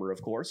 off camera,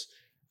 of course.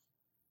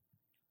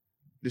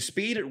 The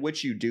speed at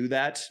which you do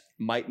that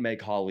might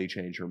make Holly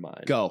change her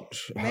mind. Go.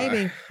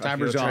 Maybe.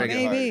 Timer's on.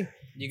 Maybe.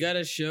 You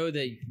gotta show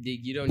that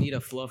you don't need a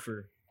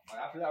fluffer.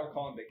 After that, we're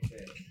calling Big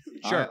Kid.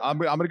 Sure. I'm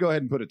going to go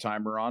ahead and put a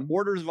timer on.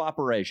 Orders of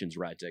operations,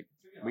 Rajic.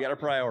 We got our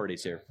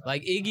priorities here.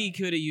 Like Iggy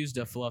could have used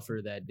a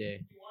fluffer that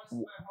day.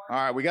 All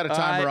right, we got a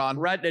timer on.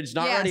 It's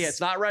not ready yet.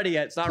 It's not ready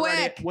yet. It's not ready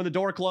Quick. yet when the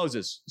door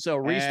closes. So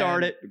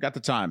restart And it. we got the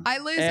time. I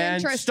lose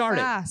And interest start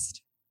it.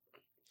 fast.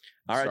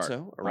 All right, Start.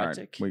 so All right,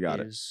 Rajic we got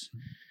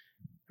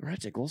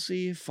Rajic, we'll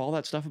see if all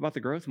that stuff about the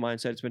growth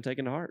mindset has been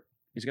taken to heart.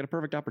 He's got a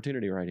perfect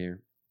opportunity right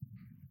here.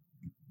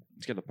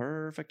 He's got the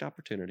perfect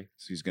opportunity.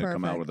 So he's going to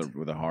come out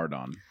with a hard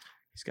on.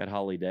 He's got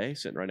Holly Day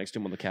sitting right next to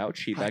him on the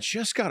couch. I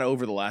just got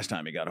over the last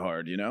time he got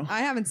hard, I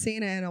haven't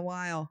seen it in a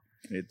while.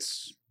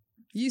 It's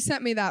You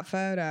sent me that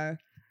photo.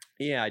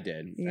 Yeah, I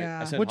did.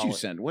 Yeah. I sent What'd you Holly-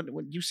 send? What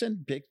you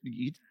send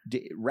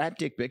rat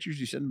dick pictures?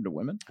 You send them to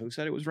women? Who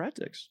said it was rat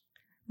dicks?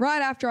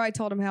 Right after I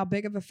told him how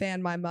big of a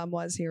fan my mom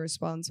was, he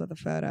responds with a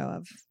photo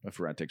of Of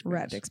rat dick's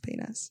Rat Dick's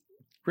penis.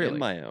 Really? And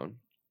my own.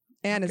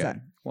 And his Okay.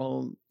 own.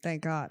 Well,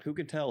 Thank God. Who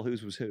can tell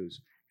whose was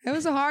whose? It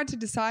was hard to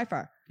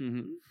decipher.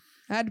 Mm-hmm.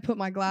 I had to put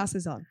my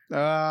glasses on.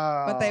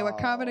 But they were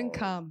covered in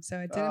cum, so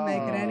it didn't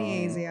make it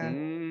any easier.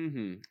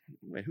 Mm-hmm.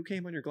 Wait, who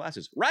came on your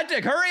glasses? Rat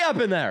Dick, hurry up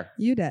in there.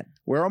 You did.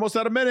 We're almost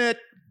at a minute.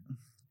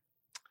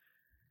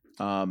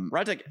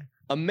 Rat Dick,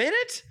 a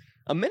minute?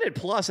 A minute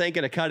plus ain't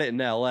going to cut it in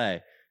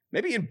L.A.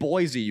 Maybe in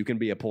Boise you can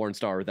be a porn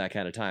star with that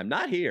kind of time.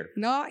 Not here.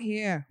 Not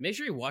here. Make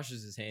sure he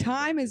washes his hands.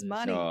 Time after is this.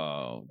 money.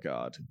 Oh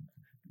God.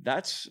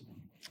 That's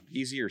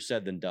easier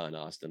said than done,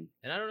 Austin.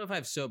 And I don't know if I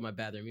have soap in my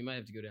bathroom. You might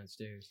have to go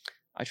downstairs.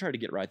 I tried to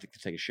get Rat Dick to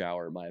take a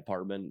shower in my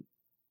apartment.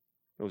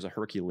 It was a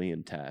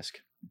Herculean task.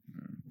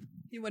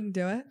 You wouldn't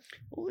do it?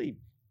 Well,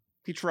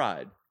 he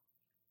tried.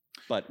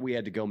 But we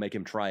had to go make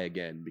him try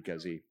again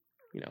because he,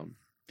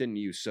 didn't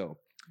use soap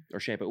or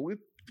shampoo.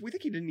 We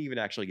think he didn't even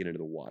actually get into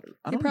the water.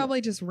 He probably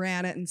just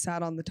ran it and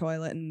sat on the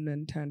toilet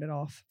and turned it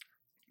off.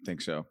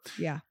 Think so.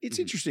 Yeah. It's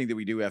interesting that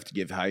we do have to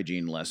give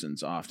hygiene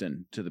lessons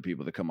often to the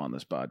people that come on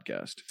this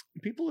podcast.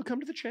 People who come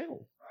to the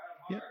channel.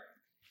 Okay.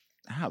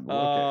 How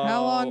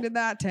long did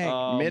that take?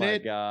 Oh,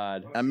 Minute. my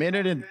God. A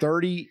minute and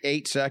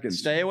 38 seconds.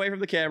 Stay away from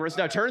the cameras.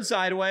 Now turn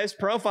sideways.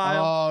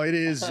 Profile. Oh, it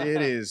is.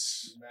 It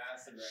is.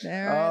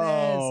 There it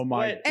Oh is. my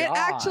Wait, God. It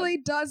actually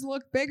does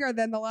look bigger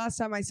than the last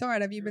time I saw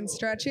it. Have you been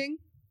stretching?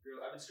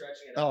 I've been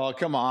stretching it. Oh,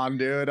 come on,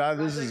 dude.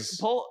 This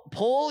is.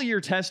 Pull your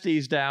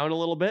testes down a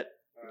little bit.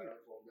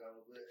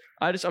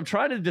 I'm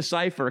trying to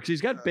decipher because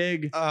he's got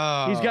big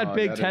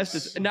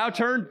testes. Now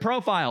turn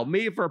profile.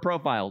 Me for a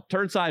profile.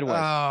 Turn sideways.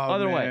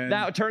 Other way.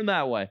 man. Turn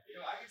that way. I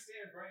can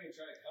stand in front of you and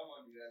try to come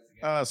on you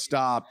guys again.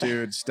 Stop,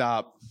 dude.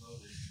 Stop.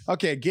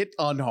 Okay, get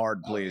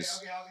unhard, please.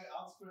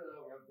 I'll split it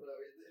over.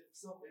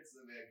 It's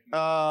the big.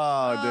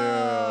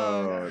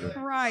 Oh, dude.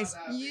 Christ.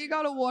 You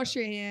got to wash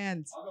your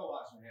hands I'll go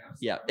wash my hands.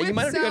 Yeah. With You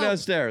might have to go soap.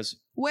 downstairs.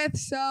 with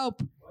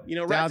soap.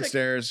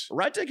 Downstairs.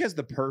 Rat Dick has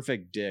the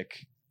perfect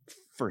dick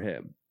for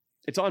him.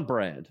 It's on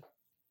brand.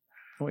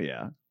 Oh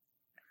yeah.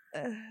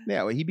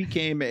 Yeah, well, he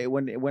became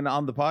when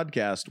on the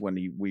podcast when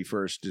we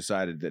first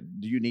decided that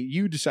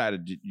you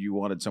decided you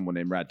wanted someone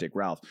named Rat Dick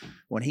Ralph.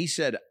 When he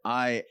said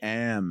I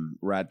am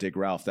Rat Dick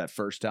Ralph that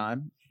first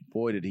time,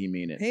 boy did he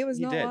mean it. He was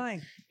He not did.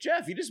 lying.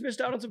 Jeff, you just missed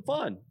out on some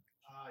fun.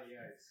 Yeah,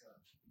 it's,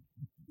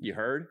 You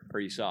heard or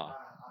you saw? I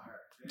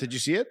heard. Did you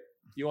see it?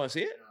 You want to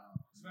see it?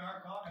 It's been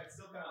hard coffee. It's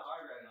still kind of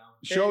hard right now.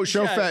 Show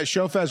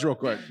Fez real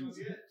quick.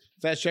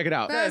 Fez, check it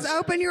out. Fez,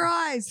 open your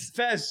eyes.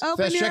 Fez,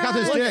 Open your check out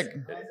this eyes. dick.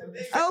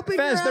 Open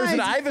Fez, your there's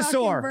eyes, an you fucking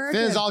Ivysaur.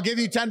 virgin. Fez, I'll give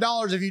you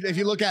 $10 if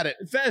you look at it.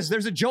 Fez,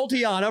 there's a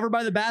Jolteon over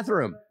by the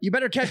bathroom. You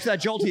better catch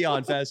that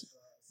Jolteon, Fez.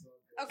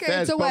 Okay,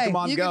 Fez, it's away.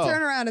 Pokemon You Go. can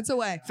turn around. It's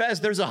away.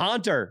 Fez, there's a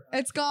Haunter.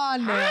 It's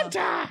gone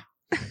now.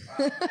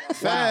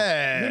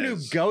 Fez. Who knew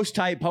ghost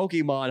type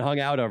Pokemon hung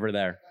out over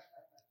there?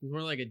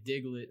 More like a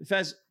Diglett.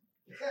 Fez,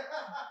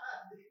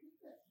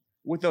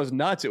 with those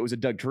nuts, it was a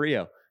Doug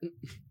Trio.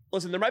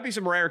 Listen, there might be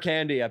some rare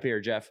candy up here,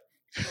 Jeff.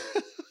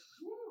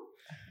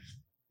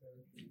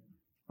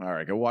 All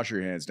right, go wash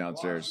your hands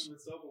downstairs.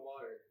 With soap and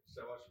water.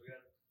 Should I wash them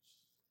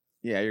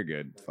again? Yeah, you're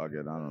good. Fuck it.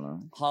 I don't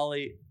know.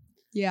 Holly,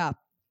 Yeah.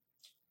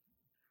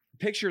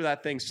 picture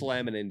that thing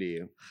slamming into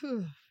you.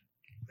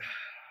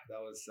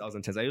 That was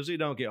intense. I usually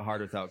don't get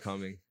hard without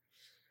coming.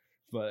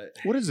 But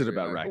What is it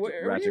about Were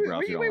Ratchet you,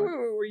 Ralph?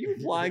 were you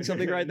implying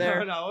something right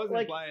there? No, I wasn't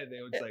Like- implying anything.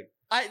 It was like,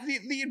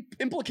 The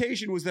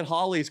implication was that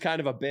Holly's kind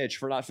of a bitch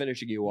for not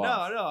finishing you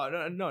off.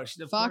 no.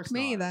 Of Fuck course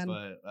me, not, then.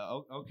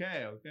 But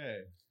okay.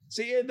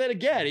 See, and then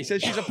again, he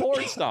says she's a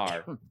porn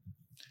star.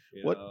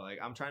 You What- know, like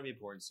I'm trying to be a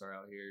porn star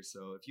out here.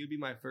 So if you'd be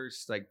my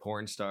first like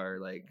porn star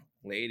like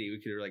lady, we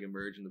could like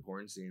emerge in the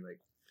porn scene. Like,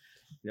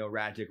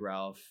 Rat Dick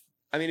Ralph.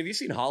 I mean, have you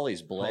seen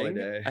Holly's bling?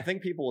 Holiday. I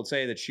think people would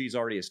say that she's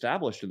already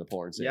established in the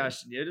porn scene. Yeah,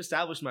 it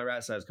established my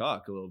rat sized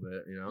cock a little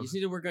bit. You just need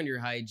to work on your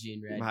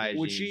hygiene, right? My hygiene.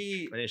 Would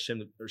she- I need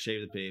to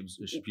shave the pubes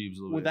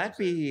a little Would bit. that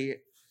be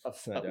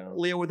Upside down.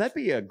 Leo? Would that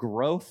be a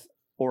growth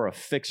or a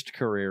fixed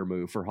career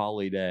move for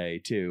Holly Day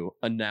to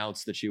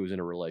announce that she was in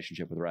a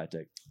relationship with Rat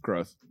Dick?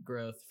 Growth.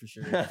 Growth for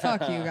sure.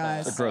 Fuck you A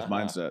guys. growth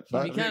mindset.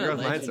 It'd be kind of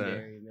growth mindset.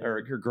 legendary, man.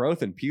 Or her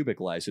growth and pubic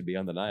lice would be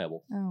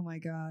undeniable. Oh my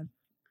God.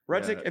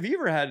 Rat Yeah. Dick, have you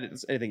ever had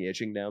anything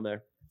itching down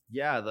there?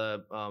 Yeah,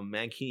 the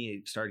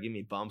mankini started giving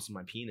me bumps in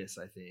my penis,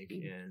 I think,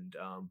 and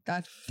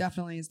That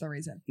definitely is the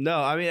reason. no,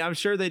 I mean I'm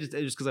sure they just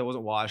because I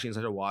wasn't washing, so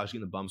I started washing,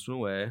 and the bumps went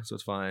away, so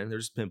it's fine.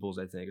 There's pimples,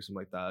 I think, or something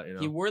like that.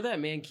 He wore that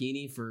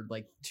mankini for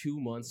like 2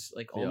 months,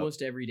 like Yep.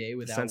 almost every day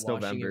without Since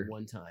washing November. it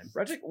one time.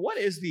 Rat Dick, what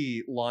is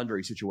the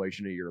laundry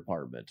situation at your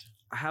apartment?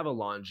 I have a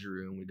laundry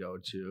room we go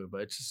to,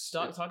 but it's just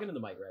Stop talking to the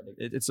mic, Raddick.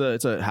 it's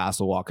a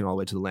hassle walking all the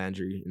way to the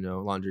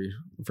laundry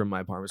from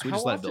my apartment. So we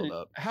just let it build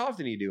up. How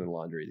often are you doing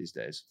laundry these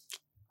days?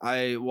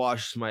 I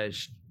wash my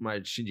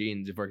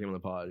jeans before I came on the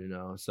pod,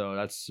 So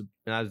I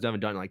haven't done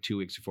it in like 2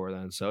 weeks before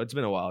then. So it's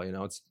been a while,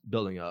 It's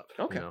building up.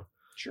 Okay.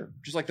 Sure.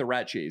 Just like the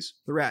rat cheese.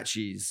 The rat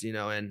cheese,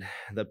 and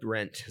the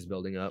rent is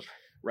building up.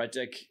 Rat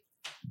Dick,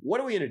 what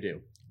are we going to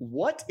do?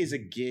 What is a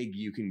gig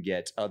you can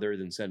get other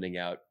than sending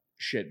out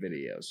shit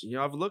videos?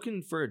 I've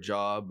looking for a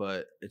job,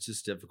 but it's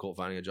just difficult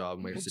finding a job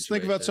in my Let's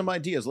situation. think about some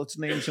ideas. Let's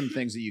name some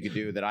things that you could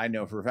do that I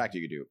know for a fact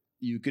you could do.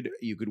 You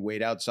could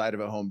wait outside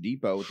of a Home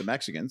Depot with the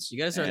Mexicans. You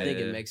gotta start and-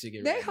 thinking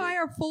Mexican. They Raddick.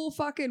 hire full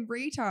fucking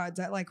retards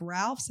at like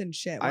Ralph's and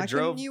shit. I Why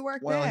drove- couldn't you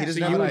work well, he there? doesn't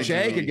So have you an and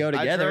Jay ID. could go I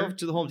together. drove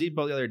to the Home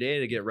Depot the other day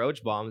to get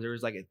roach bombs. There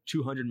was like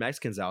 200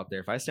 Mexicans out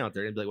there. If I stand out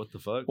there, I'd be like, "What the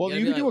fuck?" Well, Yeah,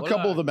 you be could do like, a what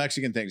couple about- of the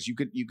Mexican things. You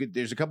could.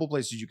 There's a couple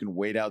places you can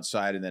wait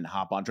outside and then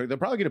hop on truck. They're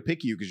probably going to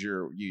pick you because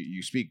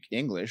you speak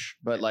English.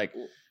 But like,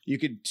 you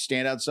could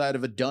stand outside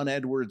of a Dunn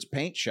Edwards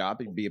paint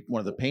shop. It'd be one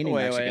of the painting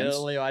Wait, Mexicans.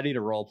 Leo, I need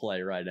a role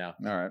play right now.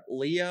 All right.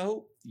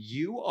 Leo,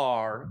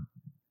 you're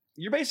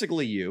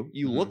basically you.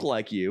 You look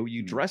like you.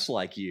 You dress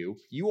like you.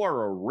 You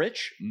are a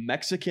rich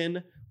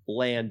Mexican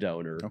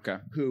landowner Okay.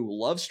 who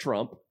loves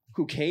Trump,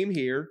 who came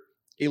here,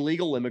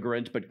 illegal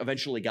immigrant, but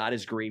eventually got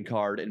his green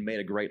card and made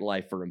a great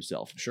life for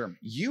himself. Sure.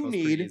 You It's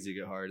pretty need easy to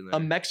get hard in there.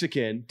 a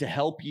Mexican to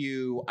help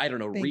you, I don't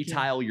know, Thank you.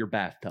 retile your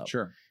bathtub.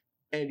 Sure.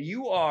 And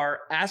you are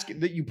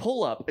asking that you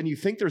pull up and you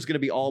think there's going to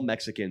be all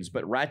Mexicans,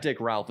 but Rat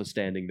Dick Ralph is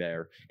standing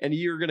there and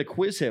you're going to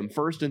quiz him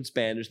first in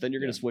Spanish, then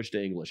you're going to switch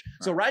to English.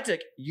 So Rat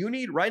Dick, you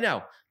need right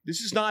now, this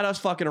is not us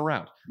fucking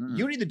around. Mm.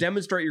 You need to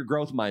demonstrate your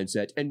growth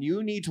mindset and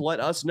you need to let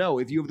us know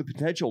if you have the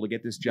potential to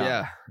get this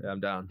job. yeah, I'm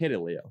down. Hit it,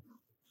 Leo.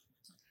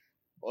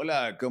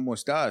 Hola, ¿cómo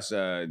estás?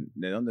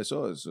 ¿De dónde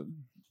sos?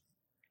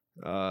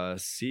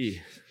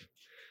 Sí.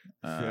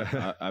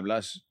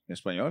 ¿Hablas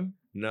español?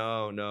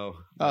 No.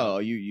 Oh,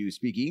 you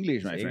speak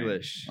English, my friend.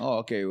 English. Oh,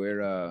 okay.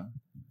 Where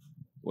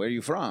are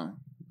you from?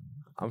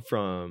 I'm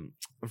from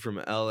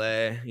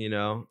LA,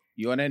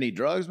 You on any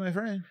drugs, my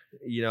friend?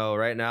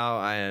 Right now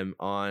I am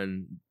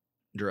on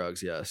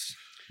drugs, yes.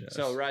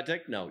 So Rat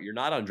Dick, no, you're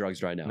not on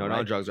drugs right now. No, right? not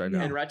on drugs right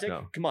now. And Rat Dick,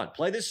 No. come on,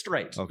 play this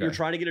straight. Okay. You're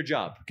trying to get a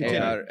job. Hey,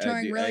 Continue.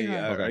 Trying really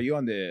hard. Are you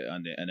on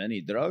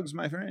any drugs,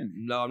 my friend?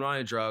 No, I'm not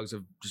on drugs. I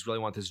just really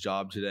want this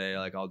job today.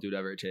 Like I'll do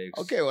whatever it takes.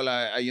 Okay, well,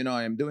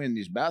 I'm doing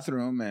this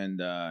bathroom and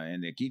in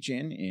the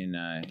kitchen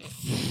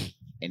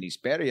in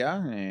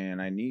Hesperia,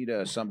 and I need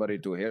somebody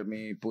to help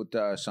me put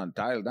some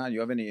tile down.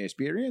 You have any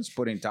experience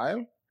putting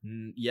tile?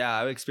 Yeah,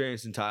 I've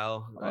experienced in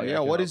tile.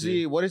 What is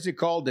it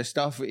called? The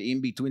stuff in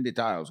between the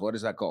tiles. What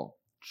is that called?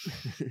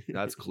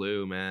 That's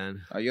glue, man.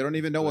 You don't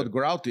even know what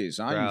grout is,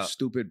 huh? You Grout.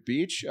 stupid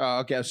peach.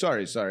 Okay,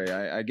 sorry.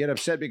 I get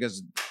upset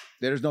because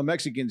there's no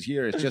Mexicans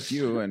here. It's just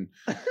you, and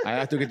I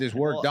have to get this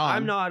work Well, done.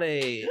 I'm not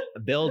a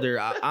builder.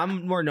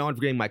 I'm more known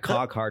for getting my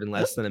cock hard in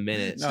less than a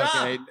minute.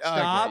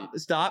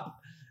 Stop.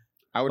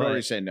 I would But-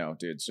 already say no,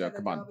 dude. So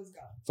come on,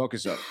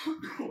 focus up.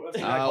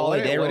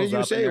 Holiday what rolls did you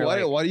up say? and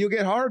they're What do you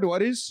get hard?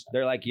 What is?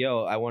 They're like,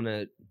 yo,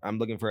 I'm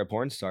looking for a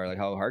porn star. Like,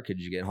 how hard could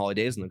you get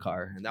holidays in the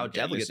car? And that would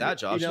definitely get that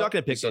job. She's not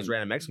gonna pick those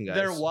random Mexican guys.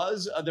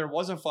 There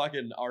was a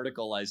fucking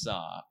article I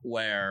saw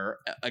where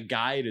a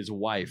guy and his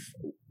wife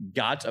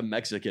got a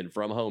Mexican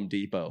from Home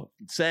Depot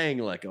saying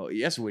like, oh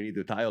yes, we need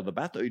to tile the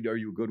bath. Are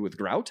you good with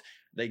grout?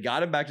 They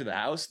got him back to the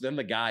house. Then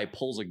the guy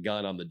pulls a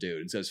gun on the dude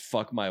and says,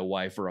 fuck my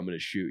wife or I'm going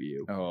to shoot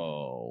you.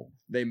 Oh,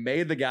 They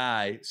made the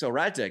guy. So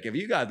Ratic, if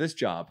you got this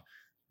job,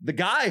 the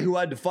guy who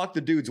had to fuck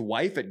the dude's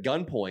wife at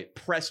gunpoint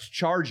pressed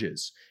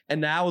charges.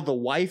 And now the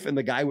wife and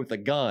the guy with the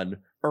gun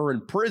are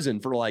in prison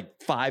for like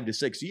 5 to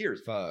 6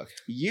 years. Fuck.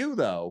 You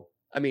though,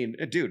 I mean,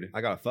 dude,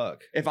 I gotta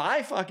fuck. if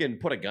I fucking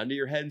put a gun to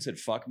your head and said,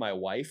 fuck my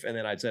wife, and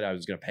then I said I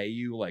was going to pay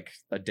you like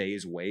a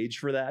day's wage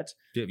for that.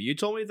 Dude, if you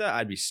told me that,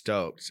 I'd be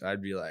stoked.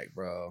 I'd be like,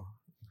 bro.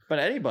 But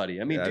anybody,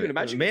 I mean, Yeah, dude,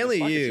 imagine. mainly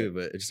getting you,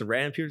 fucking but just a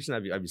random person,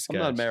 I'd be I'm sketched.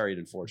 not married,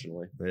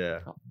 unfortunately. Yeah.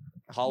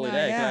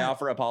 Holiday. Can I yet.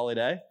 offer up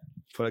holiday?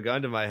 Put a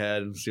gun to my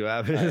head and see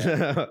what happens.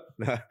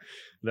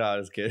 no,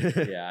 just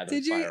kidding. Yeah.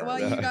 Did you? While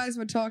you guys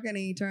were talking,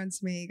 he turns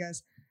to me. He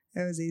goes,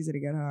 "It was easy to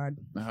get hard."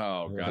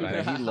 oh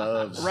God, he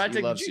loves. Ratic,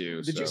 he loves did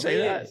you. Did you so- say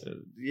that?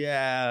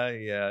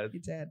 Yeah. He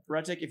did.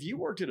 Ratic, if you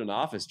worked at an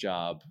office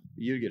job,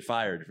 you'd get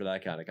fired for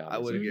that kind of comment. I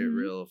would get Mhm.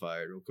 real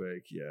fired real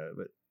quick. Yeah,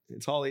 but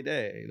it's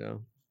holiday, you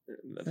know.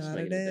 That doesn't That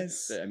make it any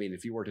is. difference. I mean,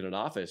 if you worked in an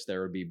office,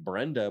 there would be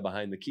Brenda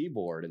behind the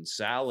keyboard and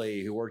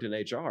Sally who worked in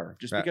HR.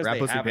 Just because Rat they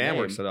Pussy have a Pam name.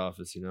 works at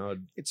office, you know.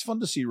 It's fun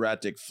to see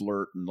Ratic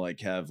flirt and like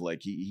have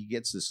like he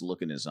gets this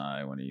look in his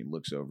eye when he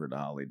looks over to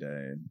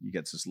Holiday. He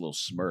gets this little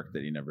smirk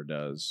that he never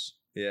does.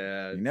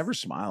 Yeah, He never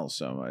smiles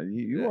so much.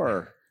 You Yeah.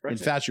 are Ratic.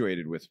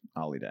 infatuated with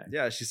Holiday.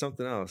 Yeah, she's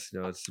something else.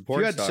 You know, it's a If porn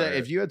you, had star.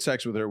 if you had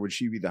sex with her, would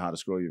she be the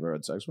hottest girl you've ever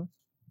had sex with?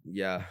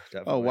 Yeah,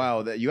 definitely. Oh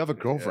wow, that you have a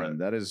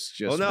girlfriend. That is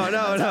just. Well, no,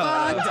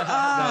 Fucked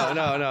up.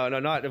 no,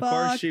 not. Of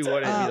course, she Fucked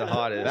wouldn't be the up.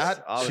 hottest.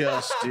 That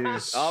just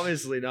is.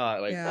 obviously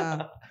not. Like,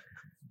 Yeah.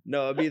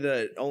 no, it'd be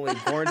the only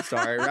porn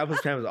star. Rat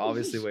Pussy Pam is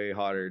obviously way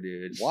hotter,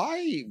 dude.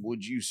 Why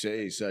would you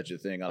say such a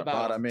thing on a About-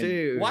 pod? I mean,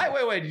 Dude,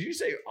 Wait. Did you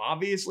say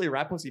obviously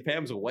Rat Pussy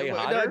Pam's way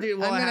hotter? No, dude,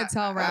 well, I'm gonna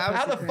tell Rat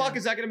How the Pussy fuck Pam.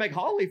 is that going to make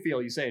Holly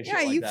feel? You saying shit Yeah,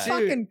 like you that?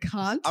 fucking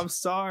cunt. I'm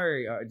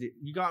sorry. Dude,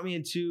 you got me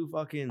into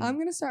fucking. I'm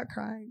gonna start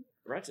crying.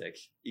 Ratic,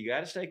 you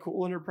got to stay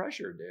cool under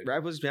pressure, dude.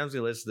 Rat Pussy Pam's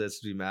gonna listen to this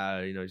to be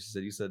mad. You know,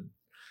 you said,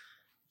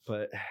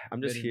 but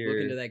I'm just Better here.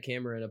 Look into that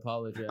camera and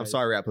apologize. I'm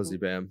sorry, Rat Pussy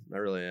Pam. I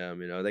really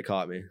am. You know, they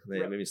caught me. They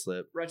Right. made me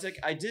slip. Ratic,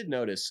 I did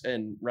notice,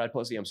 and Rat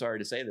Pussy, I'm sorry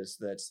to say this,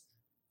 that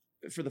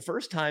for the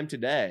first time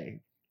today,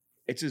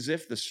 it's as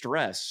if the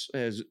stress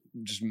has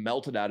just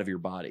melted out of your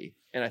body.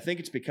 And I think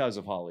it's because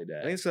of I think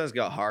Holiday. it's because I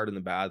got hard in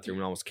the bathroom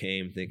and almost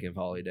came thinking of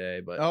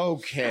Holiday. But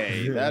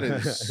okay, that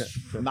is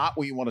not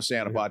what you want to say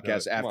on a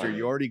podcast come after on.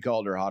 you already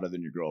called her hotter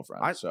than your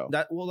girlfriend.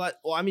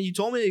 I mean, you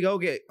told me to go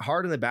get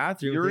hard in the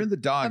bathroom. You're in the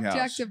doghouse.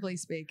 Objectively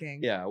speaking.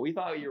 Yeah, we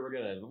thought you were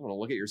going to want to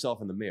look at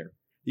yourself in the mirror.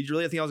 Did you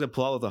really think I was gonna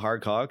pull out with a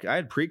hard cock? I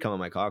had pre-cum on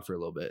my cock for a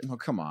little bit. Oh,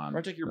 come on.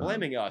 Ratic, you're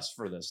blaming us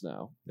for this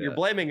now. Yeah. You're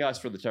blaming us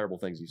for the terrible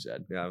things you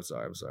said. Yeah, I'm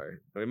sorry.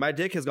 I mean, my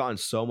dick has gotten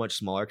so much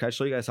smaller. Can I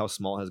show you guys how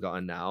small it has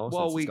gotten now?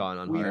 since it's gotten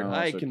on hard?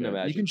 I it's can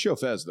imagine. You can show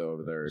Fez though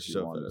over there if you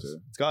Show wanted this. to.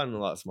 It's gotten a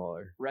lot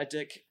smaller.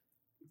 Ratic,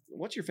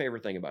 what's your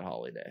favorite thing about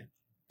Holiday?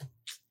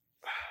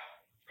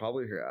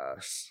 Probably her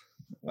ass.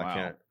 Wow. I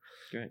can't.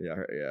 Great. Yeah,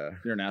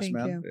 You're an ass Thank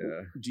man.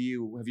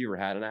 you. Have you ever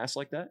had an ass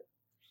like that?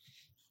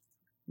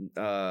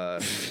 yeah.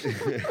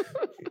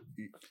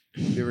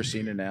 You ever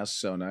seen an ass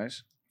so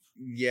nice?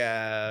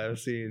 Yeah, I've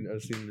seen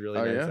really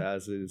Oh, nice yeah?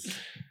 asses.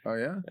 Oh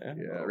yeah.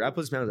 Yeah, Rat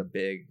Pussy Pam is a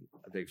big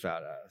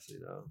fat ass, you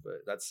know.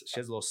 But she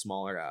has a little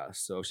smaller ass,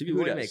 so she'd be Who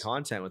willing to does? make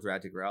content with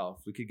Rat Dick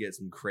Ralph. We could get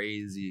some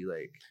crazy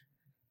like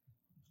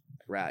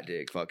rat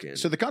dick fucking.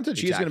 So the content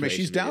she's going to make,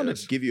 she's ejaculation down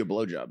to videos. give you a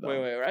blowjob though. Wait,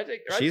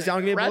 Ratic. She's down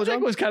to give me a Ratic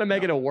blowjob? was kind of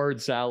making a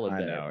word salad I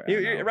there.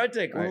 know.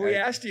 Ratic, when we I-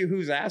 asked you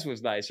whose ass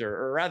was nicer,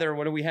 or rather,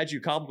 when we had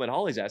you compliment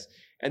Holly's ass,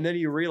 and then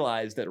you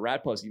realized that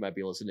Rat Pussy might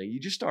be listening,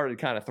 you just started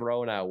kind of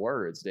throwing out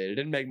words, dude. It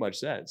didn't make much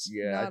sense.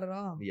 Yeah, Not at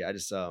all. yeah. I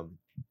just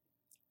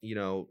you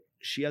know,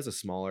 she has a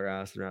smaller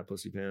ass than Rat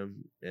Pussy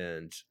Pam,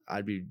 and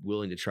I'd be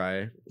willing to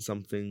try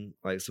something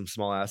like some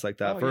small ass like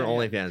that Oh, for an yeah,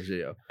 OnlyFans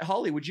video.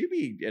 Holly, would you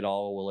be at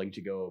all willing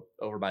to go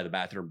over by the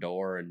bathroom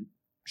door and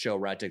show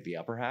Ratic the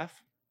upper half?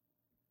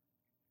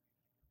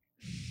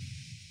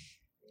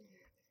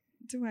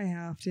 Do I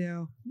have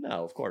to?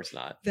 No, of course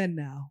not. Then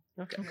no.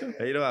 Okay.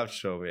 Hey, you don't have to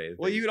show me anything.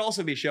 Well, you could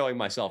also be showing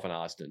myself and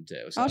Austin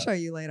too. So. I'll show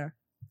you later.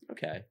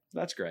 Okay,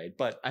 that's great.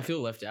 But I feel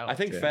left out. I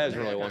think Yeah. Fez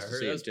really wants I to heard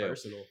see that it was too.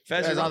 personal.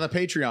 Fez, Fez on the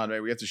Patreon,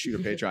 right? We have to shoot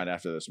a Patreon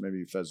after this.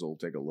 Maybe Fez will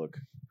take a look.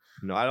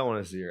 No, I don't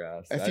want to see your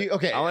ass. If you,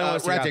 okay, I only wanna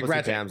see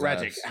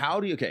Ratic, ass. how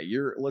do you, okay,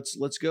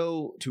 let's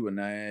go to a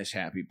nice,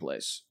 happy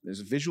place.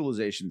 There's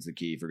visualization's the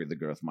key for the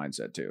growth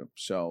mindset too.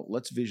 So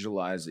let's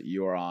visualize that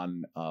you're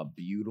on a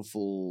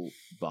beautiful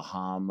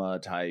Bahama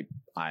type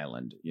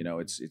island. You know,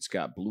 it's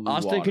got blue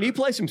Austin, water. can you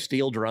play some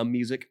steel drum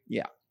music?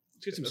 Yeah.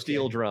 Let's get some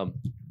steel drum.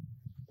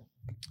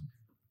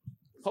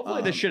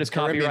 Hopefully this shit is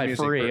Caribbean copyright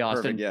music, free, perfect,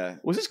 Austin. yeah.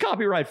 Was this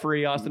copyright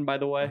free, Austin, by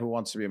the way? Who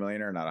Wants to Be a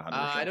Millionaire? Not 100%.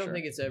 I don't sure.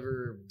 think it's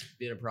ever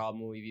been a problem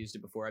when we've used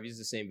it before. I've used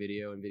the same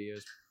video in videos.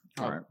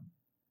 All right.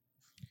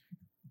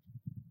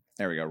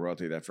 There we go.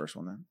 Royalty that first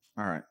one then.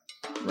 All right.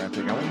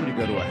 Ratic, I want you to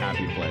go to a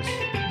happy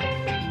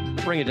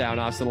place. Bring it down,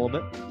 Austin, a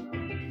little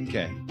bit.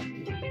 Okay.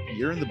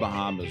 You're in the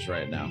Bahamas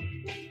right now.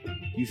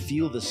 You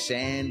feel the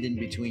sand in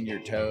between your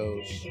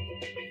toes.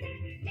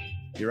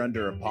 You're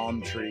under a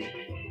palm tree.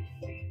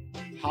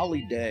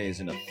 Holly Day is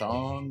in a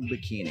thong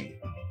bikini.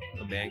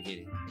 A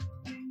mankini.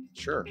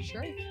 Sure.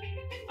 Sure.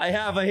 I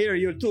have here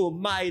you two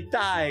Mai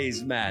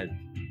Tais, man.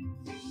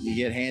 You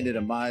get handed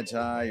a Mai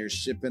Tai. You're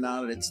sipping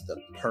on it. It's the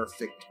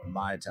perfect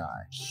Mai Tai.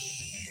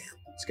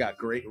 It's got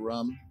great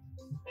rum.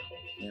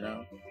 You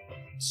know,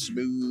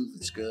 smooth.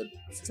 It's good.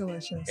 It's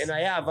delicious. And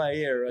I have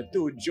here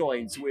 2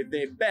 joints with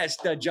the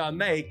best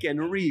Jamaican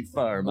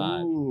reefer,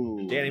 man.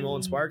 Ooh. Danny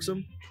Mullen sparks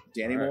him.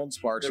 Danny Mullen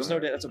sparks. There's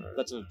him. no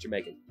that's a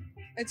Jamaican.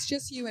 It's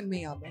just you and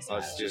me on this. Oh,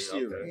 island. it's just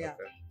you. okay, Yeah.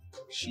 okay.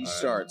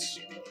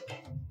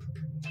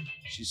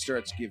 She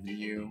starts giving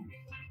you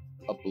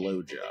a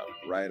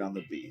blowjob right on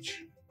the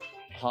beach.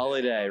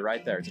 Holiday,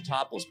 right there. It's a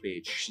topless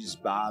beach. She's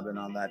bobbing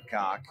on that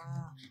cock,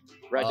 Ah,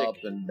 Ratic, up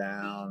and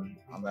down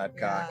on that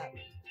cock.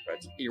 yeah.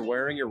 you're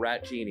wearing your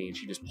ratkini and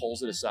she just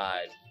pulls it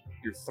aside.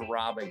 You're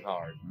throbbing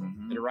hard.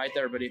 Mhm. And right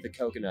there beneath the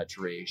coconut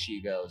tree,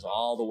 she goes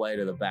all the way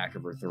to the back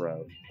of her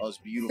throat. Those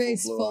beautiful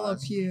Face blue full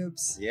eyes. of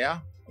pubes. Yeah,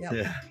 Yep.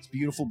 Yeah. it's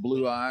beautiful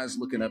blue eyes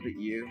looking up at you.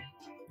 You want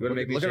to Look-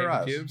 make me look at shave her the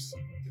eyes. pubes?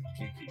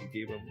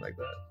 Keep them like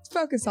that. Let's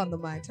focus on the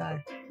Mai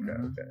Tai.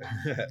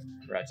 Okay.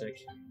 Ratic,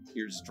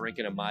 you're just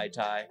drinking a Mai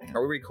Tai.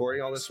 Are we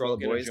recording all this for all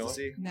the Smoking a boys to joint?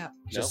 see? No.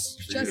 Just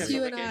Just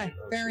you and I. vacation.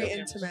 Oh, Very shit.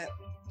 intimate.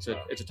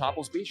 It's a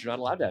topless beach. You're not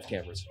allowed to have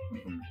cameras.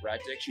 Mhm.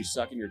 Ratic, she's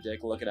sucking your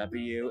dick, looking up at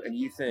you, and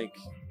you think,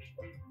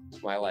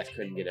 my life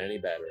couldn't get any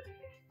better.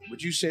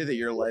 Would you say that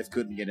your life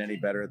couldn't get any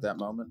better at that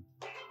moment?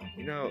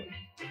 You know,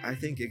 I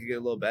think it could get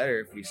a little better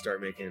if we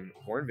start making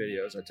porn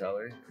videos. I tell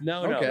her.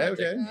 No, okay, Ratic.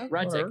 okay.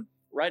 Ratic, Whatever.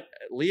 right.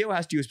 Leo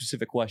asked you a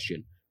specific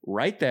question.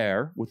 Right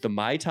there with the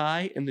Mai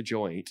Tai and the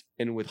joint,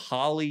 and with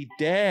Holly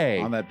Day.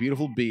 On that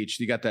beautiful beach,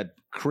 you got that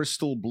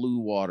crystal blue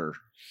water.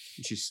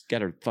 She's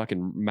got her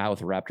fucking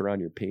mouth wrapped around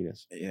your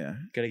penis. Yeah.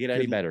 Gonna get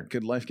any Could- better.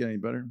 Could life get any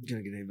better?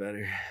 Gonna get any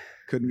better?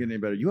 Couldn't get any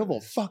better. You have a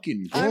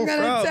fucking I'm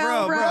girlfriend. gonna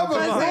tell bro, Rap come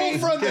on. Pussy.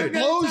 Girlfriend that I'm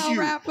gonna blows tell you.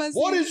 Rap Pussy.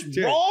 What is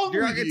Dude, wrong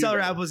you're with not gonna you? tell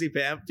Rap Pussy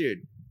Pam, dude.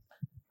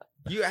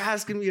 You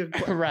asking me a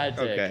question? Ratic.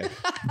 Okay.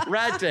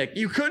 Ratic,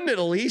 you couldn't at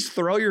least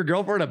throw your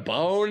girlfriend a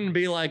bone and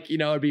be like,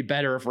 it'd be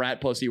better if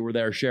Rat Pussy were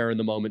there sharing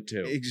the moment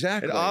too.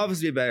 Exactly. It'd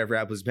obviously be better if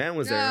Rap Pussy Pam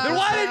was there. No. Then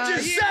why didn't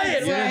you say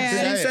it? Yeah.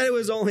 Because you Say said it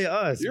was only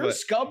us. You're a but-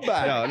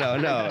 scumbag.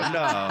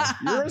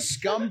 No. You're a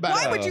scumbag.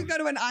 Why would you go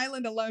to an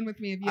island alone with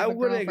me if you I have a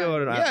wouldn't go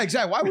girlfriend? to an Yeah,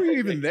 exactly. Why were you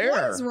even there?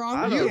 What is wrong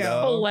I with don't you?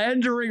 know.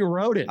 Philandering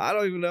rodent. I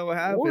don't even know what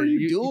happened. What are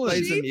you doing?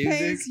 played some She music.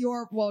 pays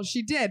your, well,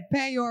 she did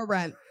pay your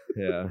rent.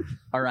 Yeah.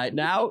 All right,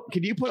 now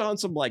can you put on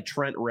some like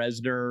Trent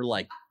Reznor,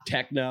 like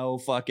techno,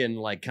 fucking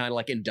like kind of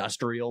like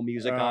industrial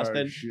music,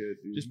 Austin?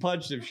 Shit, dude. Just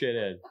punch some shit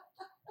in.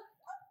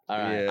 All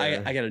right,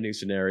 Yeah. I got a new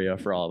scenario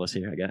for all of us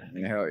here. I got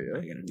Hell yeah.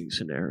 a new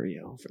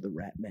scenario for the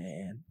Rat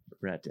Man.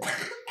 Rat Day.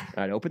 All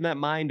right, open that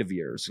mind of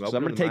yours. 'Cause Open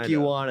I'm going the to take mind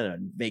you up. on a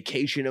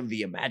vacation of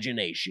the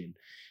imagination.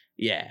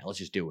 Yeah, let's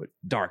just do it.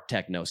 Dark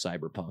techno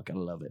cyberpunk. I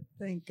love it.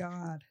 Thank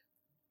God.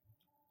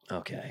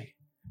 Okay.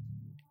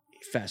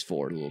 Fast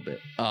forward a little bit.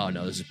 Oh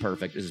no, this is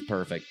perfect. This is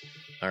perfect.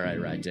 All right,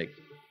 right, Dick.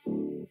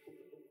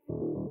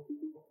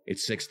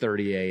 It's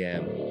 6:30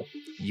 a.m.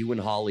 You and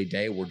Holly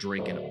Day were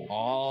drinking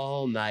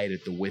all night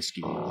at the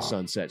whiskey on the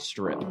Sunset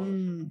Strip.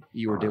 Mm.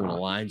 You were doing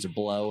lines of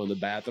blow in the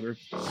bathroom.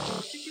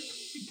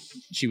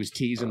 She was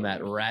teasing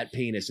that rat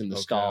penis in the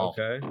stall.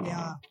 Okay.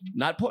 Yeah.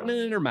 Not putting it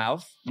in her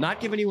mouth, not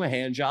giving you a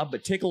hand job,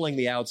 but tickling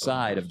the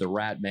outside of the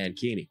rat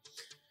mankini.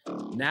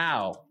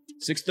 Now,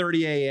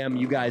 6:30 a.m.,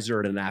 you guys are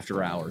at an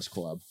after hours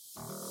club.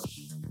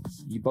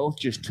 You both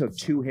just took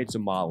 2 hits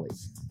of Molly.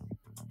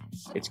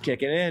 It's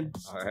kicking in.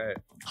 All right.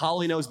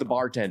 Holly knows the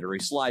bartender. He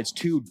slides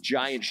 2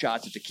 giant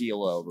shots of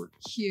tequila over.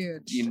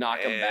 Huge. You knock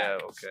him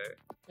back. Okay.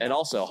 And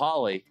also,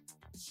 Holly,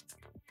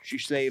 she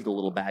saved a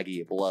little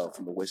baggie of blow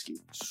from the whiskey.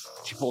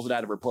 She pulls it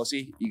out of her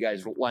pussy. You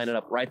guys line it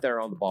up right there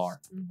on the bar.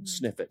 Mhm.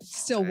 Sniff it.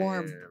 Still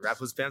warm. And Rap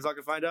Pussy fans not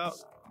gonna find out,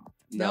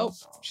 No,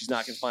 she's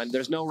not going to find.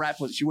 There's no rat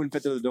pussy. She wouldn't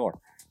fit through the door.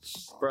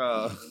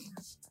 bro.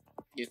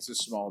 It's a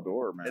small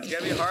door, man. It's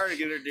gonna be hard to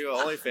get her to do an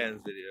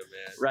OnlyFans video,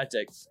 man. Rat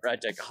dick.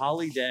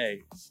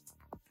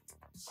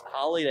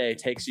 Holly Day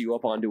takes you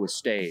up onto a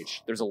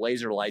stage. There's a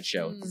laser light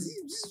show.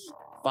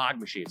 Fog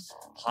machines.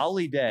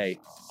 Holly Day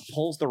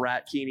pulls the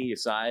rat kini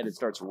aside and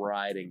starts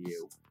riding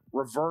you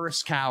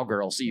reverse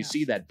cowgirl, so you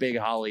see that big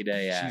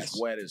holiday ass.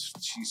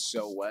 She's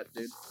so wet,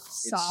 dude.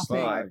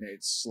 Sopping.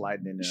 It's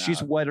sliding in and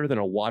She's out. wetter than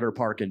a water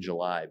park in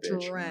July,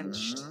 bitch.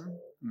 Drenched.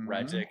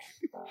 Right, Dick?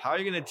 How are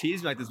you gonna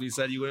tease me like this? We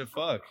said you wouldn't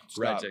fuck.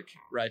 Right,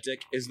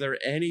 Dick. Is there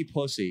any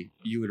pussy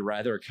you would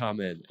rather come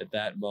in at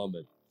that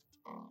moment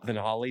than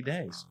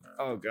holidays?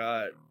 Oh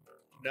God,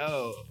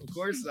 no, of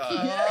course not.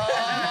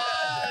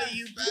 Oh,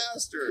 you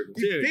bastard.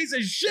 Dude, Piece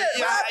of shit.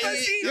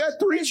 You got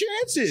 3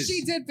 chances.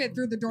 She did fit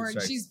through the door and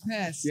That's right. she's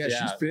pissed. Yeah,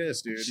 Yeah. she's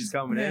pissed, dude. she's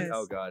coming in. Yes.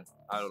 Oh God,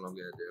 I don't know what I'm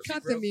gonna do.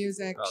 Cut the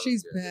music. Oh,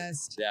 She's that's good.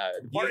 pissed. Yeah,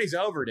 the party's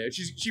over, dude.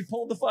 She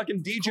pulled the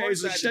fucking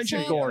DJ's I did.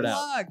 extension Pull cord the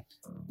out. plug.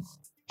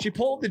 She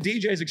pulled the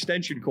DJ's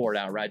extension cord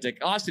out, right, Dick?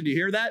 Austin, do you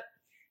hear that?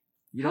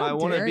 You know, How I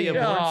want to dare be a you.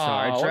 porn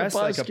star. Oh, I dress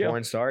like a buzzkill.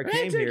 porn star. I Right,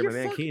 came Dick, here, you my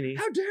man fuck- Keeney.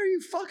 How dare you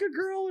fuck a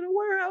girl in a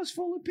warehouse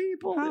full of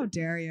people? How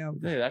dare you?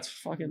 Hey, that's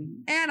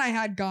fucking And I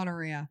had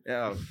gonorrhea.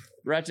 Yeah,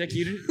 right, Dick.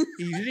 You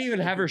didn't even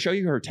have her show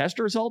you her test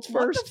results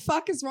What first. the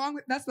fuck is wrong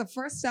with? That's the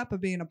first step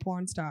of being a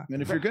porn star. And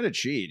if you're gonna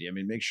cheat, I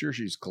mean, make sure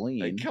she's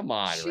clean. Like, come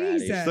on,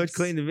 Jesus. Ratty. looked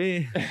clean to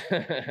me.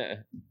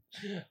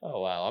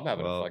 Oh wow, I'm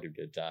having Well. a fucking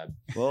good time.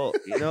 Well,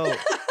 you know,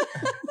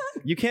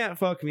 you can't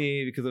fuck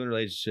me because I'm in a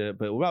relationship.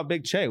 But what about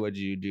Big Che? What'd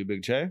you do,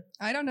 Big Che?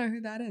 I don't know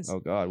who that is. Oh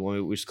God,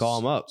 well, we should call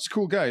him up. He's a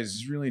cool guy.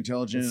 He's really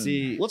intelligent. Let's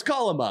see. Let's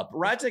call him up.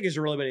 Ratic has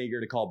really been eager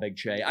to call Big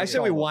Che. I say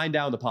call we him up. wind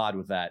down the pod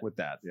with that. with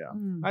that, yeah.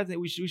 Hmm. I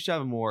think we should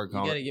have more. You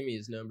gotta give me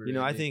his number. You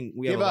know, I Andy. think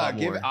we have Give a lot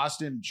give more.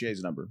 Austin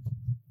Che's number.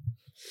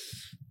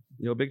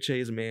 You know, Big Che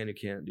is a man who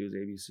can't do his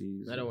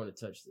ABCs. I don't want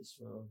to touch this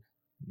phone.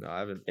 No, I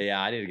haven't.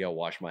 Yeah, I need to go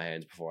wash my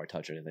hands before I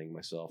touch anything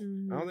myself.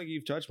 Mhm. I don't think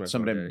you've touched my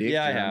Some of phone them yet. dick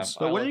Yeah, I germs. have.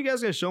 But when are you guys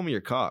gonna show me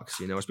your cocks?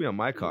 You know, it's been on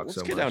my cock Let's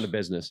so get much. down to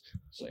business.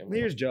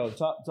 Here's Joe,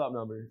 top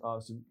number,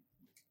 Austin.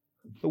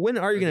 But when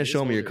are you gonna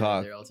show me your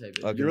cock? There, I'll type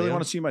it. Okay. You really Yeah.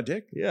 want to see my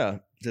dick? Yeah,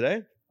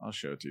 today, I'll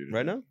show it to you.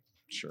 right now.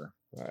 Sure.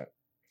 All right.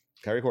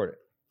 Can I record it?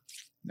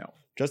 No.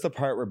 Just the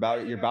part where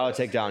you're about to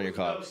take down your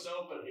cock.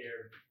 soap in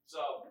here,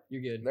 so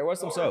You're good. There was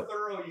some soap.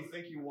 thorough you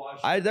think you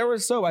washed. There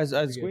was soap. I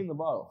squeezed the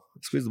bottle.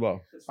 Squeeze the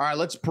bottle. All right,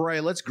 let's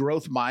pray. Let's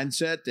growth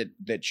mindset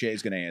that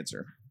Che's going to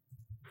answer.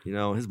 You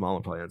know, his mom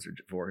will probably answer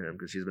for him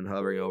because she's been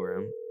hovering over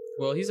him.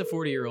 Well, he's a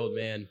 40-year-old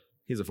man.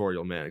 He's a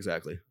 40-year-old man,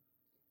 exactly.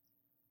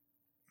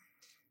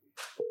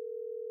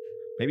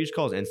 Maybe you should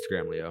call his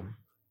Instagram, Leo.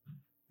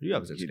 You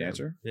have his Instagram. He'd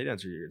answer? He'd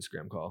answer your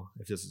Instagram call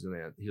if this is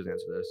gonna. He doesn't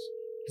answer this.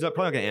 He's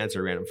probably not gonna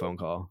answer a random phone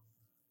call.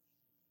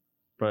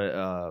 But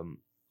an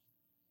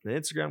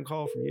Instagram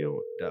call from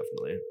you,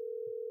 definitely.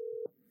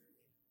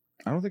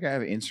 I don't think I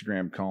have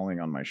Instagram calling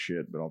on my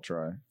shit, but I'll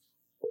try.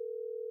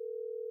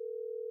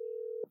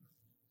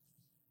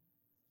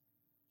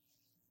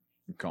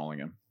 I'm calling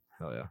him.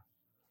 Hell yeah.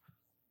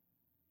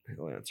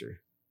 He'll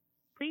answer.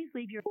 Please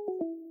leave your.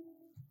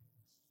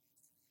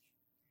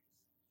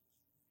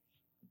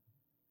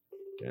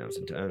 Damn, it's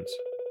intense.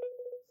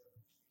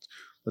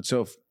 Let's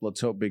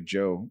hope Big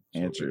Joe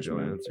answers. Joe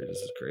man. answer. This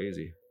is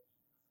crazy.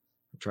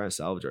 I'm trying to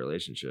salvage our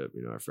relationship,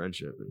 our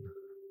friendship,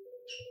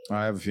 and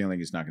I have a feeling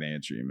he's not going to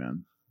answer you,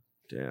 man.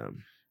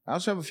 damn. I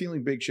also have a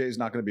feeling Big Che's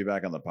not going to be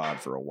back on the pod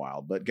for a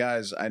while. But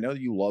guys, I know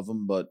you love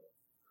him, but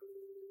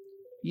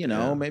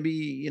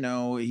maybe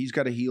he's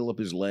got to heal up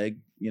his leg.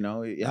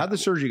 How'd the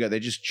surgery go? They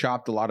just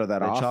chopped a lot of that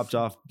They off. chopped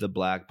off the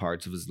black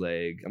parts of his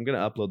leg. I'm gonna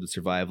upload the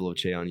survival of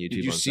Che on YouTube.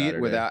 Did you on see Saturday.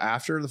 it without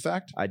after the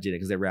fact? I didn't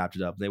because they wrapped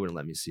it up. They wouldn't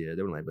let me see it.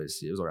 They wouldn't let anybody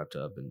see it. It was all wrapped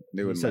up, and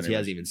They he wouldn't says let he anyone-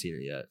 hasn't even seen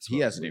it yet. So He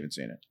hasn't even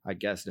seen it. I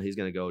guess he's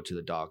gonna go to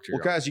the doctor.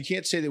 Well, guys, you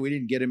can't say that we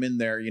didn't get him in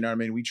there. You know what I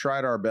mean? We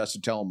tried our best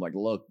to tell him, like,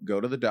 look, go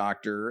to the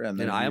doctor, and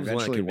then and I he was the one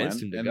that eventually convinced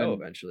went, him to and go then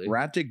eventually.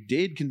 Ratic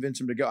did convince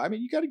him to go. I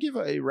mean, you got to give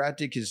a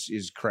Ratic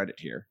his credit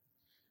here.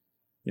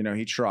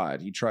 He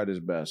tried. He tried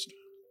his best.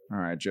 All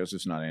right,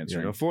 Joseph's not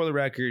answering. For the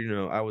record,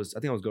 I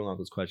think I was going off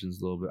those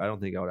questions a little bit. I don't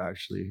think I would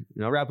actually.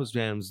 Rapa's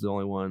fam's the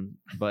only one,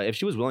 but if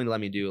she was willing to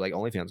let me do like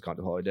OnlyFans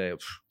content holiday,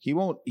 He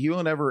won't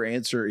ever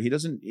answer. He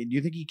doesn't. Do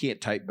you think he can't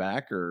type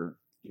back or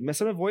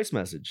send a voice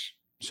message.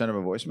 send him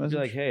a voice message? Be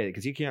like, hey,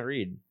 because he can't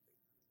read.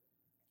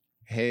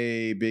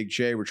 Hey, Big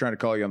Che, we're trying to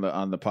call you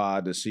on the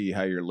pod to see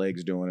how your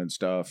leg's doing and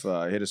stuff.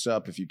 Hit us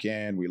up if you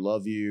can. We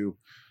love you.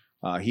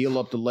 Heal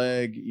up the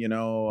leg.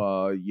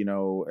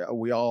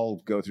 We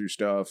all go through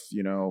stuff.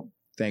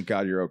 Thank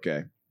God you're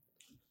okay.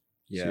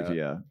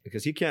 Yeah,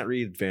 because he can't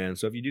read,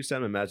 fans. So if you do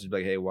send him a message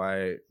like, hey,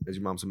 why is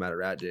your mom so mad at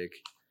Rat Dick?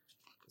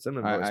 Send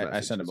him a voice message. I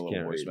sent him a 'cause he little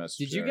can't voice read. message.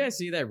 Did you guys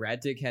see that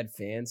Rat Dick had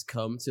fans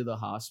come to the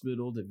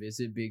hospital to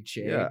visit Big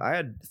Che? Yeah, I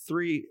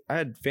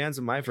had fans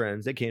of my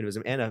friends. They came to visit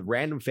him, and a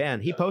random fan.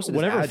 He posted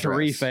his Whenever address.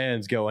 3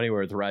 fans go anywhere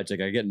with Ratic,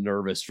 I get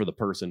nervous for the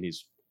person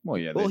he's. Well,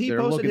 yeah. Well, he they're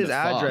posted looking his to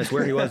fuck. address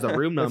where he was, the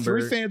room If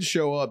number. 3 fans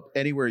show up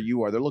anywhere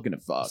you are, they're looking to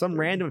fuck. Some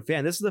random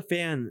fan. This is the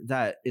fan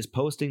that is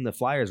posting the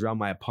flyers around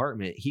my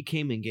apartment. He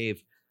came and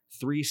gave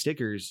 3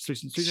 sticker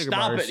Stop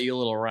bars. it, you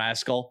little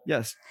rascal.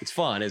 Yes. It's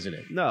fun, isn't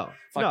it? No.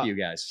 Fuck you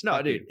guys. No,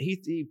 Fuck dude.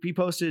 you. He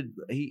posted.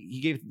 He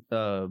gave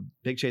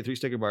Big Che 3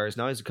 sticker bars.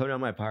 Now he's coming down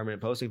my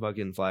apartment posting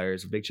fucking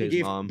flyers of Big He Che's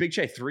gave mom. Big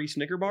Che 3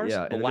 Snicker bars? Yeah,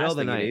 The in the middle last of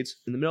the thing he night. needs?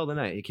 In the middle of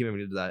the night, he came over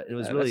and did that. It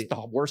was Yeah, really.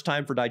 that's the worst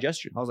time for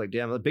digestion. I was like,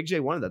 damn. Big J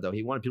wanted that though.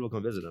 He wanted people to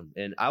come visit him,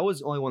 and I was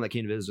the only one that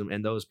came to visit him.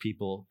 And those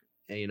people,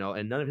 and, you know,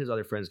 and none of his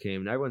other friends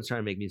came. And everyone's trying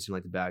to make me seem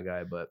like the bad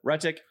guy, but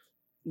Retic,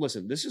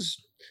 listen, this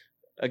is,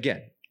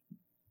 again,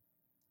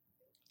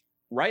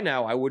 right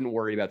now, I wouldn't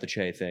worry about the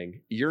Che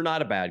thing. You're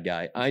not a bad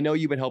guy. I know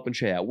you've been helping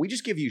Che out. We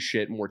just give you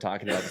shit when we're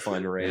talking about the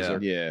fundraiser.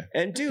 Yeah.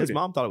 And dude, his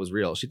mom thought it was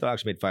real. She thought I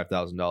actually made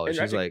 $5,000. And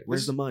She's Retic, like,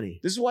 "Where's this- the money?"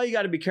 this is why you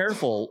got to be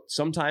careful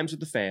sometimes with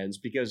the fans,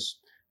 because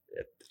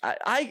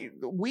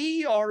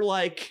we are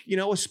like, you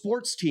know, a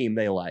sports team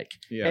they like.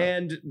 Yeah.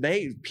 And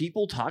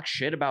people talk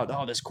shit about,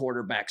 oh, this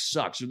quarterback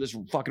sucks, or this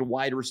fucking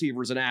wide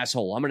receiver is an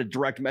asshole. I'm going to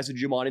direct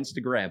message him on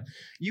Instagram.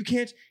 You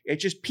can't,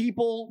 it's just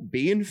people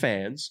being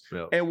fans.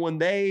 Yep. And when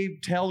they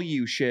tell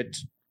you shit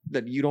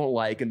that you don't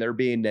like and they're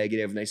being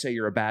negative and they say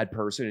you're a bad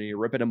person and you're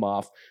ripping them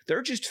off,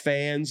 they're just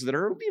fans that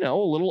are, you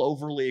know, a little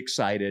overly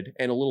excited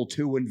and a little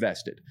too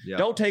invested. Yeah.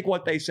 Don't take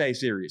what they say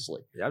seriously.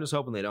 Yeah, I'm just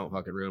hoping they don't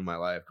fucking ruin my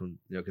life. You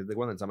know, because the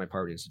one that's on my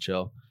party needs to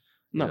chill.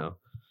 No. You know?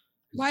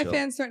 My Chill.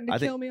 fans threaten to I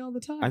think- kill me all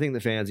the time. I think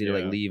the fans need to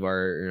Yeah. like leave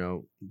our, you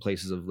know,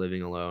 places of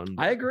living alone.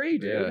 I agree,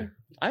 dude. Yeah.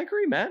 I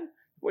agree, man.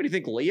 What do you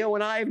think? Leo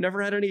and I have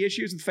never had any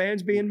issues with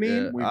fans being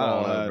mean? Yeah, We've I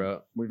all don't know, had-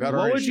 bro. We've had our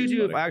What would you issues,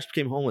 do if buddy. I actually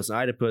became homeless and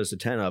I had to put us a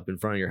tent up in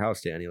front of your house,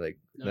 Danny? Like,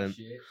 No then.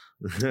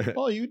 shit.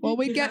 Oh, you. well,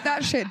 we get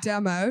that shit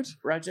demoed,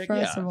 Retic,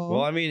 first yeah. of all.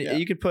 Well, I mean, Yeah.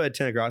 you could put a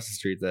tent across the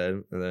street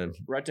then, and then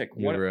Retic,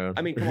 move what? around.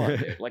 I mean, come on,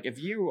 dude. Like, if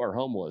you are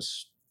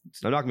homeless,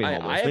 I'm not gonna be I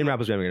homeless. have- Me and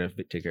Rappers Band are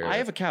gonna take care of I it.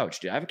 have a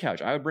couch, dude. I have a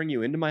couch. I would bring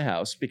you into my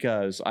house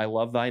because I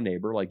love thy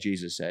neighbor, like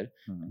Jesus said.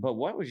 Mhm. But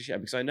what would you?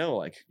 Because I know,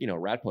 like, you know,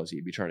 Rat Pussy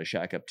would be trying to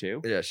shack up too.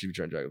 Yeah, she'd be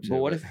trying to drag up too. But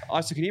what if,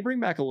 Austin? Can you bring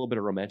back a little bit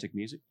of romantic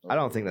music? I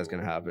don't think that's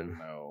gonna happen.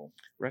 No.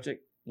 Retic,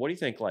 what do you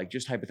think? Like,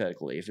 just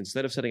hypothetically, if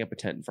instead of setting up a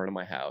tent in front of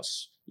my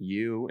house,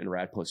 you and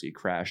Rat Pussy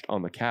crashed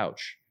on the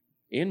couch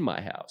in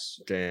my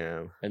house,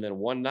 Damn. and then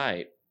one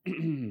night,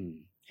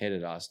 hit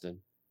it,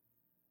 Austin.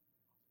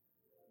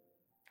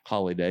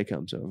 Holiday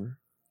comes over.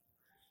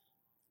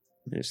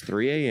 And it's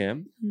 3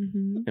 a.m.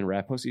 hmm and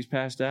Rat Pussy's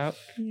passed out.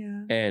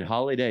 Yeah. And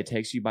Holiday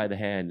takes you by the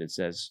hand and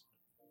says,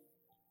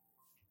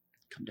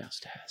 "Come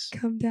downstairs."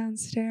 Come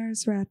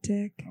downstairs, Rat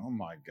Dick. Oh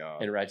my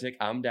god. And Rat Dick,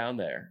 I'm down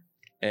there.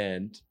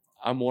 And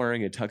I'm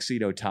wearing a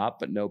tuxedo top,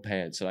 but no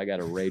pants. And I got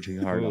a raging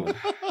hard on.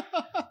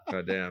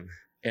 God damn.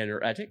 And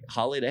Rat Dick,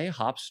 Holiday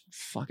hops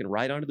fucking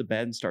right onto the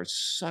bed and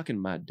starts sucking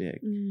my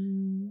dick.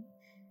 Mm.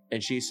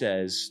 And she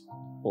says,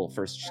 well,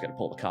 first she's got to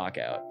pull the cock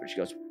out. But she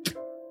goes,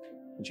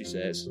 and she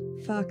says,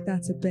 Fuck,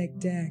 that's a big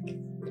dick.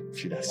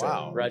 she does.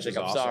 Wow, Rat which Dick, is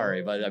I'm awesome.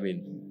 sorry, but I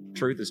mean,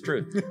 truth is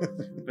truth.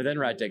 But then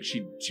Rat Dick,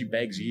 she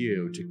begs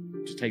you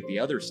to take the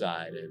other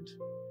side, and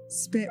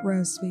Spit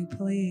roast me,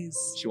 please.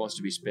 she wants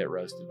to be spit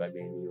roasted by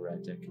me and you,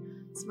 Rat Dick.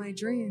 It's my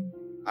dream.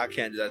 I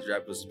can't do that to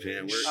Rap Pussy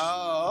Pan.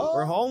 Oh.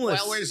 We're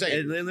homeless. Well, wait a second.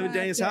 And they live in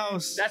Danny's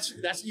house.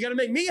 That's you got to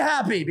make me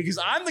happy because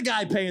I'm the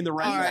guy paying the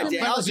rent. All right, now.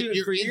 Dan, listen,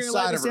 you're gonna let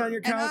inside me of stay her. on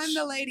your And couch. I'm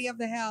the lady of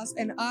the house,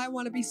 and I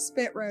want to be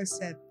spit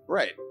roasted.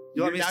 Right.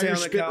 You want me to Now stay you're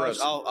on the spit couch?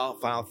 roasting.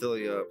 I'll fill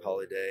you up,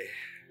 Holiday.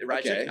 Rat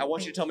Okay. Dick, I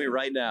want you to tell me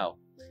right now,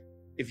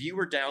 if you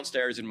were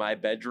downstairs in my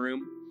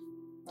bedroom,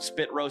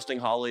 spit roasting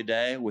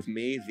Holiday with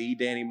me, the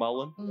Danny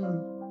Mullen,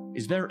 Mm.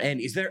 is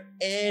there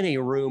any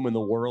room in the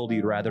world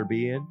you'd rather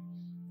be in?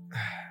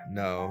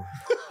 No.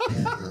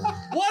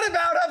 What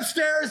about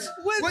upstairs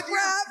With with Rat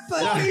your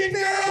Pussy fucking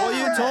Pan. Well, you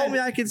girlfriend? told me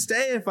I could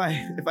stay if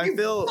I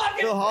fill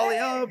Holly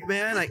up,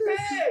 man. I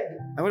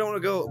don't want to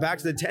go back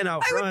to the tent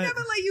out I would front. never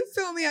let you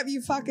fill me up,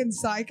 you fucking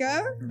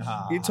psycho.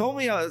 You told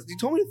me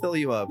to fill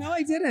you up. No,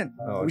 I didn't.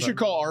 Oh, We should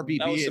call RBP.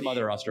 That was some and-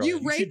 other Australian.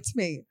 You raped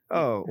me.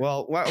 Oh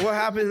well, what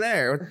happened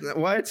there?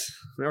 What?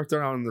 Now we're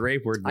throwing on the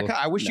rape word.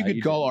 I wish you No, could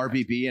you call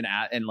RBP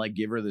and like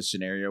give her the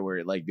scenario where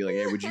it like be like,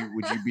 hey, would you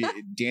be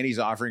Danny's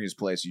offering his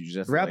place? You just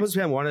have to, Rap like, Pussy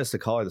Pan wanted us to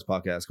call her this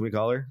podcast. Can we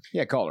call her?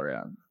 yeah, call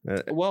her.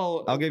 Yeah.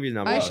 Well, I'll give you the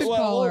number. I should well,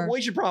 call her.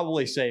 we should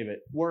probably save it.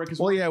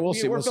 Well, yeah, we'll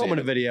see. We're We'll filming save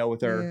a it. video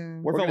with her. Yeah.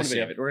 We're We're filming gonna a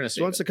video. save it. We're gonna She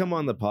save wants it to come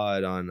on the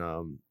pod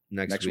on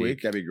next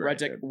week. That'd be great.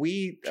 Retic,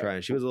 we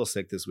Trying. She was a little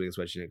sick this week. That's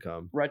why she didn't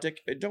come. Retic,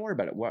 don't worry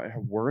about it.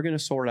 We're going to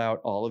sort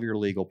out all of your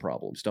legal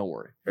problems. Don't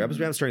worry. Rap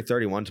Pussy Pan's turning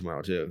 31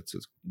 tomorrow too. It's a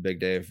big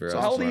day for us. So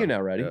how old are you tomorrow.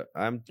 now, Reddy? Yeah,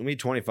 I'm gonna be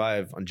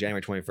 25 on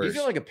January 21st. Do you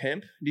feel like a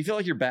pimp? Do you feel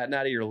like you're batting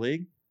out of your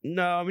league?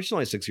 No, I mean she's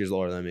only 6 years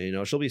older than me. You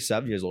know, she'll be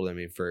 7 years older than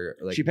me for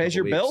like. She a pays couple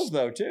your weeks. bills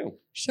though too.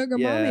 Sugar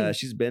Yeah, mommy.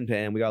 she's been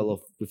paying. We fell a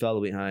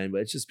little behind, but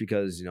it's just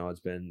because it's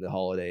been the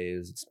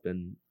holidays. It's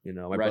been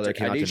my brother Retic,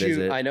 came I out to need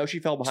visit. you. I know she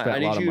fell behind.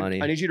 Spent a lot of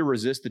money. I need you to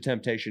resist the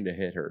temptation to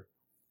hit her.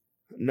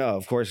 No,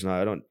 of course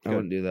not. I Good.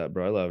 wouldn't do that,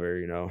 bro. I love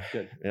her.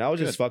 Good. And I was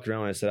just Good. fucking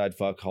around when I said I'd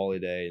fuck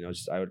Holiday.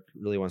 I would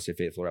really want to stay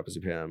faithful to Rap Pussy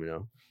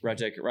Pam.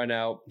 Retic, right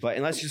now. But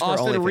unless just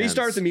Austin, for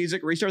restart OnlyFans. the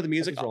music. Restart the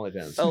music. That's for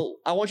OnlyFans. Oh,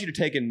 I want you to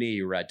take a knee,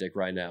 Retic,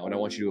 right now, and I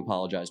want you to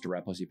apologize to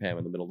Rat Pussy Pam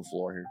in the middle of the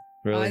floor here.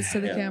 Really? Eyes to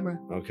the camera.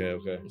 Okay.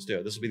 Let's do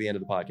it. This will be the end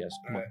of the podcast.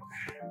 Come on.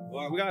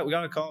 Well, we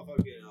got to call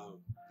fucking. You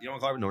don't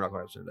want to call? No, we're not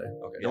calling today.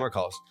 Okay. No more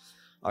calls.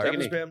 All Take right,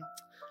 it easy. spam.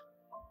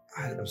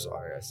 I'm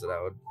sorry. I said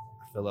I would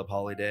fill up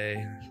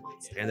Holiday,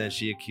 and then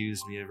she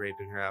accused me of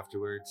raping her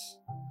afterwards.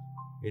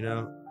 You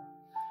know.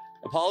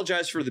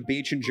 Apologize for the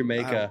beach in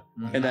Jamaica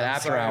and that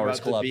after Sorry hours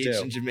about the club beach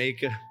too, in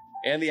Jamaica,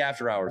 and the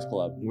after hours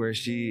club. where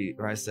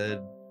I said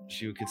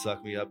she could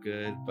suck me up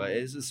good, but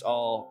it was just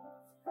all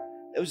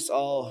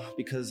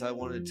because I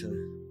wanted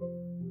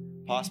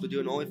to possibly do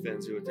an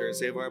OnlyFans with her and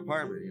save our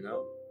apartment. You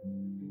know,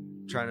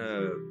 trying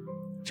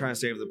to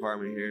save the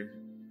apartment here.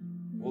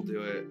 We'll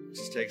do it. It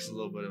just takes a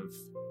little bit of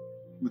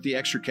With the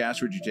extra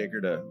cash, would you take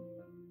her to,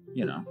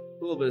 a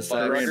little bit of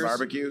Korean sex.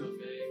 barbecue?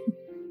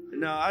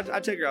 No,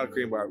 I'd take her out to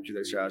Korean barbecue.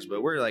 That's trash,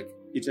 but we're like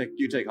You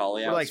take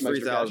Holly out. we're like some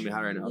extra 3,000 cash?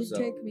 behind right now. You So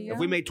take me if out?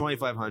 we make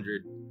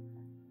 2,500,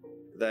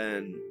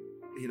 then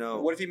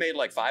What if you made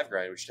like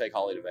 $5,000? Would you take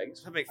Holly to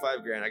Vegas? if I make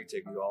 $5,000, I can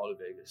take you all to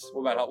Vegas.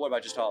 What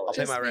about just Holly? I'll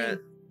pay Just my me.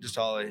 rent. Just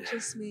Holly.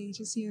 Just me.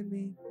 Just you and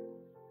me.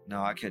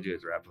 No, I can't do it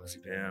with rap pussy,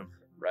 Pam.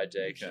 Red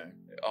Dick. Okay.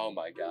 Oh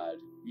my God.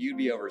 You'd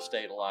be over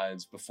state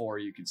lines before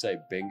you could say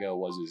bingo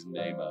was his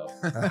name of.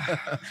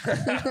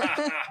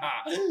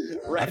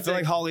 I feel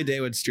like Holiday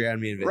would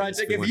strand me in Vegas. Red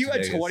Dick, we if went you to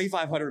had Vegas.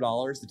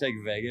 $2,500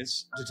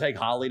 to take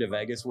Holly to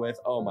Vegas with,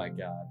 oh my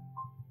God.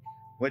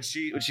 Would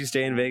she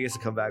stay in Vegas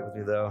and come back with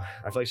me though?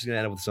 I feel like she's gonna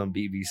end up with some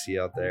BBC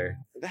out there.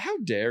 How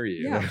dare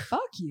you? Yeah,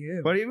 fuck you.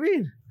 What do you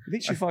mean? You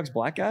think she fucks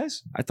black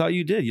guys? I thought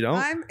you did. You know?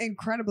 I'm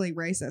incredibly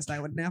racist. I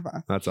would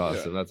never. That's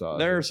awesome. That's awesome.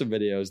 There are some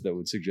videos that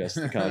would suggest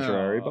the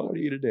contrary, but what are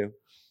you to do?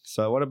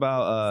 So what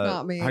about It's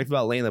not me. how do you feel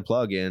about laying the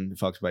plug in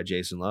fucked by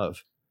Jason Love?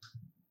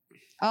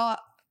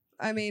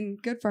 I mean,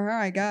 good for her,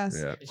 I guess.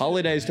 Yeah.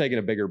 Holiday's taking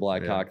a bigger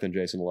black Yeah. cock than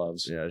Jason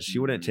loves. Yeah, she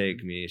wouldn't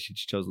take me. She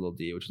chose a little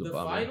D, which was The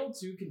a bummer. final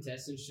two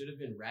contestants should have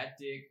been Rat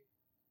Dick.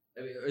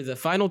 The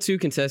final two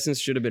contestants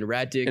should have been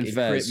Rat Dick And and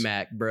Fez. Crit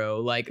Mac, bro.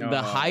 Like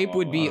the hype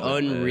would be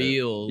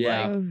unreal.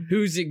 Yeah. Like,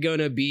 who's it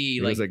gonna be?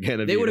 Who's Like it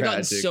gonna they be? would have Rat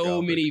gotten Dick, so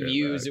Crit many Mac.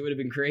 views. It would have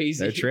been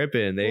crazy. They're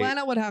tripping. They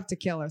Lena would have to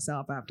kill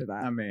herself after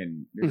that. I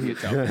mean, if you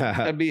tell me.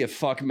 That'd be a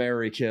fuck,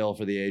 marry, kill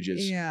for the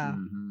ages. Yeah.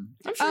 Mhm.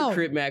 I'm sure Oh.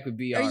 Crit Mac would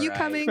be. Are you alright.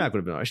 coming? Mac would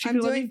have been. Alright. She I'm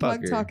could let doing me plug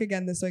fuck her. talk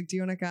again this week. Do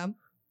you want to come?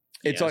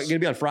 It's Yes. going to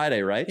be on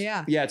Friday, right?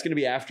 Yeah. Yeah, it's going to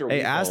be after. Hey,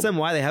 we ask film. them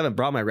why they haven't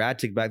brought my Rat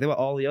Tick back. They want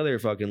all the other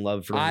fucking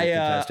love for the I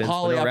contestants.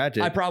 Holly, but no Rat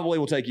I Tick. probably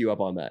will take you up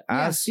on that.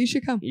 Ask. Yeah, you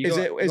should come. You Is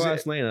go- it- go is it-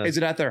 ask Lena. Is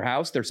it at their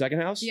house, their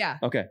second house? Yeah.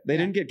 Okay. They Yeah.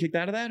 didn't get kicked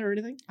out of that or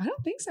anything? I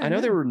don't think so. I know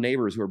no. there were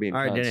neighbors who were being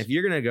All right, cunts. Dan, if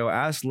you're gonna go,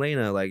 ask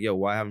Lena, like, yo,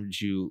 why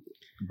haven't you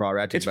brought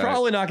Rat Tick It's back?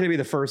 probably not going to be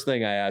the first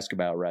thing I ask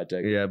about Rat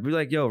Dick. Yeah, be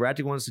like, yo, Rat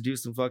Dick wants to do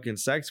some fucking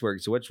sex work.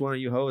 So which one of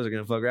you hoes are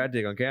gonna fuck Rat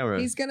Dick on camera?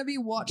 He's gonna be Get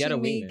a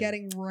watching me wingman.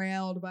 getting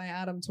railed by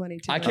Adam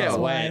 22. I can't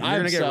Oh, wait. you're I'm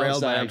gonna get so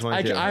railed by psyched.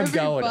 M22. I'm It'll be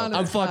going. fun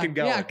I'm as fuck. fucking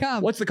going. Yeah,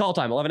 come. What's the call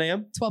time? 11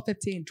 a.m.?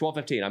 12:15.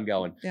 12:15. I'm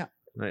going.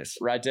 Nice.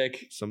 Rat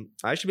Dick.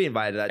 I should be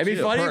invited to that. It'd be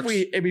too. funny if Perks.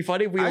 It'd be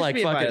funny if we I should like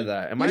be invited to fucking.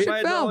 that. Am You I should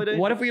invited to film. Holiday?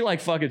 What if we like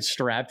fucking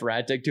strapped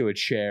Rat Dick to a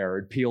chair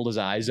and peeled his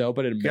eyes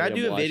open and Can I made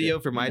do him a watch video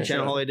it? for my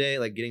channel Holiday,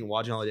 like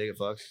watching Holiday get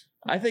fucked?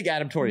 I think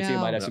Adam 22 No.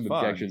 might have some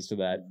Fuck. objections to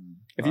that.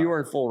 If you were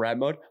in full rat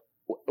mode,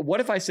 what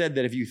if I said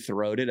that if you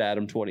throwed it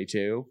Adam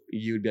 22,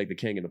 you'd be like the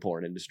king in the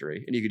porn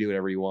industry and you could do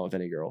whatever you want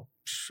with any girl?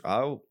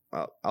 I'll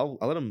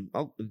let him.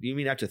 You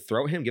mean I have to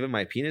throw him? Give him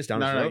my penis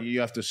down his No, throat? you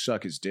have to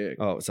suck his dick.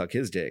 Oh, suck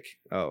his dick.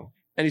 Oh,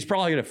 And he's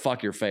probably gonna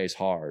fuck your face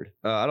hard.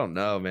 I don't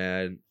know,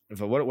 man.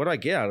 What do I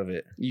get out of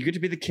it? You get to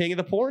be the king of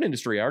the porn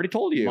industry. I already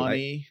told you.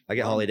 Money. I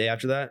get Holiday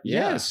after that.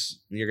 Yes.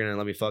 You're gonna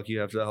let me fuck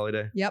you after that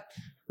Holiday? Yep.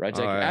 Right.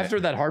 Dick. All right. After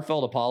that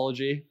heartfelt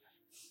apology.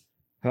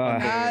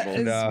 That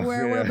is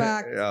where we're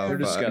back. Oh, We're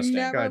fuck. disgusting.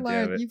 Never God damn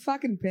learned. it. You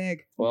fucking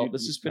pig. Well, You-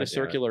 this has been a God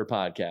damn it. circular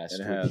podcast.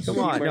 It has. Come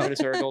on, We're no. in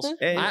circles.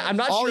 Hey, I'm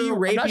not all sure. you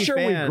I'm not rapey sure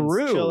fans, we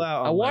grew. chill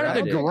out I on wanted Rat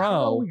to Dick.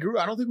 grow. We grew.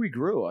 I don't think we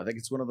grew. I think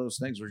it's one of those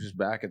things. We're just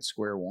back at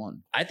square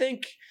one. I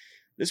think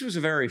this was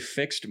a very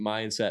fixed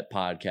mindset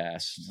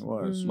podcast, It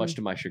was. Mm. much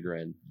to my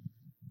chagrin.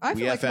 I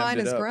We feel like FM'd mine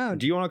it has up. grown.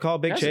 Do you want to call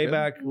Big That's Che good.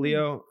 back,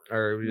 Leo?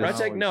 Or Rat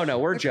Dick, no,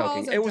 we're The joking.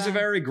 calls are It was a done.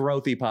 very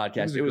growthy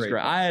podcast. was a It was great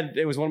great.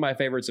 It was one of my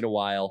favorites in a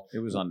while. It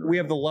was under. We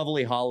have the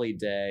lovely Holly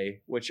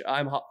Day, which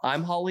I'm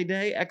Holly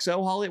Day,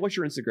 XO Holly. What's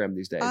your Instagram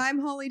these days? I'm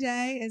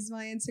Holiday is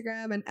my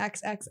Instagram and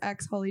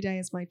XXX Holiday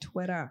is my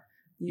Twitter.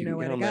 You know can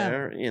where get to on go.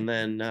 there. And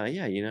then,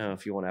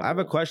 if you want to I have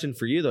a question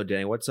for you though,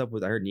 Danny. What's up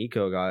with? I heard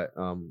Nico got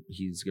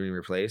he's getting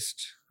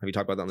replaced. Have you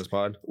talked about that on this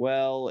pod?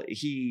 Well,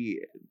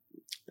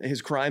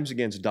 his crimes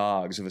against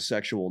dogs of a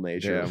sexual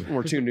nature Damn.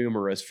 were too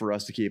numerous for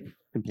us to keep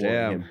employing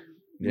Damn. him.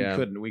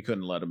 Yeah. We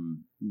couldn't let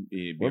him.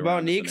 Be What about around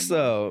us Neeks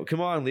anymore. though?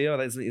 Come on, Leo.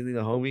 That's isn't he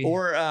the homie.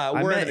 Or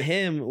I we're met ending,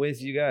 him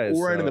with you guys.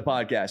 we're so. ending the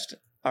podcast.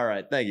 All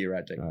right. Thank you,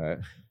 Rat Dick. All right.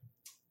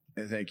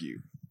 Thank you.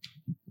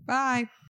 Bye.